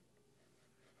simple.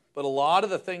 But a lot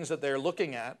of the things that they're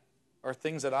looking at are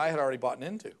things that I had already bought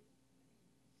into.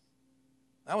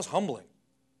 That was humbling.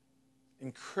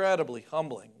 Incredibly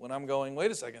humbling when I'm going,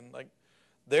 wait a second, like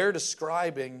they're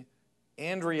describing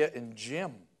Andrea and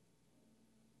Jim.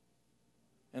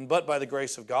 But by the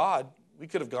grace of God, we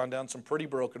could have gone down some pretty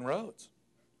broken roads.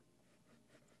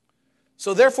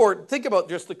 So therefore, think about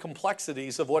just the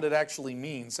complexities of what it actually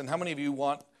means. And how many of you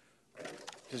want,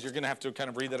 because you're going to have to kind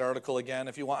of read that article again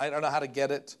if you want. I don't know how to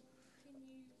get it.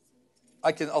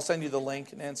 I'll send you the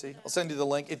link, Nancy. I'll send you the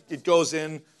link. It goes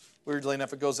in. Weirdly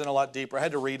enough, it goes in a lot deeper. I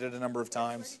had to read it a number of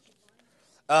times.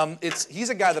 He's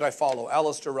a guy that I follow.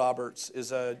 Alistair Roberts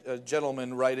is a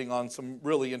gentleman writing on some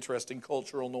really interesting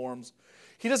cultural norms.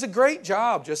 He does a great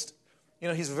job. Just,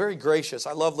 he's very gracious.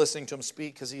 I love listening to him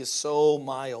speak because he is so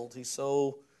mild. He's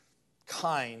so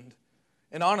kind.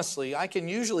 And honestly, I can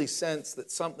usually sense that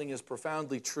something is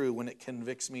profoundly true when it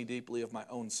convicts me deeply of my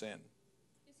own sin.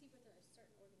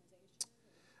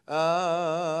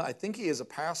 I think he is a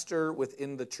pastor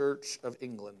within the Church of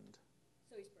England.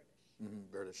 So he's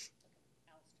British. British.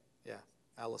 Yeah,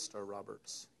 Alistair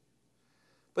Roberts.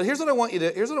 But here's what I want you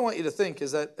to think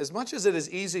is that as much as it is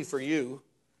easy for you,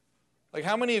 like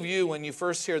how many of you, when you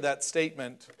first hear that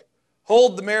statement,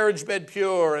 hold the marriage bed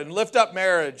pure and lift up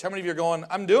marriage, how many of you are going,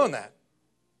 I'm doing that?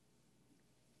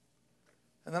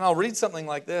 And then I'll read something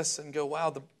like this and go,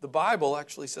 wow, the Bible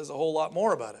actually says a whole lot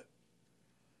more about it.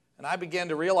 And I began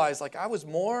to realize, like, I was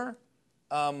more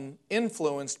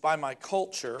influenced by my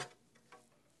culture.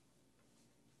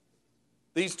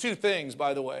 These two things,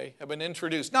 by the way, have been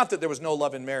introduced. Not that there was no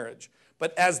love in marriage,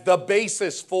 but as the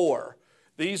basis for.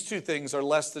 These two things are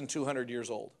less than 200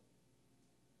 years old.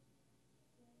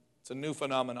 It's a new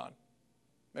phenomenon.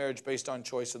 Marriage based on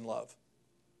choice and love.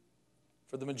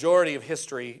 For the majority of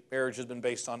history, marriage has been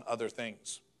based on other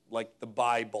things, like the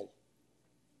Bible.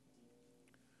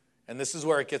 And this is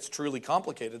where it gets truly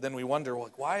complicated. Then we wonder,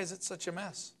 like, why is it such a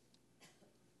mess?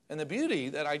 And the beauty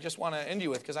that I just want to end you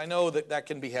with, because I know that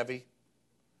can be heavy,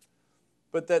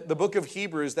 but that the book of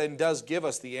Hebrews then does give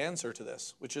us the answer to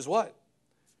this, which is what?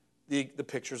 The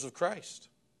pictures of Christ.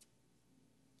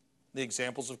 The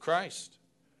examples of Christ.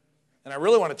 And I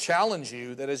really want to challenge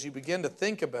you that as you begin to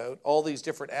think about all these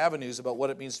different avenues about what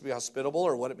it means to be hospitable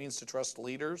or what it means to trust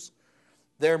leaders,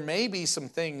 there may be some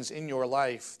things in your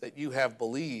life that you have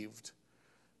believed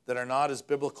that are not as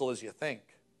biblical as you think.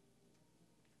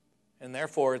 And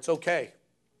therefore, it's okay.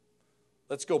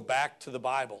 Let's go back to the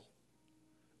Bible.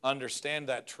 Understand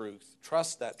that truth.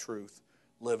 Trust that truth.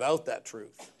 Live out that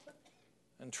truth.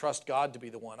 And trust God to be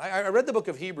the one. I read the book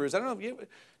of Hebrews. I don't know if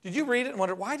did you read it and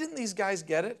wonder, why didn't these guys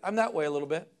get it? I'm that way a little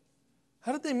bit.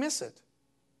 How did they miss it?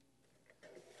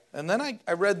 And then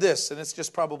I read this, and it's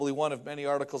just probably one of many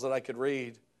articles that I could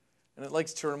read. And it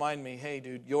likes to remind me, hey,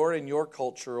 dude, you're in your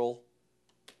cultural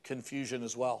confusion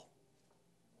as well.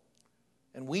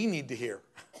 And we need to hear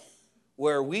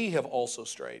where we have also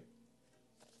strayed.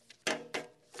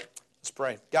 Let's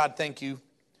pray. God, thank you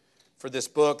for this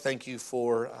book. Thank you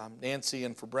for Nancy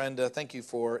and for Brenda. Thank you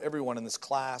for everyone in this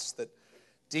class that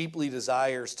deeply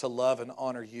desires to love and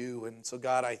honor you. And so,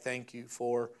 God, I thank you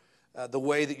for the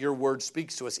way that your word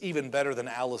speaks to us, even better than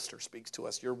Alistair speaks to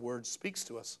us. Your word speaks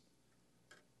to us.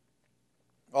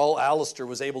 All Alistair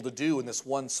was able to do in this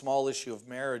one small issue of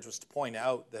marriage was to point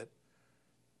out that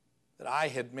I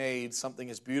had made something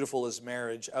as beautiful as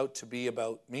marriage out to be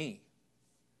about me.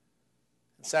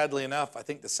 And sadly enough, I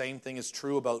think the same thing is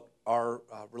true about our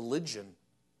religion.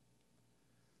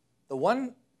 The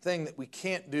one thing that we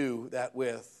can't do that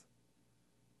with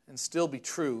and still be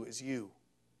true is you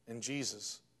and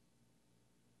Jesus.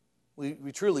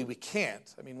 We truly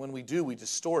can't. I mean, when we do, we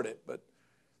distort it. But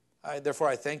therefore,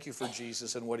 I thank you for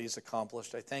Jesus and what he's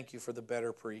accomplished. I thank you for the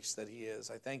better priest that he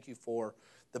is. I thank you for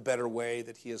the better way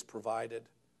that he has provided.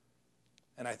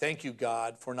 And I thank you,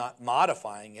 God, for not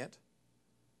modifying it,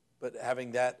 but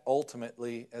having that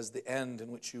ultimately as the end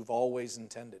in which you've always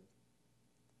intended.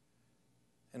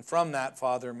 And from that,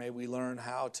 Father, may we learn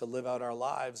how to live out our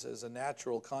lives as a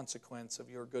natural consequence of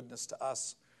your goodness to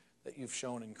us that you've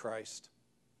shown in Christ.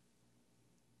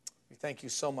 We thank you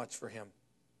so much for him.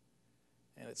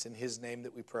 And it's in his name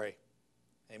that we pray.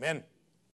 Amen.